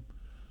her name?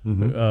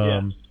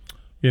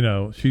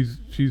 Mm-hmm.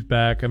 She's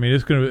back. I mean,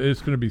 it's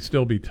gonna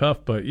still be tough,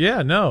 but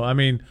yeah, no, I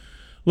mean,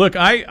 look,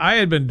 I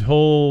had been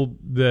told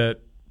that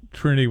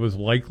Trinity was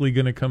likely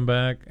going to come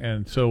back,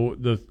 and so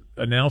the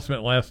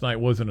announcement last night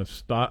wasn't a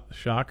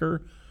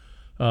shocker.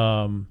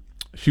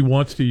 She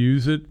wants to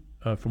use it,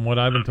 from what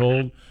I've been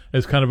told,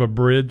 as kind of a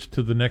bridge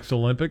to the next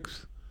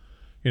Olympics.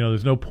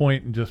 There's no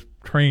point in just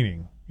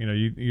training.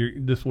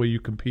 You this way you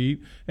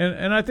compete,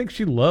 and I think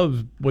she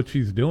loves what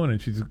she's doing,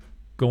 and she's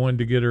going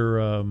to get her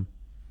a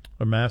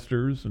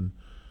master's, and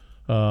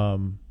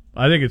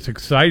I think it's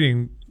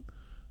exciting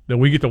that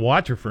we get to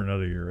watch her for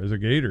another year as a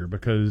Gator,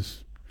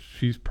 because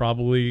she's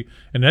probably,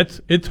 and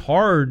it's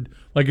hard.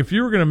 Like if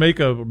you were going to make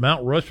a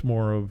Mount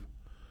Rushmore of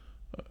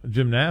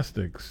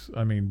gymnastics,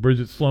 I mean,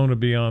 Bridget Sloan would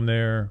be on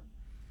there,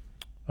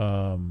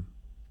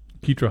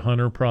 Keitra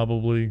Hunter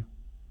probably,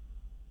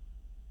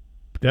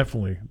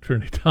 definitely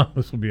Trinity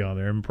Thomas would be on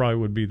there, and probably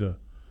would be the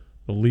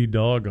lead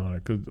dog on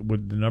it because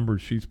with the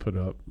numbers she's put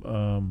up.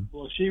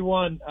 Well, she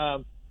won.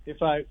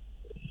 If I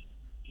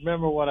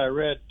remember what I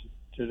read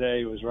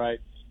today was right,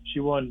 she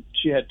won.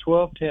 She had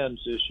 12 10s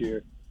this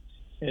year,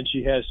 and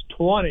she has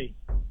 20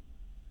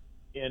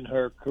 in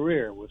her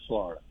career with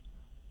Florida.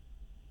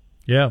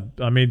 Yeah,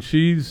 I mean,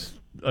 she's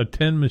a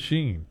 10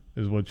 machine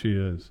is what she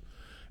is.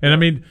 And, I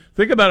mean,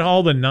 think about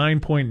all the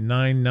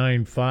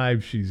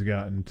 9.995 she's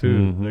gotten,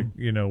 too.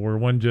 Mm-hmm. Where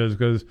one judge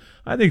goes,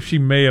 I think she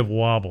may have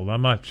wobbled.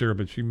 I'm not sure,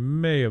 but she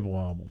may have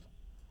wobbled.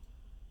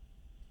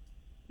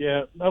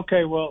 Yeah,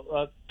 okay,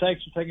 well,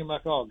 thanks for taking my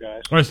call,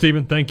 guys. All right,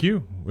 Stephen, thank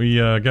you. We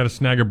got to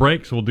snag a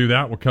break, so we'll do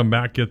that. We'll come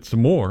back, get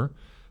some more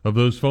of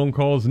those phone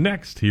calls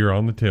next here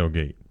on The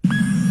Tailgate.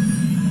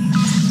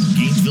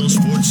 Gainesville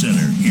Sports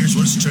Center. Here's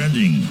what's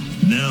trending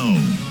now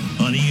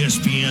on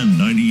ESPN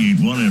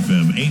 98.1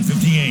 FM,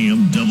 850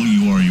 AM,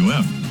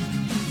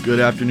 WRUF. Good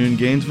afternoon,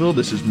 Gainesville.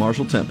 This is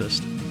Marshall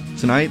Tempest.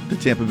 Tonight, the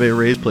Tampa Bay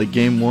Rays play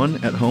Game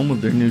 1 at home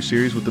of their new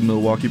series with the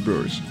Milwaukee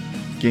Brewers.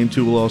 Game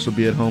 2 will also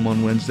be at home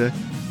on Wednesday.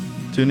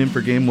 Tune in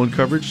for Game 1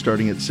 coverage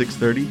starting at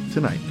 6:30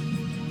 tonight.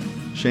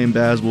 Shane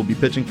Baz will be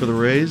pitching for the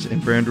Rays,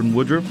 and Brandon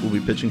Woodruff will be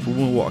pitching for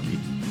Milwaukee.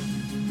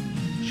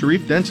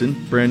 Sharif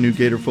Denson, brand new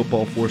Gator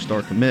football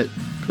 4-star commit,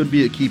 could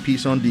be a key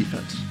piece on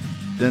defense.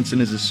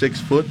 Denson is a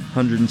 6-foot,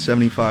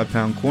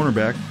 175-pound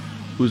cornerback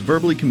who is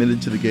verbally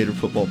committed to the Gator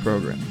football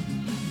program.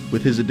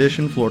 With his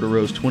addition, Florida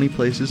rose 20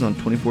 places on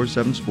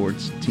 24/7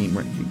 Sports team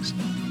rankings.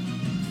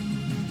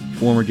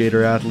 Former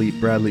Gator athlete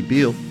Bradley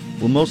Beal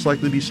will most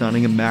likely be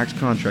signing a max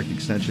contract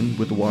extension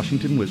with the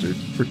Washington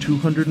Wizards for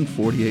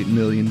 $248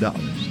 million.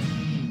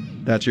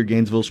 That's your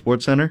Gainesville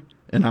Sports Center,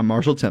 and I'm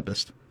Marshall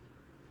Tempest.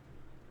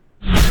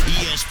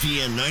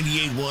 ESPN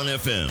 98.1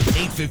 FM,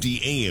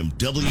 850 AM,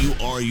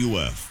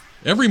 WRUF.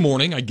 Every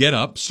morning I get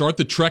up, start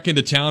the trek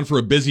into town for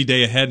a busy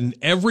day ahead, and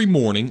every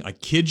morning, I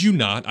kid you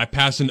not, I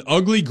pass an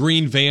ugly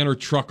green van or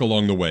truck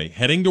along the way,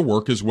 heading to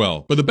work as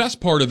well. But the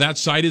best part of that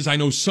sight is I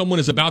know someone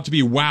is about to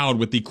be wowed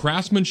with the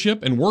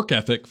craftsmanship and work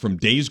ethic from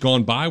days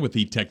gone by with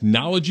the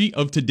technology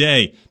of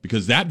today,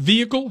 because that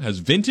vehicle has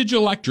Vintage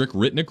Electric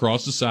written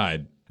across the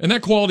side. And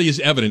that quality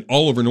is evident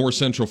all over North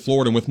Central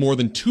Florida, and with more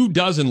than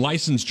 24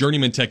 licensed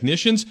journeyman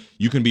technicians,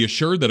 you can be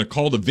assured that a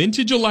call to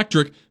Vintage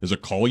Electric is a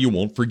call you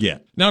won't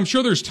forget. Now, I'm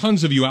sure there's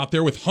tons of you out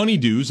there with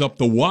honeydews up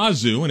the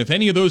wazoo, and if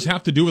any of those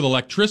have to do with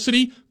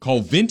electricity,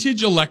 call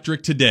Vintage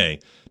Electric today.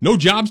 No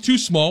job's too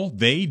small,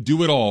 they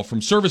do it all,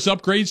 from service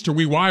upgrades to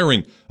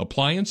rewiring,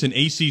 appliance and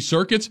AC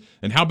circuits,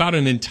 and how about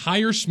an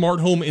entire smart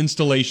home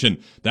installation?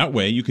 That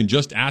way you can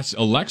just ask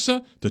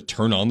Alexa to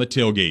turn on the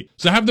tailgate.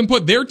 So have them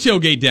put their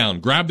tailgate down,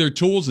 grab their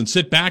tools, and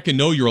sit back and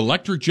know your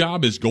electric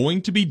job is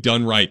going to be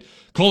done right.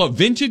 Call up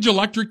Vintage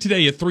Electric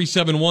today at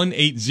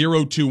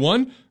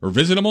 371-8021 or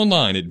visit them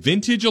online at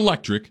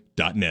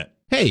vintageelectric.net.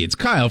 Hey, it's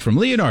Kyle from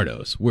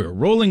Leonardo's. We're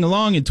rolling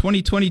along in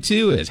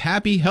 2022 as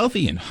happy,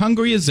 healthy, and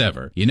hungry as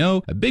ever. You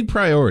know, a big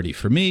priority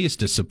for me is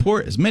to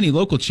support as many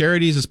local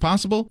charities as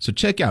possible, so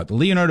check out the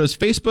Leonardo's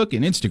Facebook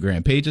and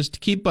Instagram pages to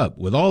keep up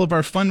with all of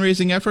our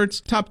fundraising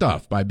efforts, topped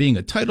off by being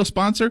a title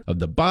sponsor of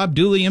the Bob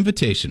Dooley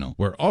Invitational.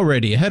 We're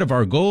already ahead of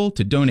our goal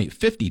to donate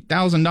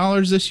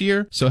 $50,000 this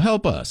year, so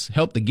help us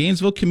help the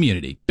Gainesville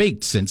community.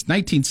 Baked since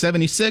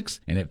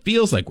 1976, and it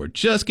feels like we're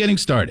just getting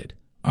started.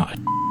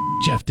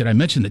 Jeff, did I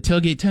mention the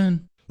Tailgate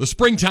 10? The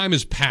springtime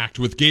is packed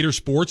with Gator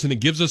sports, and it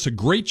gives us a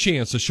great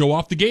chance to show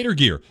off the Gator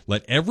gear.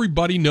 Let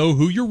everybody know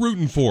who you're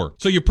rooting for.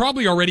 So you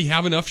probably already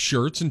have enough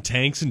shirts and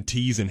tanks and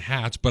tees and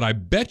hats, but I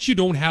bet you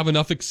don't have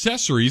enough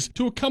accessories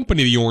to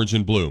accompany the orange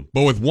and blue.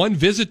 But with one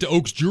visit to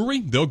Oaks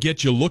Jewelry, they'll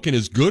get you looking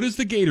as good as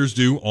the Gators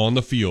do on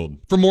the field.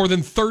 For more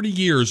than 30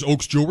 years,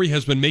 Oaks Jewelry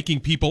has been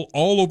making people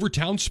all over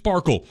town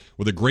sparkle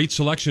with a great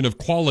selection of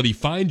quality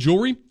fine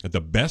jewelry at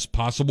the best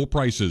possible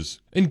prices.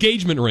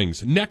 Engagement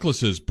rings,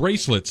 necklaces,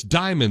 bracelets,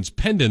 diamonds,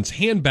 pendants,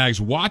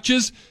 handbags,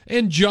 watches,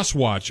 and just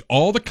watch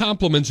all the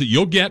compliments that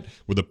you'll get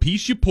with a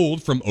piece you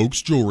pulled from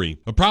Oaks Jewelry.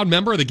 A proud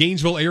member of the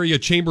Gainesville Area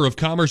Chamber of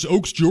Commerce,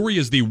 Oaks Jewelry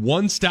is the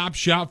one-stop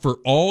shop for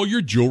all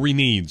your jewelry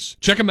needs.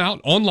 Check them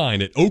out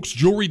online at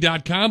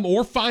oaksjewelry.com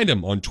or find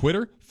them on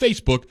Twitter,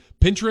 Facebook,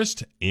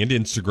 Pinterest, and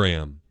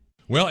Instagram.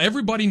 Well,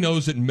 everybody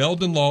knows that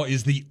Meldon Law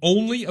is the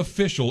only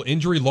official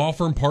injury law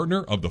firm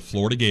partner of the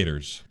Florida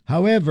Gators.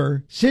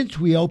 However, since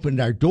we opened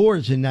our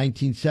doors in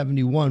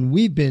 1971,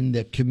 we've been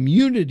the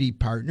community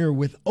partner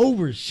with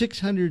over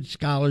 600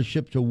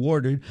 scholarships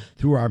awarded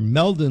through our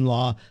Meldon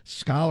Law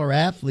Scholar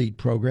Athlete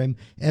program,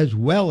 as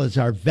well as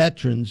our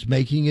Veterans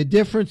Making a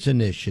Difference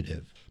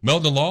initiative.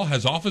 Meldon Law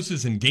has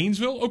offices in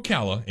Gainesville,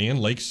 Ocala, and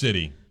Lake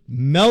City.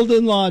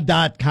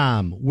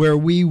 MeldonLaw.com, where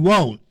we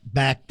won't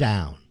back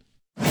down.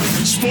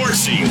 Sports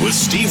Scene with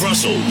Steve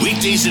Russell,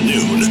 weekdays at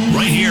noon,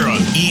 right here on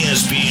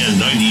ESPN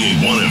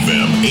 98.1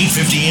 FM,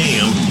 850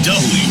 AM,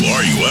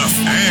 WRUF,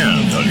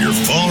 and on your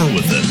phone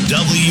with the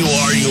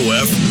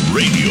WRUF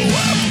radio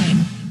app.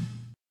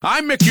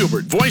 I'm Mick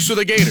Hubert, voice of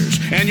the Gators,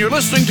 and you're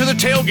listening to The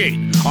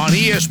Tailgate on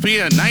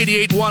ESPN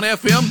 98.1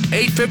 FM,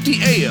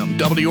 850 AM,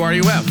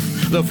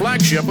 WRUF, the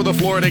flagship of the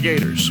Florida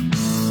Gators.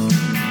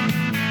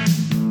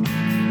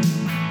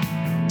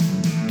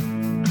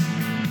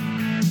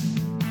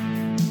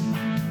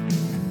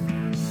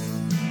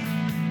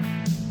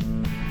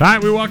 All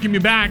right, we welcome you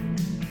back.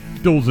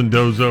 Doles and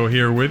Dozo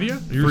here with you.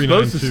 You're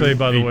supposed to say,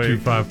 by the way,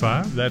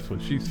 8255. That's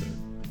what she said.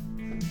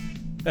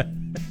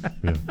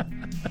 Yeah.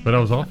 But I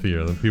was off the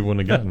air. The people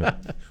wouldn't have gotten it.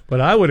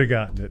 But I would have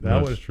gotten it.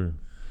 That's true.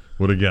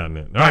 Would have gotten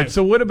it. All right.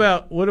 So what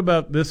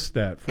about this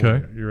stat for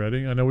Okay. you? You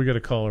ready? I know we got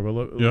a caller, but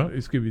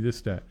let's give you this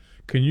stat.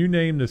 Can you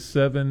name the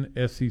 7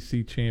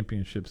 SEC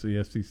championships the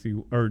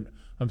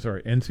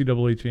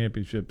NCAA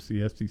championships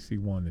the SEC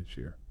won this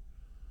year?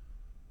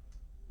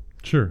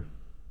 Sure.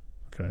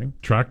 Okay.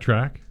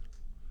 Track.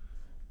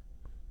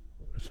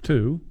 There's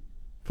 2.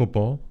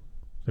 Football.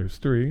 There's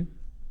 3.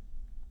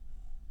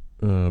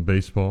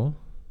 Baseball.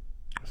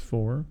 There's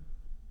 4.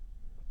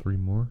 3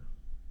 more.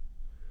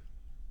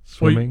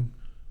 Swimming.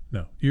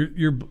 No,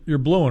 you're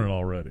blowing it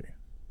already,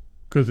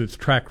 because it's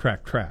track.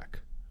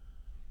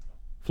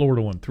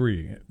 Florida won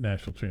 3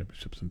 national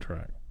championships in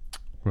track.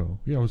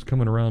 Well, yeah, I was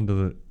coming around to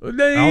the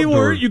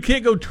outdoor. You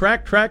can't go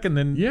track and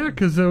then... Yeah,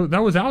 because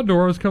that was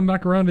outdoor. I was coming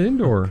back around to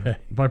indoor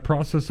by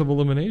process of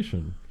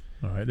elimination.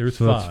 All right, there's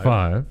 5. That's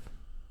 5.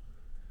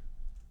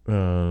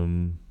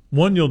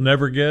 One you'll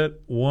never get.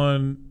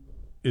 One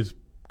is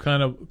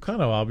kind of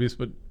obvious,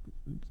 but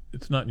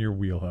it's not in your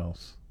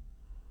wheelhouse.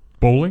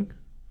 Bowling?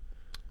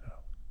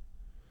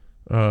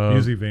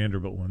 Usually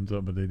Vanderbilt wins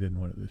up, but they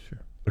didn't win it this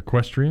year.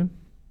 Equestrian?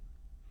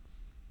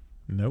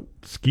 Nope.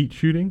 Skeet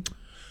shooting?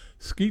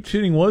 Skeet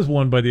shooting was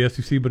won by the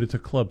SEC, but it's a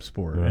club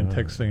sport, and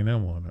Texas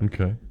A&M won it.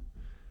 Okay.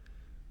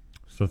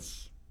 So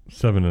that's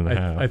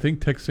 7.5. I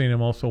think Texas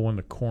A&M also won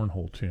the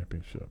cornhole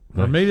championship.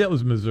 Nice. Or maybe that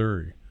was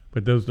Missouri,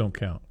 but those don't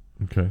count.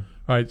 Okay.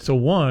 All right, so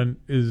one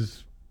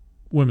is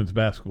women's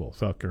basketball,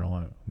 South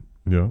Carolina.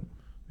 Yeah.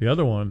 The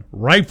other one,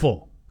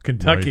 rifle,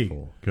 Kentucky.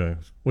 Rifle. Okay.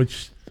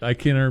 Which I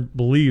can't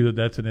believe that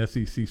that's an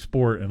SEC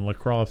sport and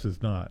lacrosse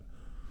is not.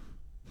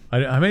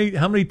 How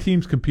many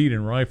teams compete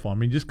in rifle? I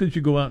mean, just because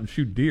you go out and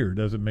shoot deer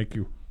doesn't make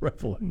you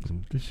rifle.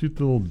 Just shoot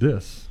the little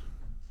disc.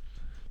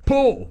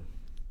 Pull.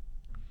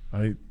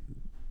 I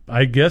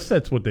guess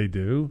that's what they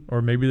do,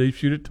 or maybe they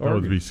shoot at target.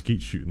 That would be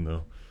skeet shooting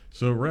though.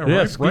 So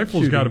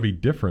rifle's got to be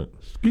different.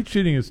 Skeet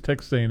shooting is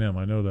Texas A&M.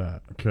 I know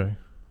that. Okay.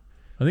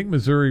 I think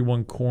Missouri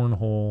won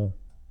cornhole,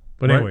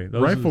 but anyway,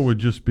 rifle would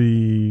just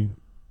be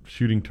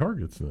shooting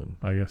targets then.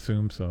 I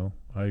assume so.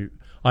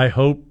 I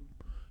hope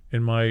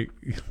in my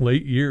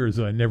late years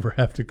I never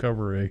have to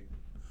cover a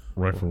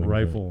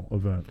rifle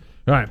event.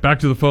 All right, back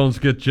to the phones.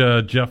 Get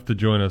Jeff to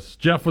join us.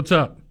 Jeff, what's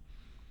up?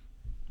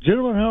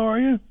 Gentlemen, how are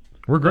you?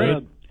 We're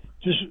great.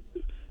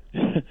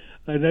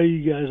 I know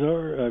you guys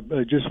are.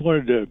 I just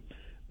wanted to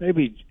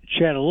maybe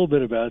chat a little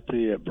bit about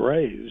the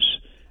Braves,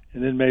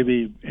 and then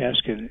maybe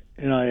ask an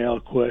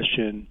NIL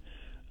question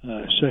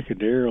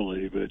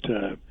secondarily. But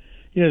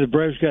the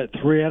Braves got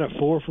 3 out of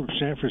 4 from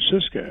San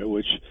Francisco,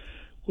 which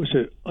was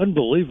an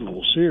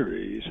unbelievable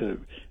series. It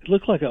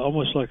looked like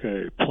almost like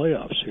a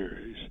playoff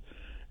series.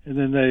 And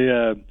then they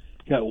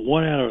got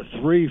 1 out of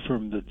 3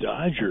 from the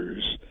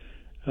Dodgers,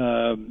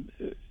 and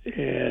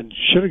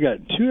should have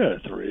gotten 2 out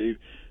of 3.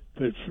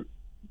 But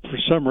for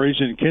some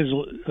reason,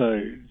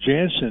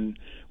 Jansen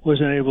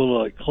wasn't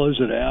able to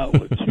close it out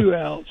with 2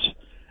 outs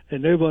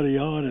and nobody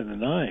on in the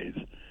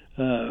 9th.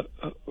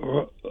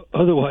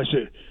 Otherwise,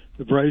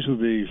 the Braves would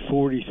be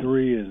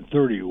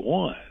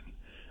 43-31.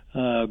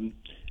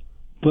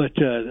 But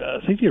I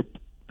think they're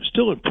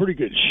still in pretty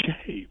good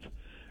shape,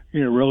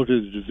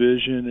 relative to the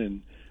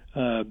division.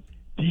 And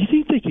do you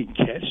think they can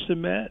catch the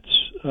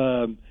Mets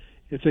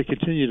if they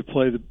continue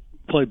to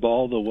play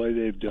ball the way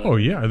they've done? Oh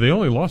yeah, they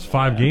only lost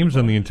 5 games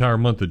in the entire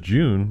month of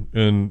June,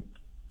 and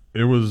I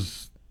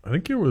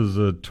think it was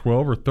a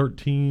 12 or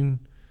 13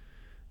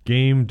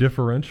 game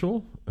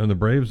differential, and the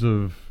Braves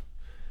have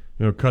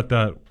cut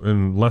that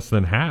in less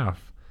than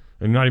half,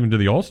 and not even to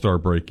the All-Star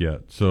break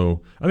yet.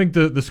 So I think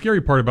the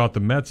scary part about the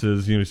Mets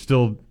is,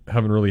 still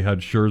haven't really had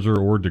Scherzer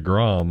or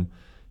DeGrom.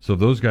 So if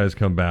those guys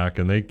come back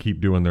and they keep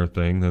doing their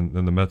thing, then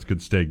the Mets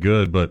could stay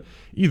good. But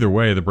either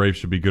way, the Braves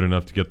should be good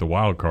enough to get the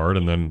wild card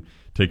and then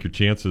take your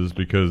chances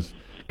because,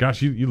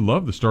 gosh, you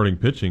love the starting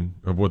pitching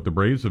of what the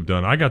Braves have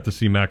done. I got to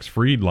see Max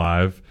Fried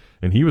live,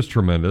 and he was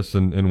tremendous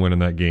in winning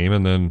that game.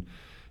 And then,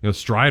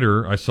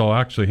 Strider, I saw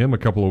actually him a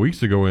couple of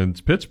weeks ago in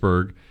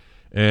Pittsburgh,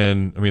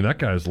 and, that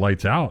guy's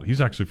lights out.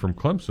 He's actually from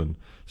Clemson.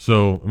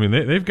 So,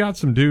 they've got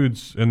some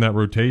dudes in that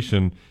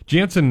rotation.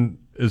 Jansen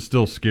is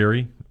still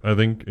scary, I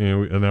think,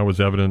 and that was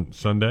evident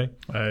Sunday.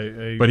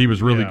 But he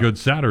was really good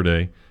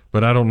Saturday.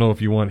 But I don't know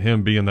if you want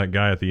him being that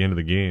guy at the end of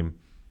the game.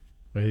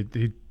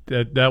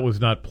 That was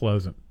not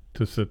pleasant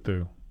to sit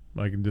through.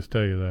 I can just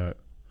tell you that.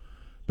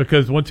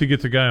 Because once he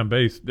gets a guy on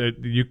base,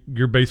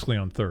 you're basically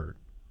on third.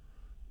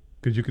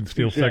 Because you can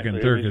steal second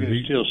and third. You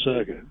can steal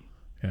second.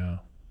 Yeah.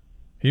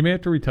 He may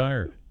have to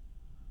retire.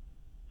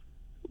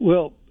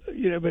 Well,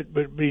 but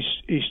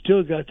he's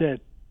still got that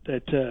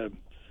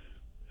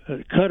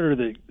cutter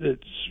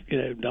that's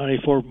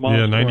 94 miles.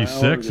 Yeah,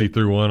 96. He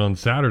threw one on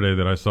Saturday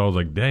that I saw. I was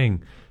like,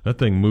 dang, that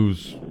thing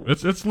moves.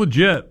 It's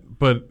legit,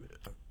 but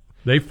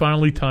they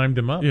finally timed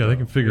him up. Yeah, they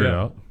can figure it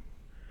out.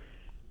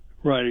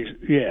 Right.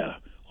 Yeah.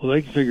 Well,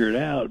 they can figure it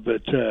out,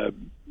 but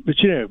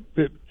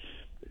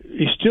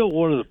he's still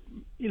one of the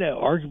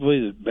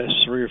arguably the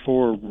best 3 or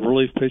 4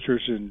 relief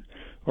pitchers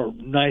or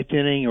ninth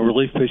inning or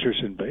relief pitchers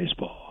in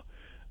baseball.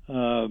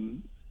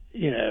 And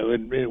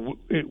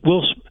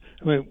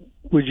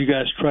would you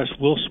guys trust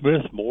Will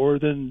Smith more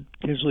than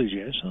Kinsley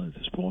Jansen at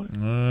this point? I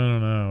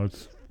don't know.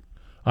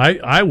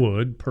 I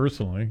would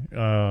personally.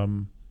 I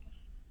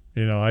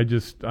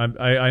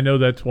know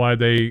that's why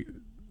they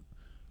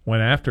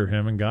went after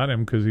him and got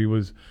him because he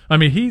was. I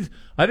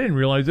didn't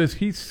realize this.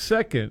 He's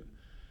second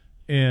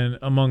in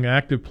among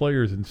active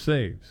players in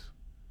saves,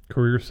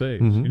 career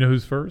saves. Mm-hmm. You know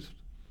who's first?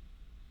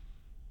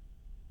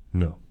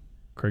 No,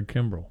 Craig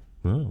Kimbrell.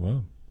 Oh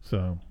wow!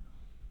 So,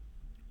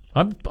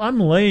 I'm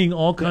laying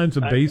all kinds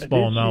of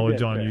baseball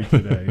knowledge on you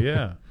today.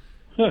 Yeah,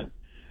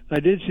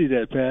 I did see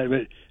that, Pat.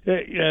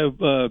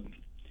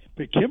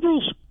 But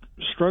Kimbrell's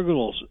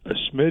struggled a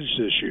smidge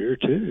this year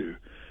too.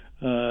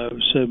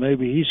 So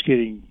maybe he's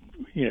getting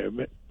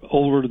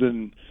older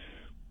than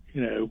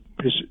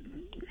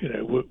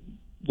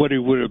what he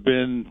would have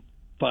been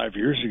 5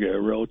 years ago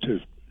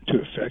relative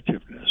to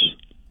effectiveness.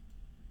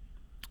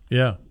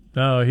 Yeah.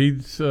 No,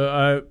 he's.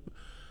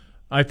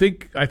 I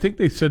think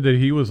they said that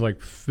he was like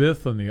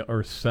 5th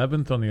or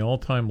 7th on the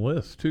all-time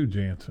list too,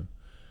 Jansen.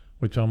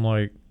 Which I'm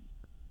like,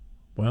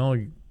 well,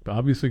 he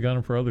obviously got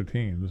him for other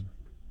teams.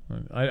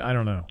 I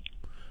don't know.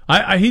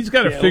 He's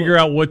got to figure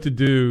out what to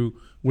do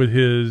with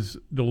his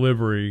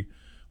delivery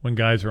when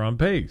guys are on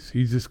base.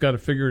 He's just got to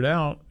figure it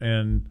out.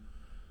 And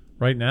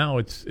right now,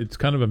 it's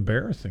kind of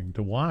embarrassing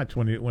to watch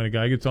when a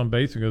guy gets on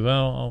base and goes,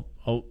 "Oh,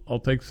 I'll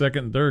take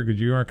second and third because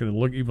you aren't going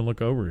to even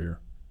look over here."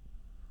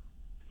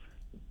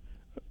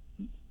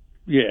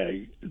 Yeah,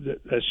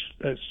 that's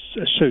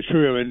so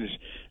true. I mean,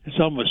 it's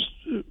almost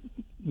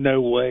no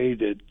way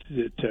that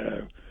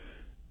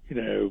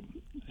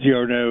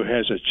Giorno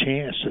has a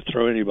chance to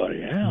throw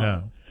anybody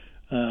out.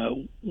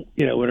 No.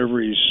 Whenever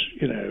he's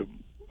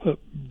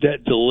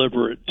that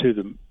deliberate to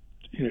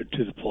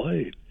the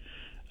plate.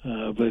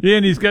 But yeah,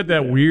 and he's got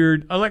that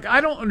weird.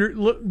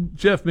 Look,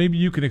 Jeff, maybe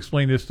you can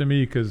explain this to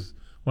me because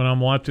when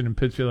I'm watching him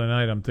pitch the other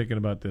night, I'm thinking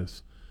about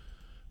this.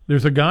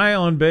 There's a guy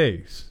on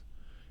base.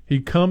 He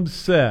comes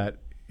set.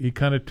 He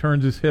kind of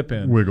turns his hip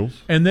in.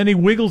 Wiggles. And then he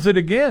wiggles it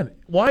again.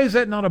 Why is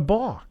that not a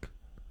balk?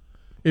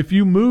 If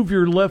you move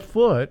your left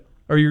foot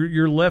or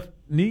your left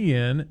knee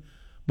in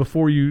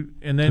before you,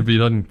 and then if he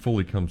doesn't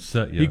fully come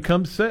set yet, he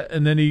comes set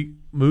and then he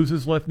moves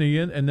his left knee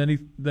in and then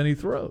he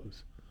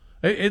throws.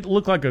 It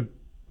looked like a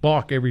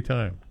balk every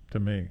time to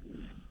me,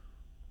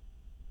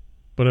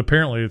 but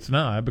apparently it's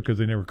not because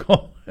they never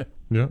call it.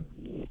 Yeah,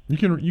 you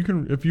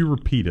can if you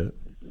repeat it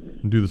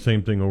and do the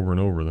same thing over and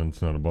over, then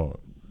it's not a balk.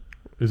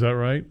 Is that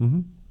right?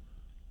 Mm-hmm.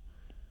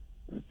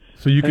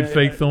 So you can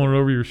fake throwing it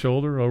over your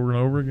shoulder over and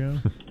over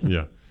again?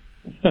 Yeah.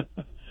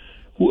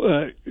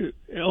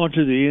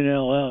 Onto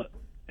the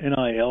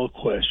NIL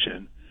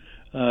question.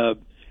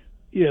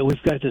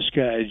 We've got this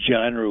guy,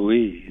 John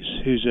Ruiz,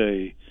 who's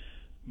a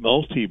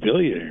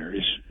multi-billionaire.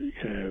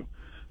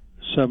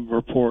 Some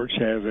reports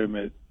have him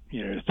at,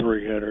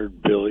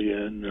 $300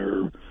 billion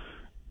or,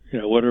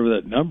 whatever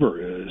that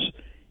number is.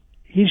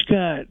 He's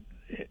got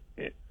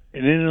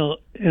an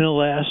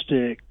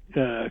inelastic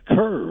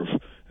curve.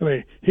 I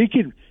mean, he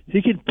can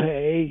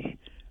pay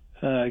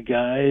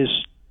guys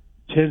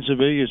tens of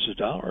millions of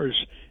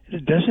dollars, and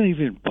it doesn't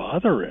even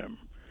bother him.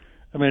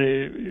 I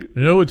mean,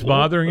 what's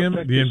bothering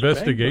him? The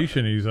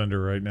investigation he's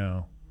under right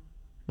now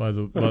by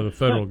the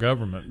federal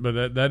government,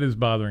 but that is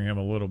bothering him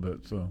a little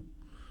bit. So,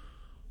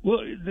 well,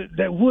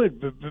 that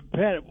would, but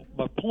Pat,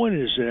 my point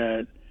is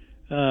that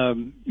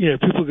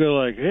people go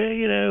like,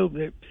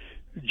 hey,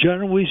 John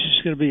Ruiz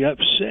is going to be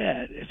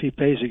upset if he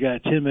pays a guy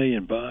 $10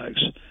 million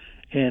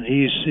and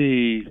he's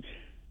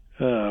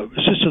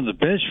sits on the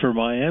bench for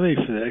Miami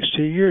for the next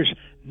 2 years.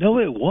 No,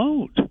 it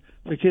won't,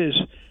 because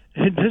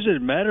it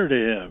doesn't matter to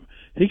him.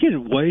 He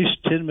can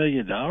waste $10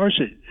 million.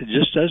 It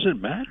just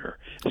doesn't matter.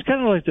 It's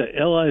kind of like the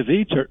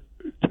LIV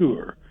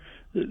tour.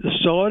 The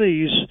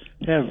Saudis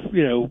have,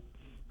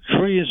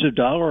 trillions of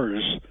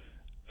dollars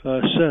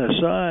set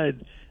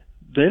aside.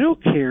 They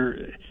don't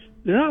care.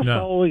 They're not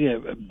following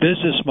a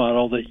business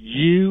model that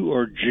you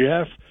or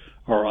Jeff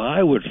or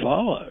I would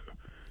follow.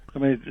 I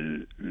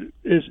mean,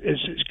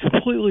 it's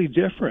completely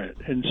different.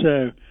 And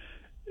so,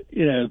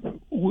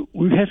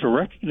 we have to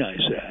recognize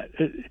that.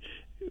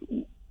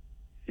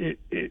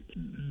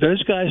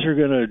 Those guys are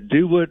going to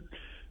do what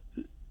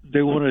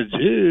they want to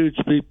do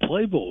to be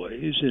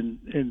playboys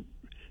and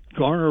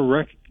garner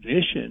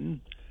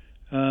recognition,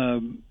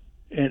 and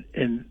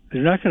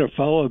they're not going to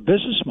follow a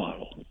business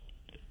model.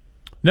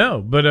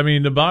 No, but I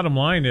mean, the bottom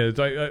line is,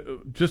 I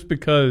just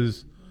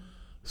because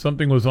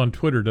something was on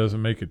Twitter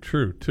doesn't make it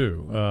true,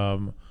 too.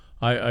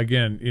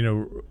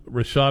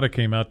 Rashada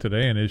came out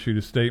today and issued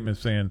a statement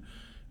saying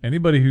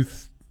anybody who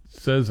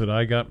says that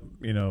I got,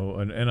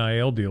 an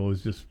NIL deal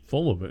is just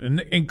full of it,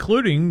 and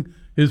including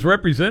his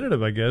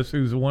representative, I guess,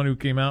 who's the one who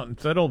came out and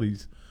said all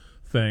these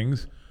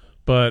things.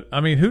 But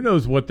I mean, who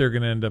knows what they're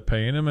going to end up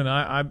paying him? And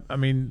I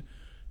mean,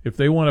 if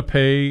they want to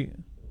pay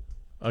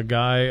a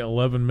guy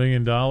 $11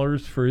 million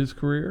for his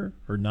career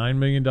or $9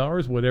 million,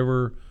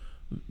 whatever.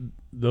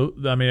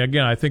 I mean,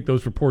 again, I think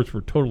those reports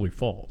were totally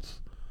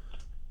false.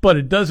 But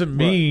it doesn't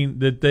mean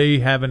that they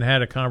haven't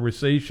had a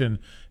conversation.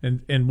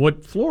 And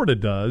what Florida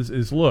does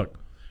is, look,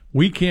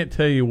 we can't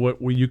tell you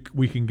what we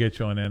can get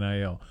you on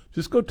NIL.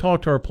 Just go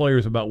talk to our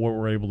players about what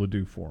we're able to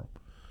do for them.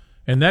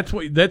 And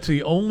that's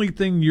the only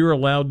thing you're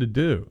allowed to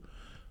do.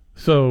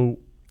 So,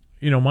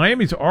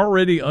 Miami's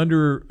already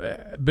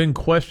been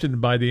questioned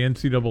by the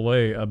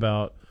NCAA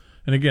about,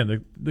 and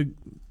again, the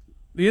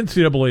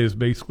NCAA is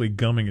basically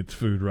gumming its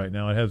food right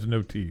now. It has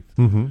no teeth.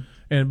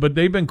 Mm-hmm. But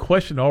they've been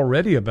questioned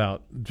already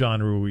about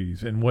John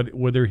Ruiz and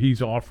whether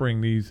he's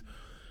offering these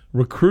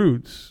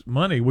recruits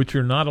money, which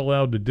you're not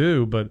allowed to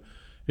do, but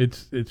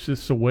it's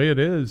just the way it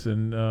is.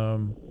 And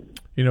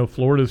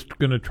Florida's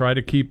going to try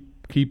to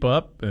keep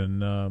up,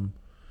 and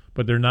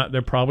but they're not. They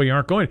probably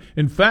aren't going.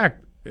 In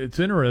fact, it's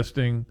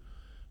interesting.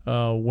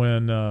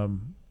 When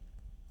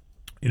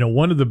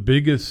one of the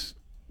biggest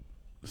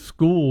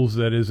schools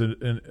that is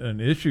an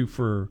issue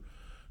for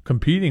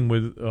competing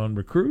on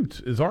recruits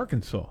is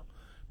Arkansas,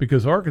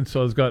 because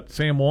Arkansas has got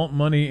Sam Walton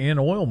money and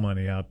oil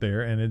money out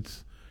there, and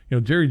it's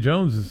Jerry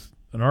Jones is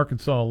an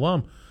Arkansas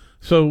alum,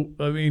 so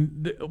I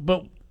mean,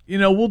 but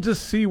we'll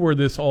just see where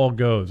this all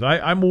goes.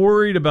 I'm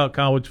worried about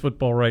college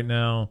football right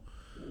now,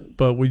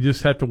 but we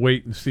just have to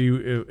wait and see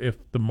if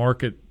the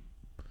market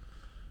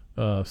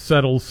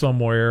settles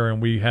somewhere,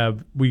 and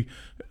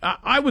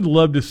I would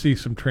love to see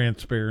some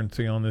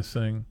transparency on this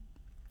thing,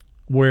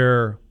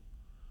 where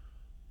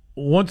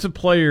once a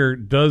player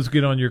does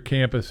get on your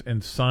campus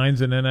and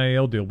signs an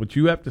NIL deal, but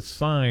you have to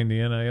sign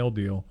the NIL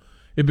deal,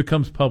 it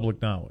becomes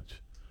public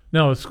knowledge.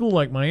 Now, a school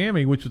like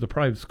Miami, which is a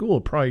private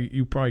school,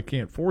 you probably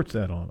can't force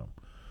that on them.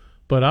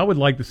 But I would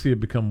like to see it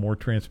become more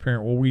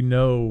transparent, where we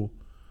know.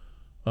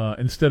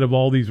 Instead of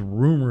all these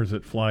rumors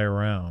that fly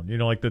around,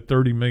 like the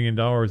 $30 million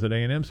at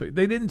A&M, so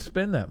they didn't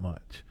spend that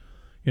much.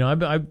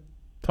 I've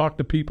talked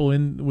to people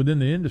within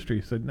the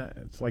industry, said nah,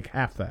 it's like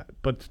half that,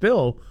 but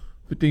still,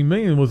 $15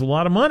 million was a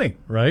lot of money,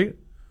 right?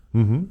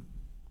 Mm-hmm.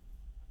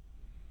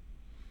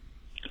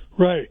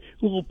 Right.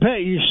 Well,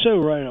 Pat, you're so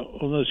right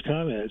on those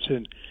comments,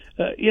 and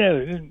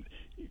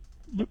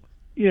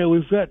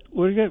we've got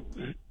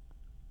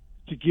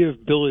to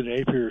give Billy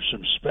Napier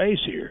some space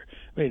here.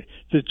 I mean,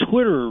 the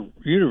Twitter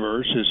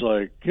universe is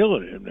like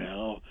killing him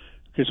now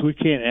because we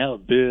can't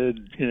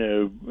outbid,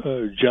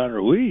 John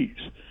Ruiz.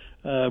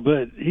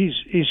 But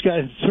he's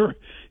gotten 3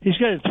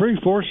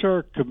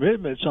 4-star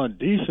commitments on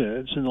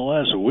defense in the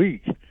last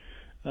week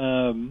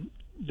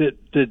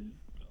that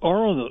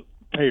are on the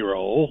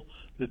payroll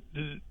that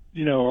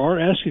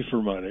aren't asking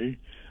for money.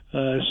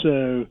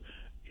 So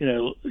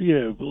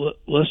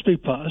let's be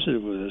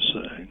positive with this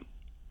thing.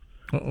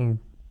 Uh-oh.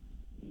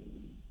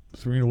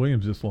 Serena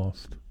Williams just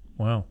lost.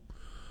 Wow.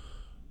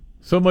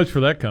 So much for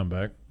that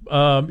comeback.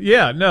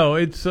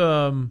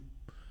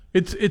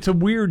 It's a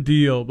weird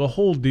deal. The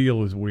whole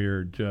deal is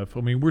weird, Jeff.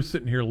 I mean, we're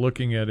sitting here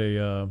looking at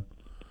a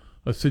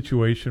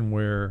situation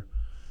where,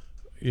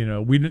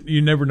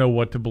 you never know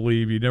what to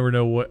believe. You never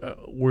know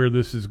where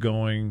this is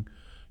going.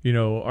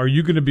 Are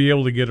you going to be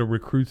able to get a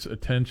recruit's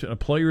attention, a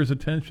player's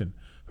attention,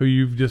 who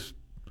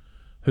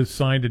has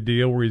signed a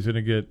deal where he's going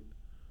to get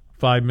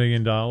 $5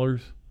 million,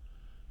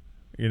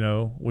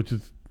 which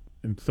is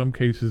in some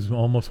cases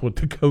almost what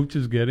the coach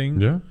is getting.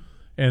 Yeah.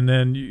 And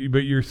then, but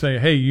you're saying,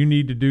 hey, you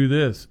need to do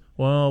this.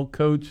 Well,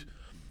 coach,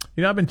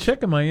 I've been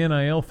checking my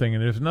NIL thing,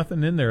 and there's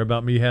nothing in there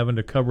about me having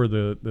to cover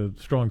the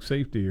strong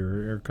safety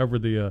or cover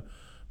the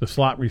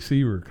slot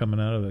receiver coming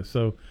out of this.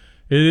 So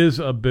it is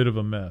a bit of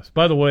a mess.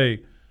 By the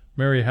way,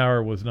 Mary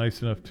Howard was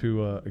nice enough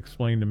to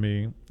explain to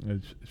me,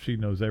 and she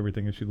knows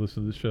everything and she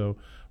listens to the show,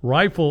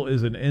 rifle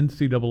is an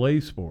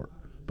NCAA sport,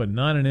 but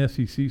not an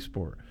SEC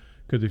sport.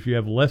 Because if you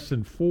have less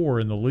than 4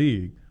 in the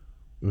league,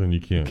 then you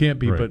can't. Can't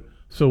be. Right. But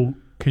so,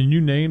 can you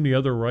name the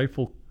other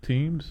rifle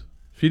teams?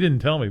 She didn't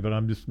tell me, but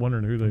I'm just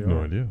wondering who they are.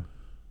 No idea.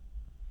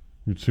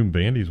 You'd assume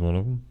Bandy's one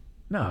of them.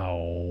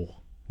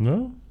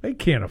 No, they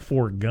can't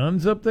afford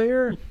guns up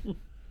there.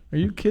 Are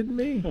you kidding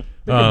me?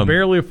 They can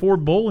barely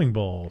afford bowling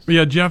balls.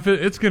 Yeah, Jeff,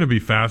 it's going to be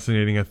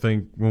fascinating. I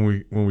think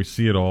when we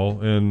see it all,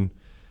 and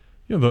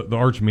the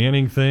Arch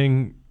Manning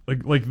thing.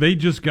 Like they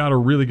just got a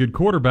really good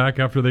quarterback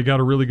after they got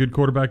a really good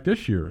quarterback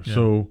this year. Yeah.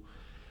 So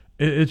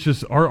it's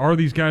just are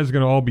these guys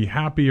going to all be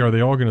happy? Are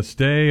they all going to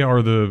stay?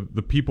 Are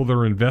the people that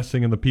are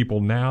investing in the people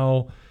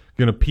now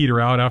going to peter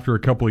out after a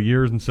couple of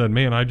years and said,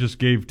 man, I just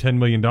gave $10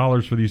 million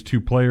for these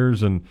 2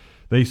 players and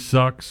they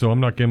suck, so I'm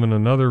not giving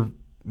another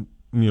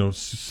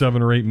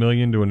 $7 or $8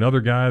 million to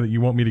another guy that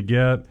you want me to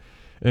get.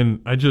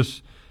 And I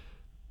just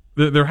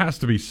there has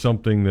to be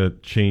something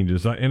that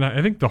changes. And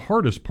I think the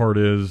hardest part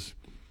is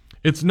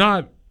it's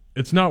not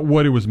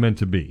what it was meant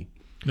to be.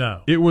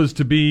 No. It was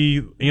to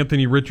be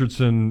Anthony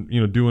Richardson,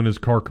 doing his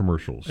car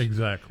commercials.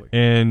 Exactly.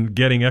 And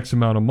getting X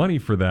amount of money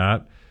for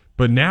that.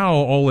 But now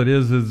all it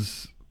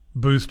is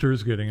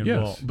boosters getting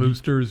involved. Yes.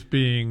 Boosters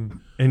being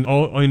and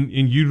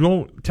you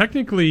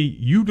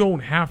don't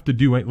have to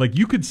do it. Like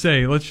you could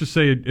say, let's just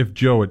say if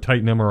Joe at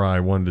Titan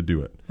MRI wanted to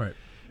do it. Right.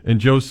 And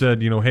Joe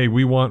said, hey,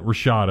 we want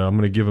Rashada. I'm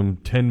going to give him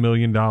 $10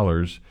 million.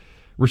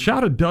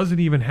 Rashada doesn't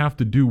even have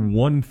to do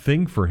one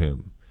thing for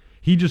him.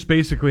 He just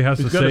basically has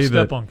to say that he's got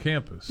to step on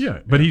campus. Yeah,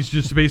 but he's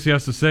just basically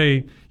has to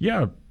say,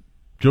 yeah,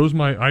 Joe's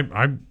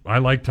I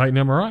like Titan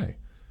MRI,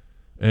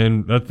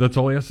 and that's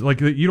all he has to,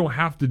 like. You don't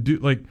have to do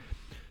like.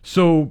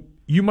 So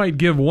you might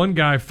give one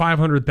guy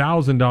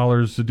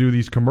 $500,000 to do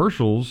these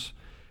commercials,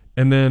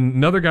 and then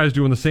another guy's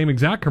doing the same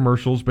exact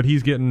commercials, but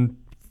he's getting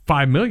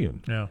 $5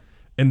 million. Yeah.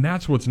 And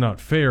that's what's not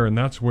fair, and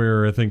that's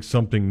where I think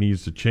something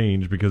needs to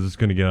change because it's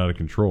going to get out of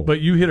control. But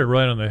you hit it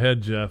right on the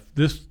head, Jeff.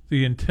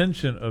 The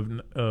intention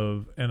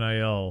of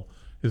NIL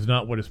is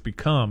not what it's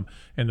become,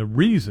 and the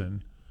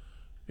reason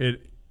the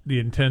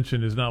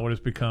intention is not what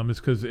it's become is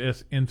because the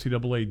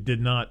NCAA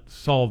did not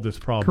solve this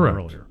problem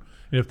earlier.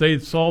 And if they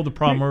had solved the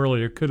problem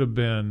earlier, it could have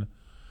been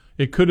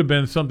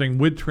something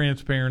with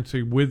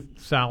transparency, with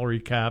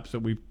salary caps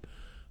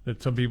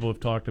that some people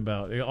have talked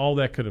about. All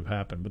that could have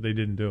happened, but they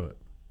didn't do it.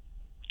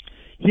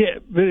 Yeah,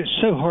 but it's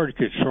so hard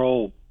to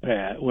control,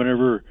 Pat.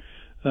 Whenever,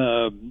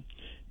 who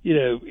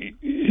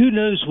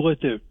knows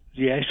what the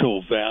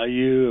actual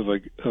value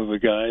of a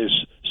guy's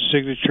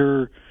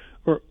signature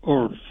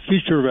or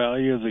future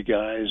value of the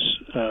guy's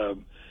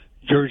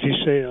jersey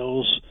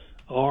sales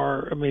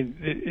are. I mean,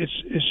 it's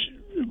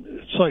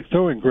like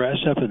throwing grass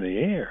up in the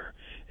air.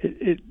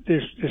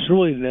 There's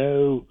really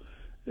no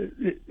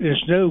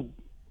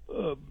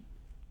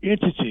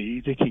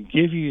entity that can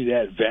give you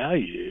that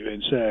value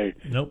and say,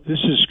 nope, this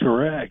is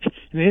correct.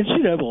 And the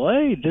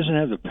NCAA doesn't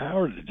have the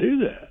power to do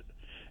that.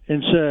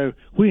 And so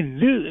we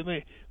knew,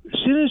 as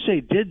soon as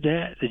they did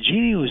that, the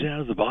genie was out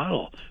of the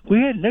bottle.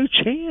 We had no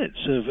chance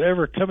of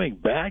ever coming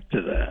back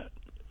to that.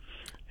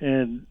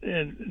 And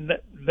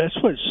that's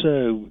what's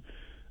so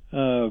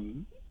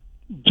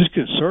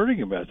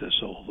disconcerting about this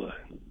whole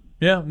thing.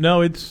 Yeah,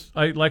 no,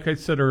 like I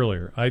said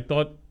earlier, I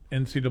thought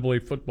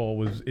NCAA football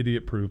was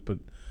idiot-proof, but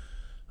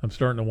I'm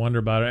starting to wonder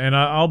about it. And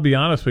I'll be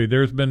honest with you,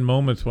 there's been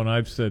moments when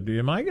I've said,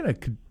 am I going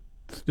to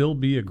still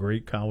be a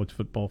great college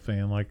football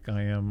fan like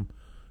I am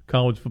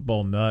college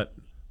football nut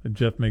that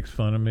Jeff makes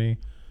fun of me?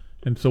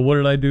 And so what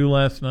did I do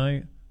last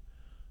night?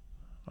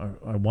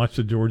 I watched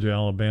the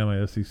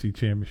Georgia-Alabama SEC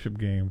championship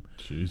game.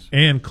 Jeez.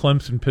 And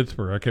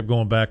Clemson-Pittsburgh. I kept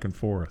going back and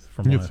forth.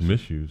 You have some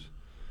issues.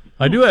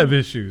 I do have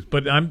issues,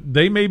 but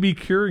they may be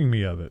curing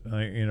me of it,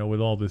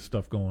 with all this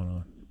stuff going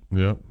on.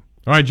 Yep.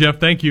 All right, Jeff,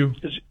 thank you.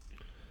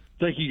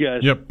 Thank you, guys.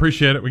 Yep,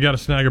 appreciate it. We got to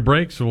snag a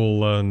break, so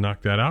we'll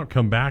knock that out,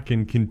 come back,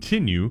 and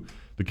continue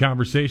the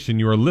conversation.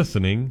 You are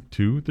listening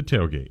to The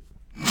Tailgate.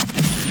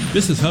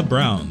 This is Hub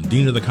Brown,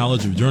 Dean of the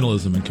College of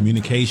Journalism and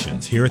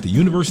Communications here at the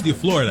University of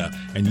Florida,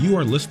 and you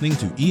are listening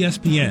to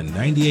ESPN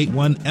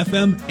 98.1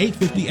 FM,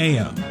 850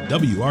 AM,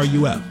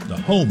 WRUF, the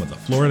home of the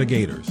Florida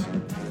Gators.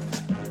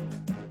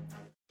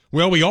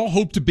 Well, we all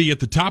hope to be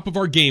at the top of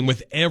our game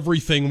with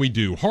everything we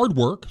do. Hard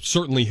work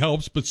certainly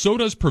helps, but so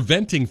does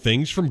preventing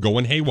things from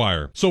going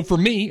haywire. So for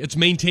me, it's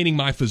maintaining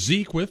my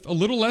physique with a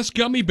little less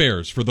gummy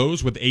bears. For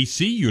those with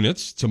AC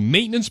units, it's a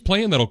maintenance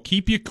plan that'll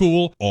keep you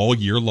cool all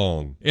year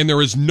long. And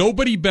there is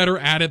nobody better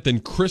at it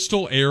than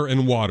Crystal Air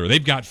and Water.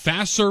 They've got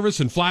fast service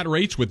and flat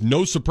rates with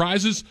no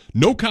surprises,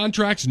 no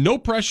contracts, no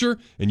pressure,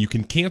 and you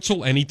can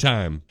cancel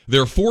anytime.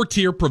 Their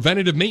 4-tier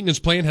preventative maintenance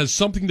plan has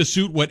something to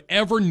suit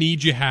whatever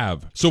need you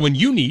have. So when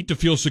you need to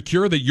feel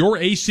secure that your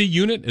AC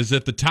unit is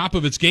at the top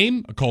of its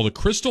game, a call to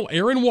Crystal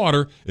Air and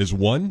Water is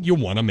one you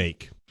want to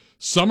make.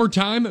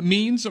 Summertime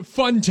means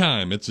fun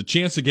time. It's a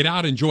chance to get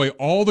out and enjoy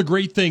all the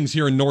great things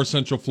here in North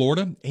Central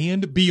Florida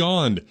and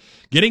beyond.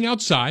 Getting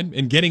outside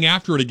and getting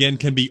after it again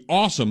can be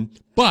awesome,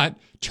 but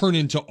turn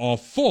into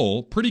off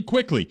full pretty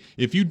quickly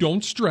if you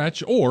don't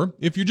stretch or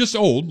if you're just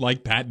old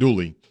like Pat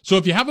Dooley. So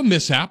if you have a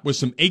mishap with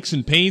some aches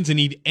and pains and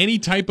need any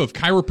type of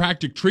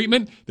chiropractic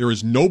treatment, there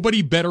is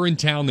nobody better in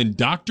town than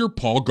Dr.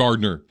 Paul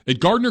Gardner. At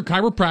Gardner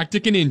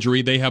Chiropractic and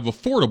Injury, they have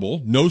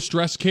affordable,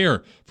 no-stress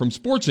care. From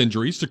sports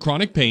injuries to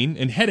chronic pain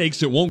and headaches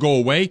that won't go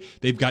away,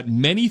 they've got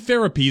many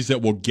therapies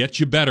that will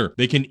get you better.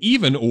 They can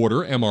even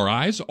order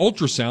MRIs,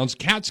 ultrasounds,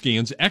 CAT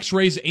scans,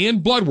 x-rays,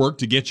 and blood work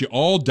to get you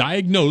all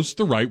diagnosed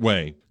the right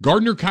way.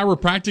 Gardner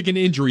Chiropractic and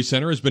Injury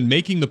Center has been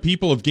making the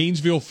people of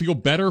Gainesville feel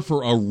better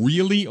for a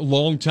really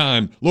long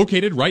time.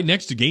 Located right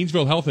next to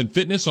Gainesville Health and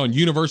Fitness on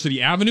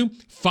University Avenue,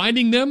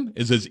 finding them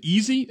is as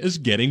easy as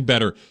getting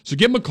better. So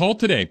give them a call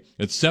today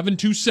at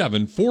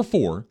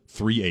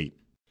 727-4438.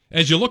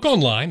 As you look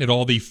online at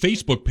all the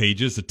Facebook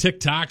pages, the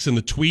TikToks, and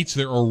the tweets,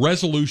 there are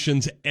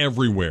resolutions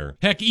everywhere.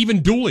 Heck,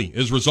 even Dooley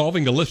is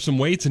resolving to lift some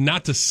weights and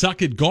not to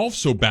suck at golf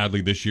so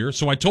badly this year.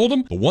 So I told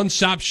him the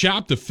one-stop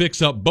shop to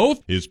fix up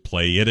both is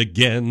Play It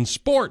Again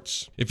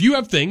Sports. If you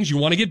have things you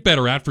want to get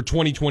better at for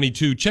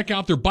 2022, check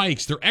out their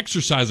bikes, their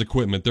exercise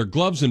equipment, their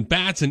gloves and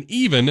bats, and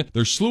even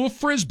their slew of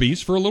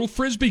Frisbees for a little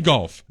Frisbee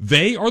golf.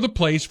 They are the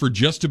place for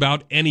just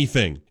about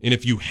anything. And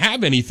if you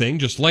have anything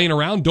just laying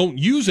around, don't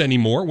use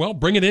anymore, well,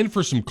 bring it in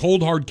for some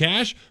cold hard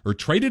cash or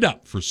trade it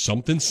up for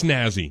something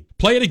snazzy.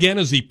 Play It Again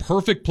is the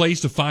perfect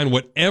place to find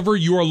whatever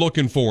you are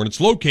looking for, and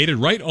it's located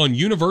right on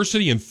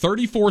University and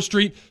 34th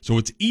Street, so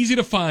it's easy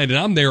to find, and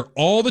I'm there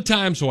all the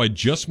time, so I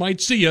just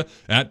might see you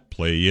at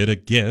Play It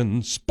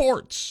Again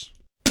Sports.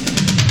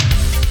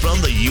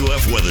 From the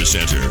UF Weather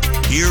Center,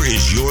 here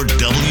is your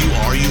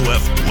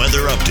WRUF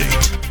weather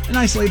update. An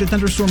isolated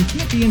thunderstorm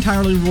can't be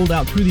entirely ruled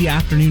out through the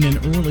afternoon and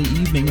early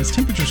evening as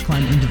temperatures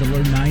climb into the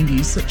low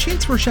 90s. The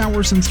chance for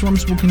showers and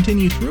storms will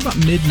continue through about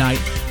midnight.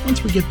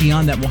 Once we get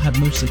beyond that, we'll have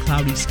mostly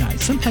cloudy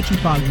skies. Some patchy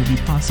fog will be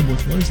possible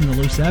with lows in the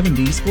low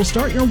 70s. We'll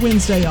start your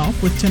Wednesday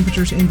off with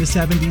temperatures in the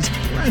 70s,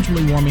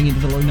 gradually warming into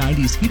the low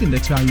 90s. Heat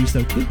index values,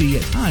 though, could be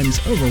at times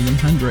over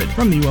 100.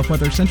 From the UF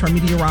Weather Center,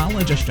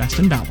 meteorologist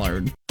Justin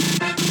Ballard.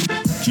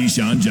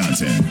 Keyshawn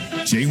Johnson,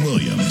 Jay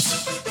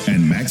Williams,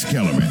 and Max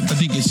Kellerman. I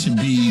think it should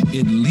be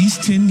at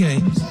least 10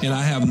 games, and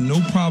I have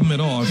no problem at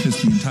all if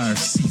it's the entire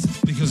season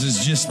because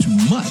it's just too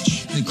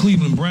much. The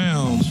Cleveland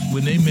Browns,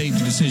 when they made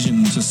the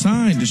decision to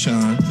sign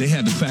Deshaun, they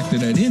had to factor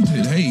that into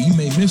it. Hey, he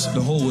may miss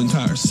the whole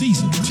entire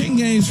season. 10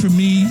 games for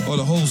me or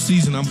the whole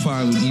season, I'm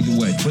fine with either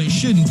way, but it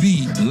shouldn't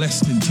be less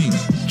than 10.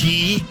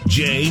 Key,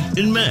 Jay,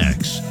 and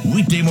Max.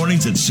 Weekday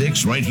mornings at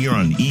 6 right here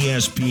on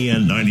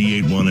ESPN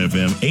 98.1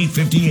 FM,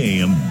 850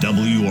 AM,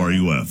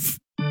 WRUF.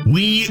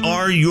 We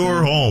are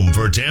your home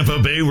for Tampa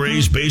Bay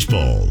Rays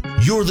baseball.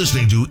 You're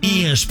listening to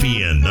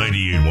ESPN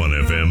 98.1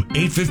 FM,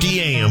 850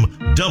 AM,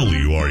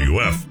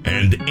 WRUF,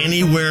 and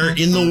anywhere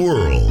in the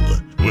world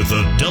with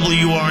the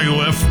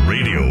WRUF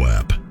radio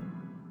app.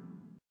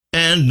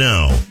 And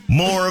now,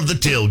 more of The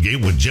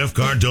Tailgate with Jeff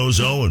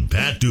Cardozo and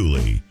Pat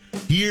Dooley.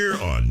 Here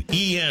on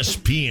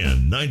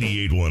ESPN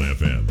 98.1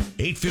 FM,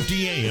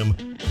 850 AM,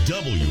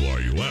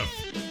 WRUF,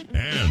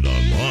 and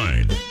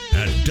online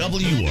at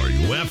WRUF.com.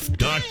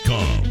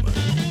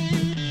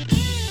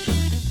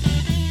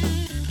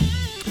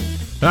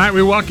 All right,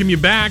 we welcome you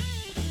back.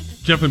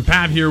 Jeff and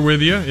Pat here with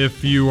you.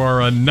 If you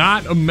are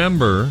not a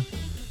member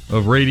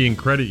of Radiant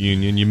Credit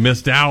Union, you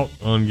missed out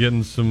on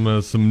getting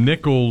some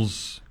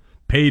nickels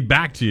paid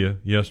back to you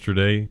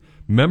yesterday.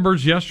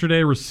 Members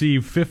yesterday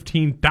received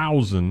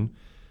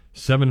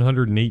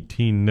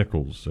 15,718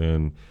 nickels.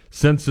 And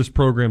since this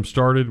program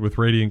started with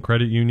Radiant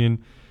Credit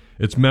Union,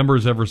 its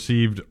members have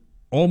received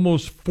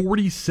almost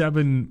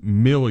 47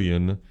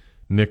 million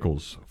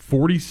nickels.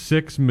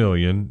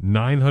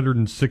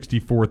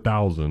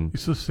 46,964,709. You're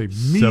supposed to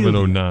say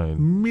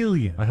million.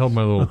 Million. I held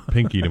my little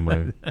pinky to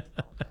my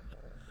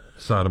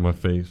side of my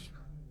face.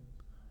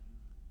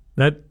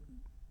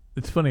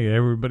 It's funny,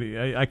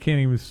 everybody. I can't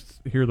even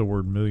hear the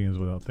word millions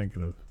without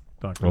thinking of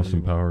Dr.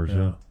 Austin Powers.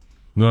 Yeah.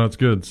 No, that's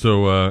good.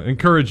 So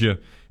encourage you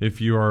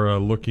if you are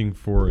looking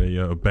for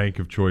a bank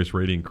of choice.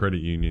 Radiant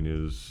Credit Union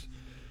is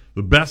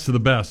the best of the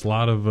best. A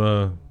lot of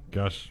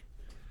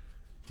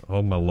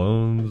all my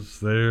loans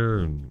there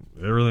and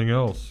everything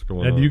else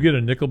going on. And do you get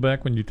a nickel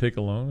back when you take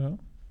a loan out?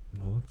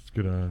 Well, that's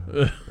good.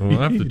 I'll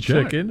have to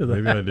check into that.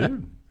 Maybe I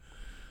do.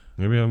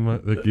 Maybe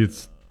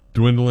it's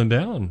dwindling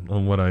down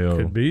on what I owe.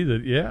 Could be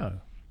that. Yeah,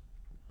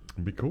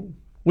 it'd be cool.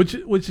 Which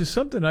is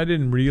something I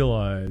didn't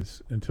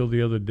realize until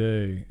the other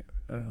day.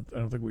 I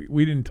don't think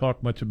we didn't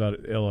talk much about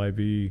it,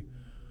 LIV.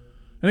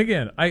 And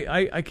again,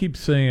 I keep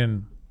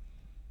saying.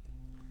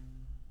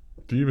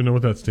 Do you even know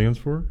what that stands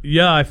for?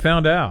 Yeah, I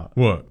found out.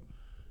 What?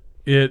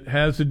 It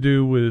has to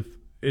do with,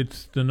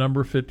 it's the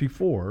number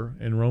 54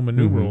 in Roman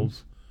numerals.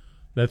 Mm-hmm.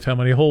 That's how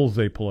many holes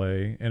they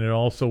play, and it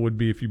also would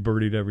be if you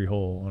birdied every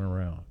hole on a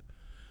round.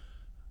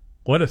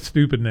 What a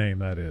stupid name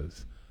that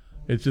is.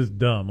 It's just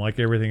dumb, like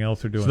everything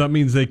else they're doing. So that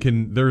means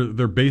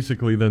they're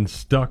basically then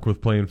stuck with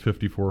playing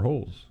 54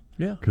 holes.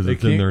 Yeah. Because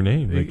it's in their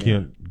name. They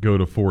can't go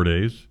to 4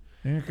 days.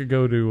 And it could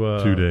go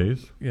to 2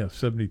 days. Yeah,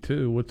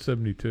 72. What's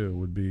 72?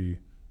 Would be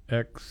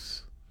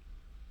X.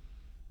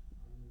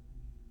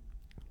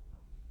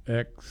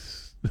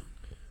 LX.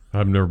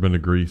 I've never been to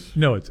Greece.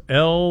 No, it's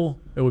L.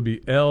 It would be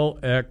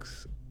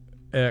LXXII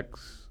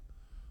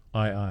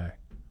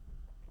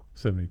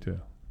 72.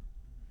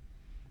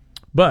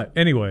 But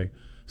anyway,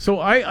 so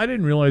I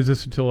didn't realize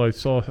this until I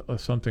saw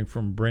something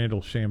from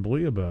Brandel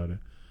Chambly about it.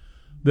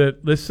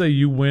 That let's say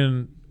you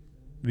win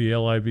the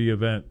LIV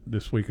event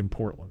this week in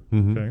Portland.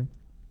 Mhm.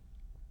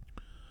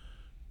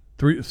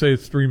 Okay, say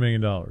it's $3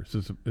 million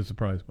is the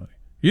prize money.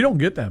 You don't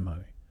get that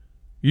money.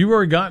 You've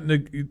already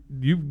gotten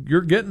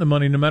you're getting the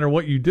money no matter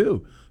what you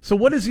do. So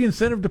what is the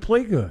incentive to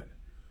play good?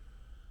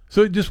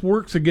 So it just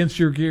works against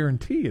your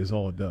guarantee is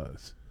all it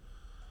does.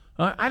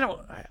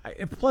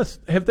 Plus,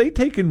 have they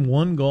taken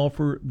one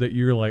golfer that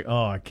you're like,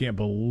 oh, I can't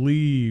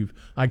believe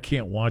I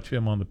can't watch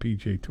him on the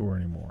PGA Tour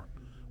anymore?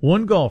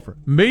 One golfer,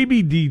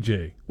 maybe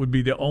DJ would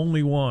be the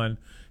only one,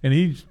 and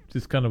he's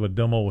just kind of a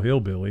dumb old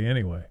hillbilly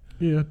anyway.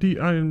 Yeah,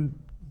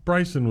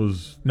 Bryson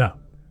was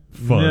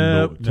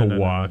fun to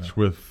watch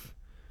with.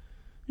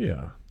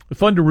 Yeah,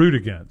 fun to root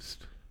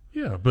against.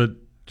 Yeah, but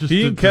just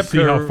to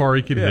see how far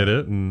he could hit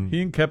it, and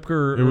he and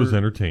Koepka, it was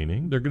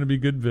entertaining. They're going to be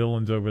good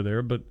villains over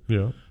there, but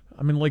yeah,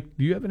 I mean, like,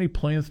 do you have any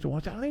plans to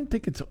watch? I don't even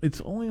think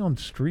it's only on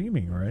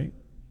streaming, right?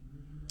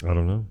 I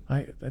don't know.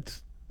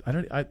 That's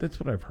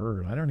what I've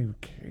heard. I don't even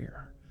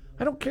care.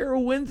 I don't care who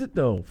wins it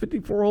though.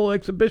 54-hole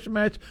exhibition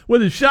match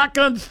with a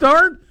shotgun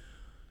start.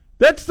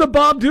 That's the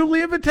Bob Dooley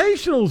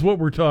Invitational is what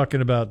we're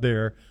talking about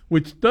there,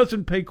 which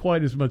doesn't pay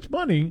quite as much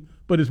money,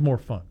 but is more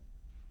fun.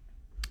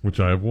 Which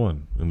I have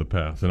won in the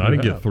past, and I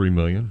didn't get $3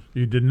 million.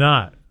 You did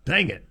not.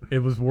 Dang it! It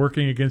was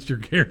working against your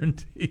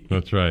guarantee.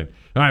 That's right.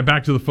 All right,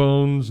 back to the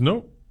phones.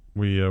 Nope.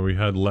 We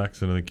had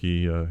Lex, and I think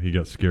he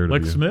got scared of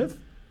you. Lex Smith,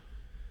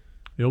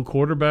 the old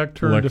quarterback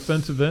turned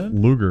defensive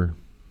end. Luger.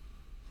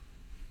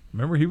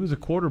 Remember, he was a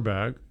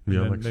quarterback.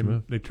 Yeah, Lex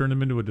Smith. They turned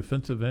him into a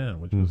defensive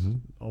end, which was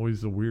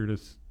always the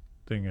weirdest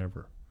thing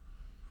ever.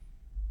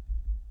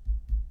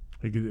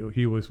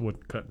 He always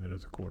wasn't cutting it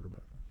as a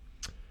quarterback.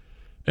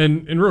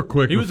 And real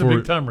quick, he was a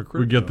big time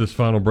recruit. We get this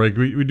final break.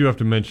 We do have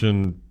to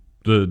mention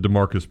the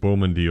DeMarcus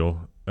Bowman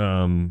deal.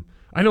 I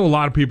know a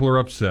lot of people are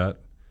upset,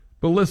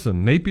 but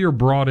listen, Napier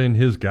brought in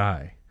his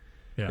guy,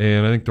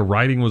 and I think the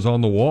writing was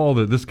on the wall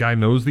that this guy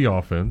knows the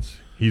offense.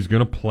 He's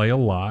going to play a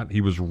lot. He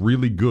was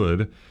really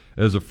good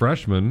as a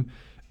freshman,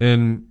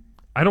 and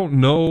I don't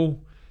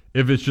know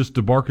if it's just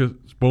DeMarcus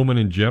Bowman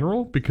in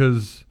general,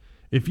 because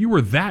if you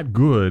were that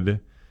good,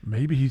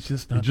 maybe he's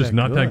just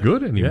not that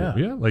good anymore.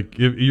 Yeah. Like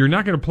if you're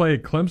not going to play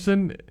at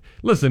Clemson.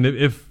 Listen,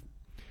 if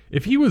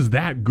he was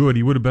that good,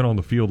 he would have been on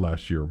the field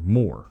last year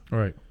more.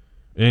 Right.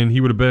 And he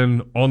would have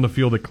been on the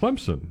field at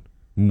Clemson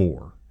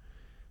more.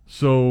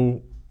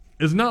 So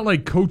it's not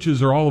like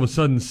coaches are all of a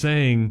sudden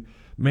saying,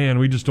 man,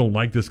 we just don't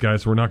like this guy,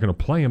 so we're not going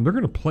to play him. They're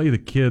going to play the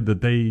kid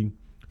that they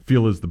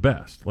feel is the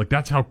best. Like,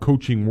 that's how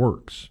coaching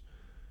works.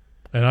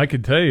 And I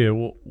can tell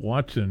you,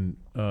 watching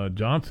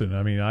Johnson,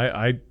 I mean,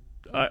 I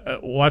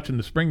watching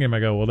the spring game, I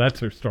go, well,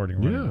 that's their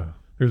starting running back.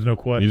 There's no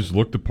question. He just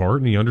looked the part,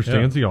 and he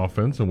understands the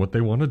offense and what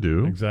they want to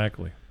do.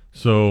 Exactly.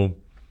 So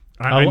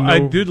I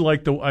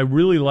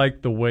really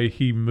liked the way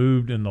he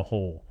moved in the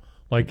hole.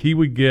 Like he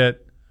would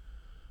get,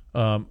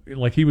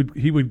 he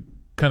would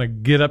kind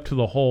of get up to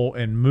the hole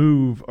and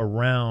move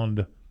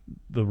around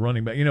the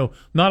running back. You know,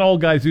 not all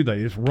guys do that.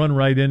 They just run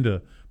right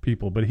into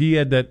people, but he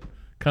had that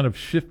kind of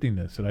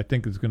shiftiness that I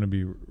think is going to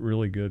be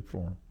really good for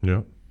him.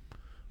 Yeah.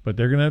 But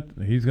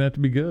he's gonna have to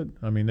be good.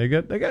 I mean, they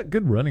got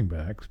good running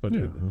backs, but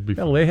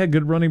they had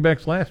good running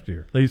backs last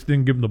year. They just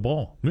didn't give them the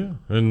ball. Yeah,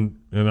 and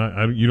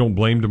you don't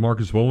blame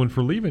DeMarcus Bowman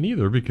for leaving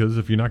either, because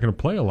if you're not going to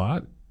play a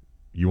lot,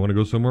 you want to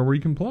go somewhere where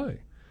you can play.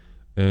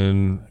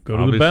 And go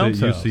to the bounce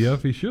house.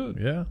 UCF, he should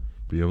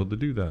be able to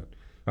do that.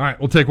 All right,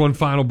 we'll take one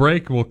final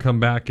break. We'll come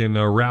back and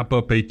wrap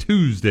up a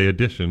Tuesday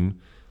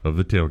edition of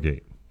The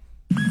Tailgate.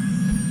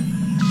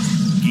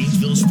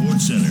 Gainesville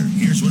Sports Center.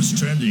 Here's what's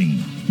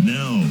trending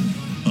now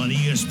on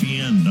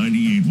ESPN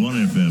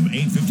 98.1 FM,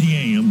 850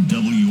 AM,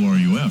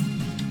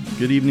 WRUF.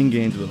 Good evening,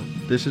 Gainesville.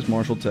 This is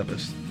Marshall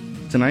Tempest.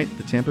 Tonight,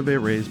 the Tampa Bay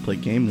Rays play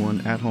Game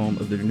 1 at home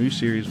of their new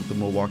series with the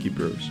Milwaukee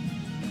Brewers.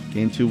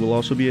 Game 2 will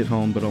also be at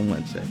home, but on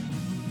Wednesday.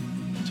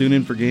 Tune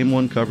in for Game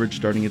 1 coverage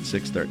starting at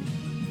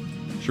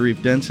 6:30.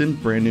 Sharif Denson,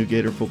 brand new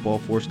Gator football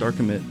 4-star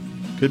commit,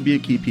 could be a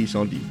key piece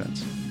on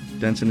defense.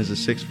 Denson is a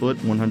 6-foot,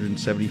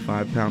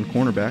 175-pound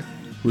cornerback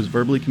who is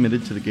verbally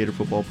committed to the Gator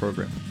football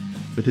program.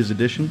 With his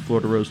addition,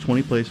 Florida rose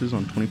 20 places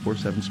on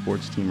 24/7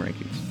 Sports team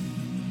rankings.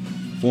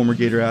 Former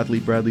Gator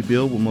athlete Bradley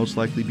Beal will most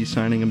likely be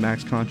signing a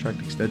max contract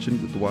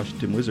extension with the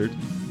Washington Wizards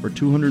for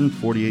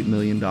 $248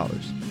 million.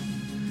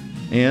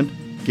 And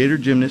Gator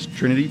gymnast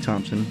Trinity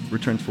Thompson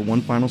returns for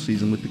one final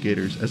season with the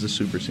Gators as a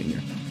super senior.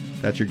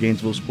 That's your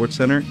Gainesville Sports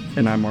Center,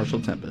 and I'm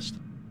Marshall Tempest.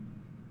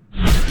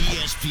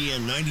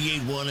 ESPN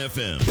 98.1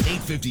 FM,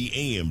 850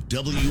 AM,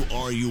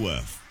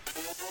 WRUF.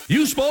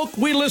 You spoke,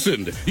 we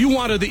listened. You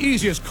wanted the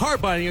easiest car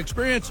buying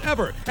experience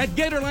ever. At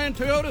Gatorland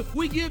Toyota,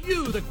 we give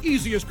you the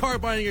easiest car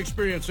buying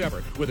experience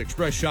ever. With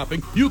Express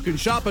Shopping, you can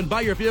shop and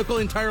buy your vehicle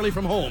entirely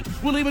from home.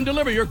 We'll even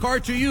deliver your car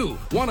to you.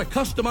 Want a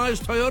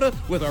customized Toyota?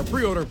 With our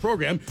pre-order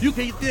program, you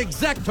can get the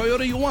exact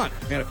Toyota you want.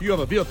 And if you have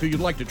a vehicle you'd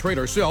like to trade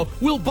or sell,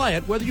 we'll buy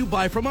it whether you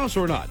buy from us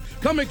or not.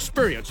 Come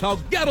experience how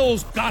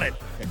Gatto's got it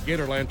at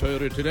Gatorland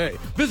Toyota today.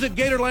 Visit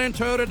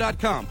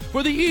GatorlandToyota.com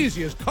for the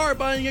easiest car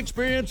buying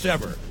experience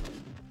ever.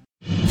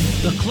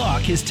 The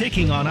clock is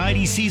ticking on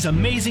IDC's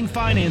amazing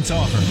finance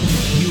offer.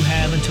 You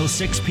have until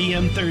 6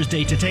 p.m.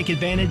 Thursday to take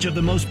advantage of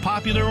the most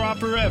popular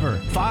offer ever.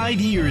 5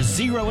 years,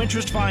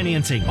 zero-interest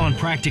financing on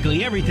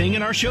practically everything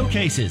in our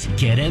showcases.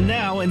 Get in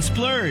now and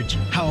splurge.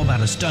 How about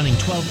a stunning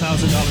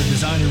 $12,000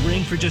 designer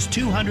ring for just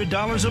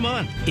 $200 a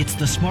month? It's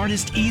the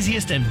smartest,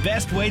 easiest, and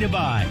best way to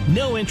buy.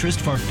 No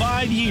interest for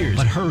 5 years.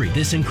 But hurry,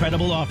 this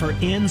incredible offer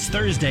ends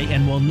Thursday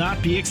and will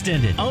not be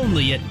extended.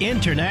 Only at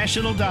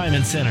International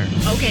Diamond Center.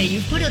 Okay,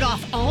 you've put it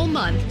off all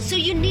month, so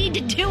you need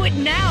to do it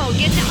now.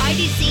 Get to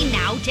IDC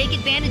now. Take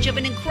advantage of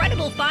an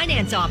incredible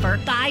finance offer.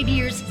 5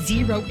 years,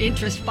 zero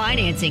interest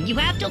financing. You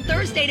have till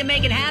Thursday to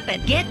make it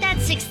happen. Get that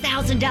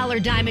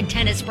 $6,000 diamond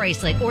tennis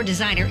bracelet or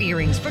designer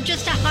earrings for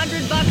just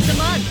 $100 a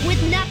month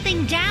with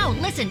nothing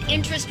down. Listen,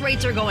 interest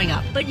rates are going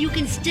up, but you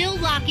can still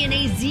lock in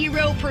a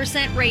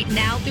 0% rate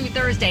now through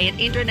Thursday at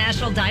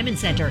International Diamond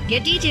Center.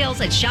 Get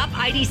details at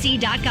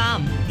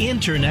shopidc.com.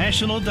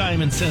 International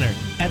Diamond Center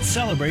at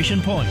Celebration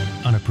Point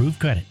on approved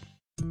credit.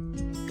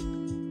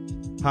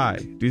 Hi,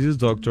 this is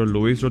Dr.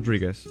 Luis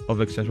Rodriguez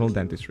of Exceptional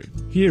Dentistry.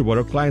 Hear what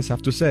our clients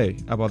have to say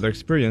about their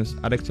experience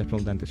at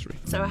Exceptional Dentistry.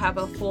 So I have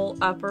a full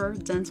upper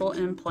dental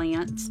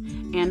implant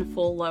and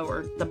full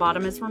lower. The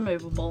bottom is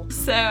removable.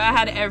 So I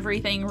had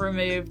everything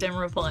removed and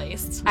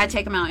replaced. I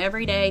take them out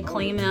every day,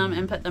 clean them,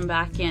 and put them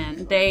back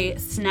in. They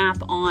snap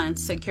on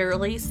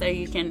securely so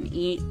you can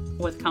eat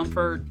with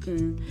comfort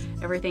and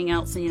everything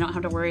else, and you don't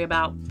have to worry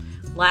about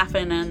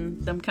laughing and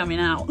them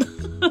coming out.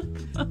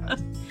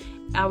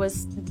 I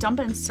was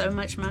dumping so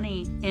much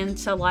money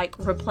into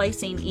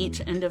replacing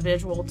each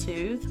individual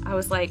tooth. I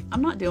was like,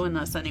 I'm not doing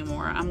this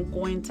anymore. I'm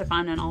going to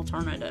find an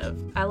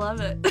alternative. I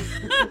love it.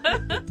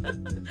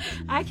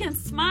 I can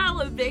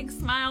smile a big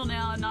smile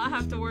now and not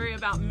have to worry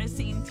about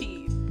missing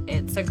teeth.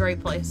 It's a great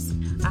place.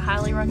 I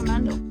highly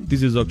recommend them.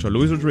 This is Dr.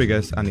 Luis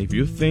Rodriguez, and if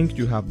you think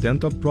you have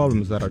dental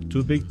problems that are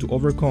too big to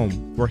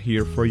overcome, we're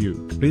here for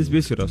you. Please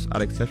visit us at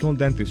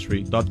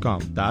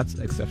exceptionaldentistry.com. That's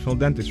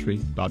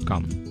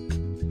exceptionaldentistry.com.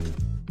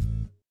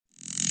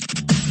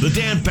 The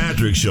Dan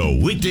Patrick Show,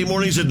 weekday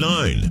mornings at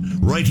 9,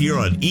 right here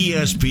on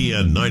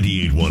ESPN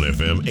 98.1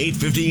 FM,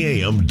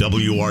 850 AM,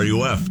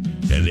 WRUF,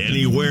 and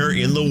anywhere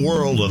in the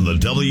world on the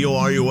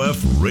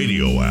WRUF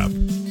radio app.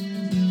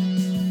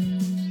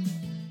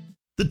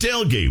 The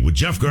Tailgate with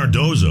Jeff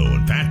Cardozo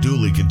and Pat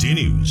Dooley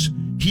continues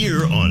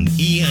here on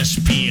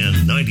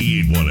ESPN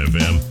 98.1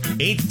 FM,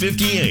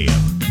 850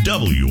 AM,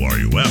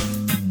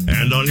 WRUF,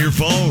 and on your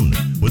phone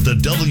with the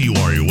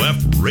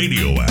WRUF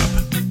radio app.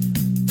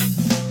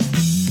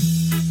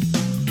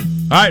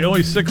 All right,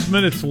 only 6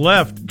 minutes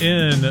left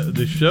in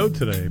the show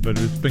today, but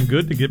it's been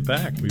good to get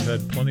back. We've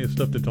had plenty of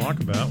stuff to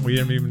talk about. We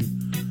didn't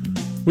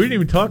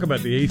even talk about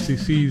the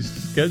ACC's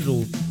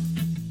schedule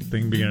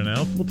thing being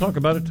announced. We'll talk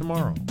about it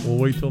tomorrow. We'll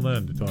wait till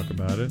then to talk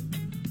about it.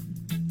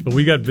 But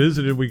we got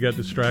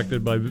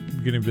distracted by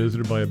getting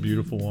visited by a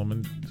beautiful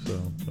woman, so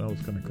that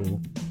was kind of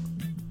cool.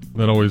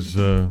 That always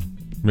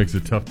makes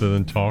it tough to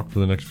then talk for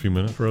the next few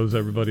minutes. Throws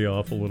everybody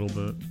off a little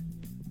bit.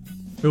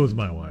 It was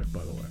my wife,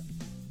 by the way.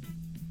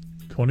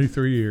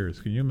 23 years.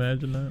 Can you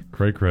imagine that?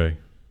 Cray cray.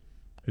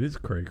 It is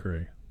cray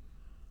cray.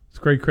 It's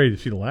cray cray that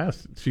she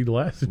lasted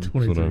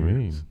 23 That's what I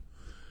mean. years.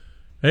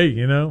 Hey,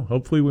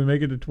 hopefully we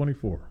make it to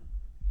 24.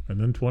 And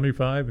then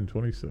 25 and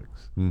 26.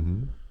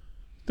 Mm-hmm.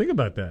 Think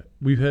about that.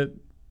 We've had,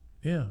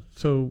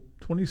 so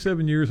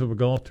 27 years of a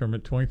golf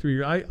tournament, 23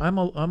 years. I'm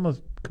a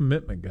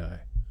commitment guy.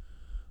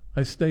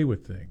 I stay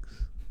with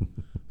things.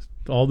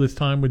 All this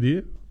time with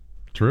you.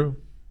 True.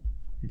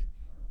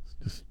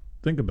 Just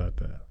think about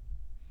that.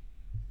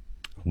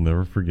 I'll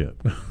never forget,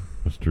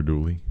 Mr.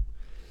 Dooley.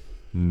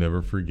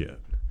 Never forget.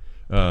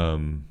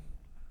 And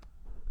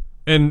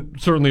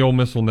certainly Ole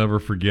Miss will never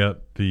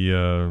forget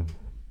the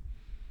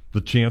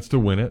chance to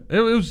win it.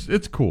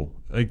 It's cool.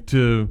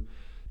 To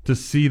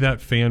see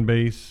that fan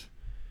base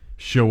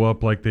show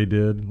up like they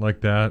did, like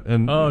that.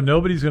 And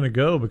nobody's going to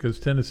go because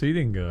Tennessee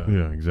didn't go.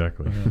 Yeah,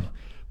 exactly. Yeah.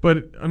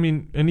 But I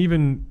mean, and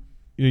even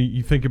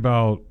you think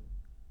about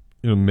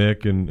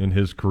Mick and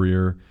his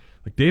career.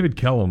 Like David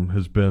Kellum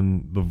has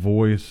been the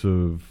voice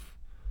of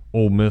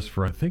Ole Miss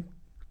for I think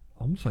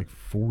almost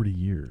 40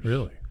 years.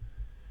 Really?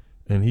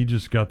 And he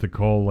just got to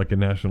call a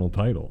national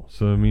title.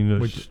 So I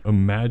mean,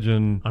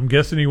 imagine. I'm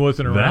guessing he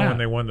wasn't around when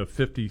they won the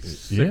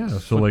 56. Yeah,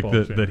 so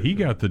that he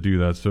got to do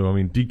that. So I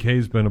mean,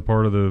 DK's been a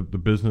part of the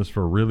business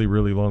for a really,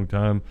 really long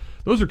time.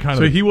 Those are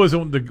kind of he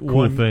wasn't the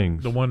cool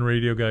things. The one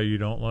radio guy you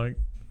don't like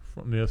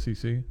from the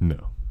SEC? No,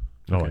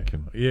 I like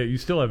him. Yeah, you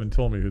still haven't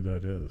told me who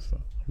that is. So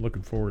I'm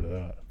looking forward to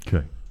that.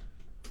 Okay.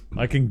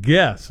 I can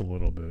guess a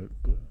little bit.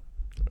 But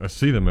I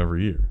see them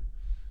every year.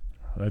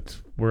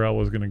 That's where I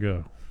was going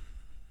to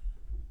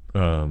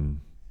go.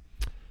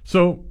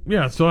 So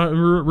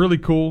really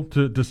cool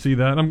to see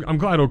that. I'm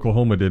glad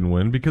Oklahoma didn't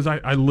win because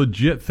I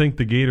legit think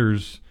the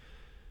Gators,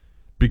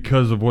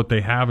 because of what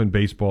they have in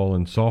baseball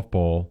and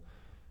softball,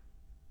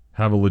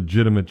 have a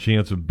legitimate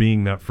chance of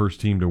being that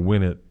first team to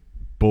win it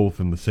both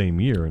in the same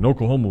year. And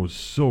Oklahoma was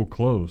so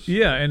close.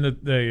 Yeah, and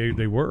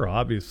they were,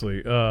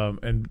 obviously.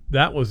 And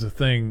that was the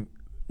thing.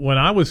 When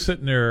I was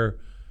sitting there,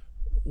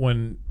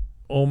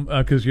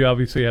 because you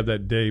obviously have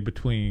that day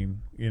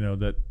between,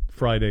 that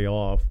Friday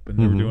off, and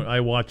they were doing. I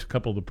watched a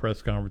couple of the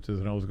press conferences,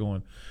 and I was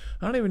going,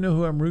 I don't even know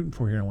who I'm rooting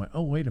for here. And I went,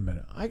 oh, wait a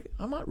minute,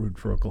 I'm not rooting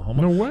for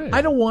Oklahoma. No way.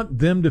 I don't want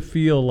them to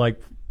feel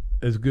like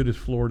as good as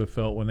Florida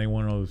felt when they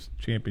won those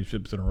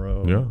championships in a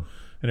row. Yeah,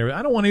 and everything.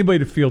 I don't want anybody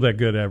to feel that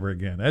good ever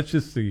again. That's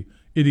just the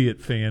idiot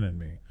fan in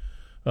me.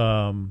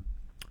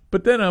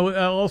 But then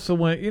I also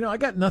went, I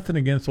got nothing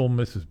against Ole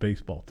Miss's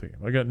baseball team.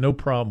 I got no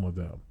problem with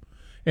them,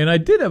 and I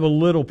did have a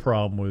little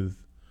problem with.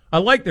 I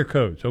like their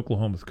coach,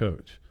 Oklahoma's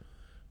coach.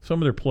 Some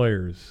of their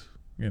players,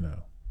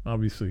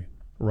 obviously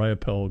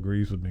Riopelle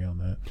agrees with me on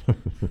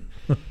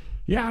that.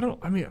 Yeah,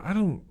 I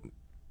don't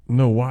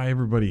know why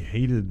everybody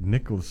hated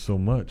Nicholas so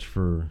much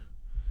for,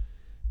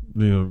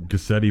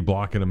 Gassetti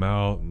blocking him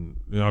out, and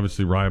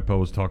obviously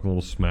Riopelle was talking a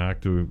little smack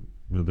to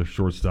the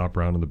shortstop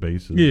round of the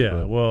bases.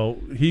 Yeah, well,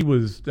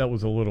 that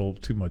was a little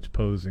too much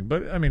posing.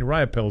 But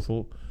Riopelle's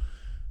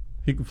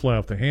he can fly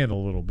off the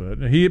handle a little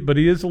bit. But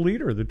he is a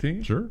leader of the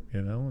team. Sure.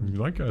 You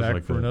like guys back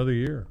like for that. another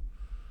year.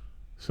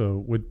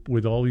 So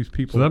with all these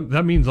people, so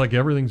that means like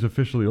everything's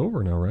officially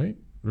over now, right?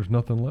 There's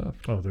nothing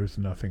left. Oh, there's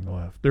nothing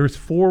left. There's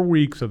 4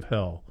 weeks of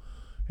hell,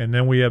 and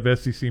then we have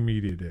SEC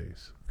Media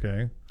Days.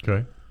 Okay.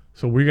 Okay.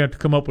 So we got to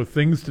come up with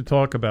things to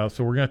talk about.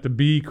 So we're going to have to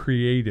be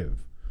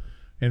creative.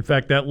 In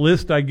fact, that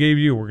list I gave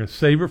you, we're going to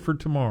save it for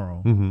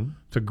tomorrow. Mm-hmm.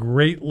 It's a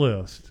great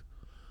list.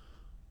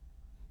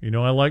 I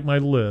like my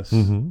list.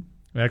 Mm-hmm.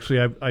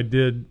 Actually, I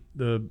did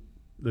the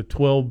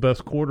 12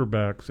 best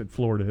quarterbacks at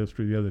Florida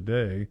history the other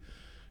day.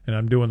 And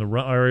I'm doing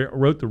I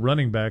wrote the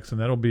running backs, and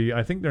that'll be.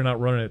 I think they're not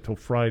running it till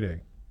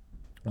Friday,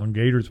 on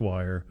Gators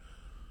Wire.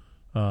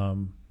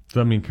 Does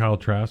that mean Kyle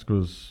Trask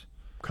was?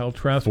 Kyle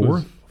Trask fourth?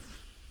 was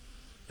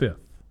 5th.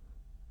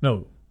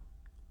 No,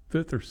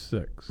 5th or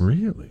 6th.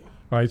 Really?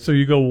 All right. So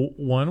you go.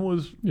 One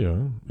was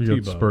You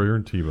Tebow. got Spurrier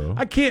and Tebow.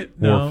 I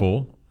can't.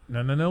 Warfel.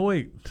 No.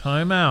 Wait.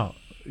 Time out.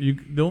 You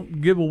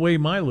don't give away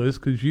my list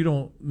because you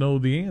don't know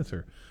the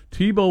answer.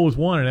 Tebow was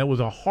 1, and that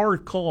was a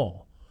hard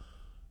call.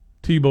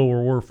 Tebow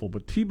or Warfel,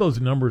 but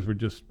Tebow's numbers were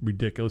just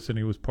ridiculous, and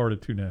he was part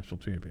of 2 national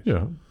championships.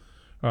 Yeah.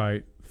 All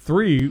right.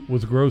 3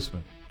 was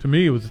Grossman. To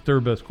me, it was the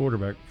 3rd best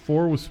quarterback.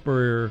 4 was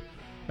Spurrier.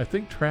 I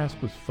think Trask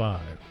was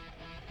 5.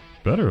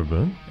 Better have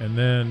been. And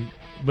then,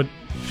 but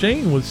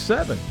Shane was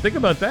 7. Think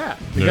about that.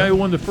 The guy who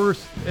won the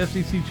first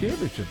SEC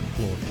championship in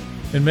Florida,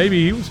 and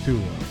maybe he was too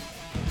low.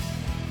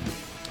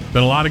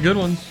 Been a lot of good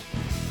ones.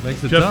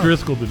 Makes it Jeff tough.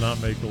 Driscoll did not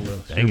make the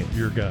list. Dang it.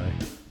 Your guy.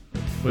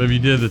 But if you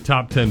did the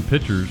top 10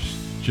 pitchers,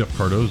 Jeff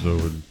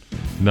Cardozo would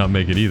not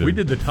make it either. We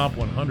did the top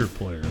 100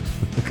 players.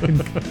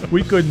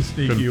 We couldn't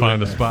sneak Couldn't you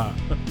find in a there. spot.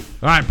 All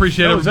right,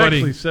 appreciate That was everybody.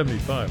 actually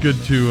 75. Good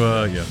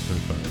to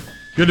 75.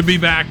 Good to be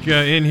back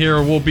in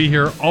here. We'll be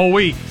here all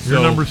week. You're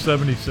So number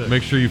 76.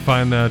 make sure you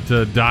find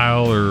that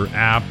dial or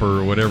app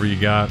or whatever you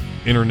got,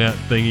 internet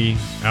thingy,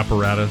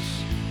 apparatus.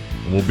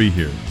 And we'll be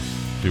here.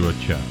 Do a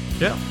chat.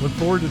 Yeah, look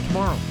forward to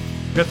tomorrow.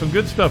 Got some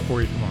good stuff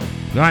for you tomorrow.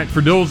 All right,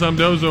 for Dills, I'm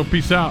Dozo.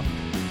 Peace out.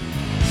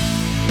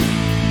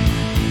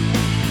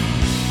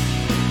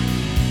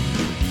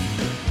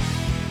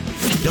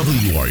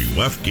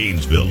 WRUF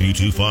Gainesville,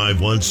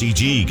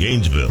 U251CG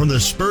Gainesville, from the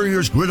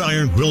Spurrier's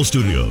Gridiron Grill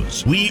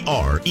Studios. We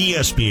are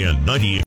ESPN 98.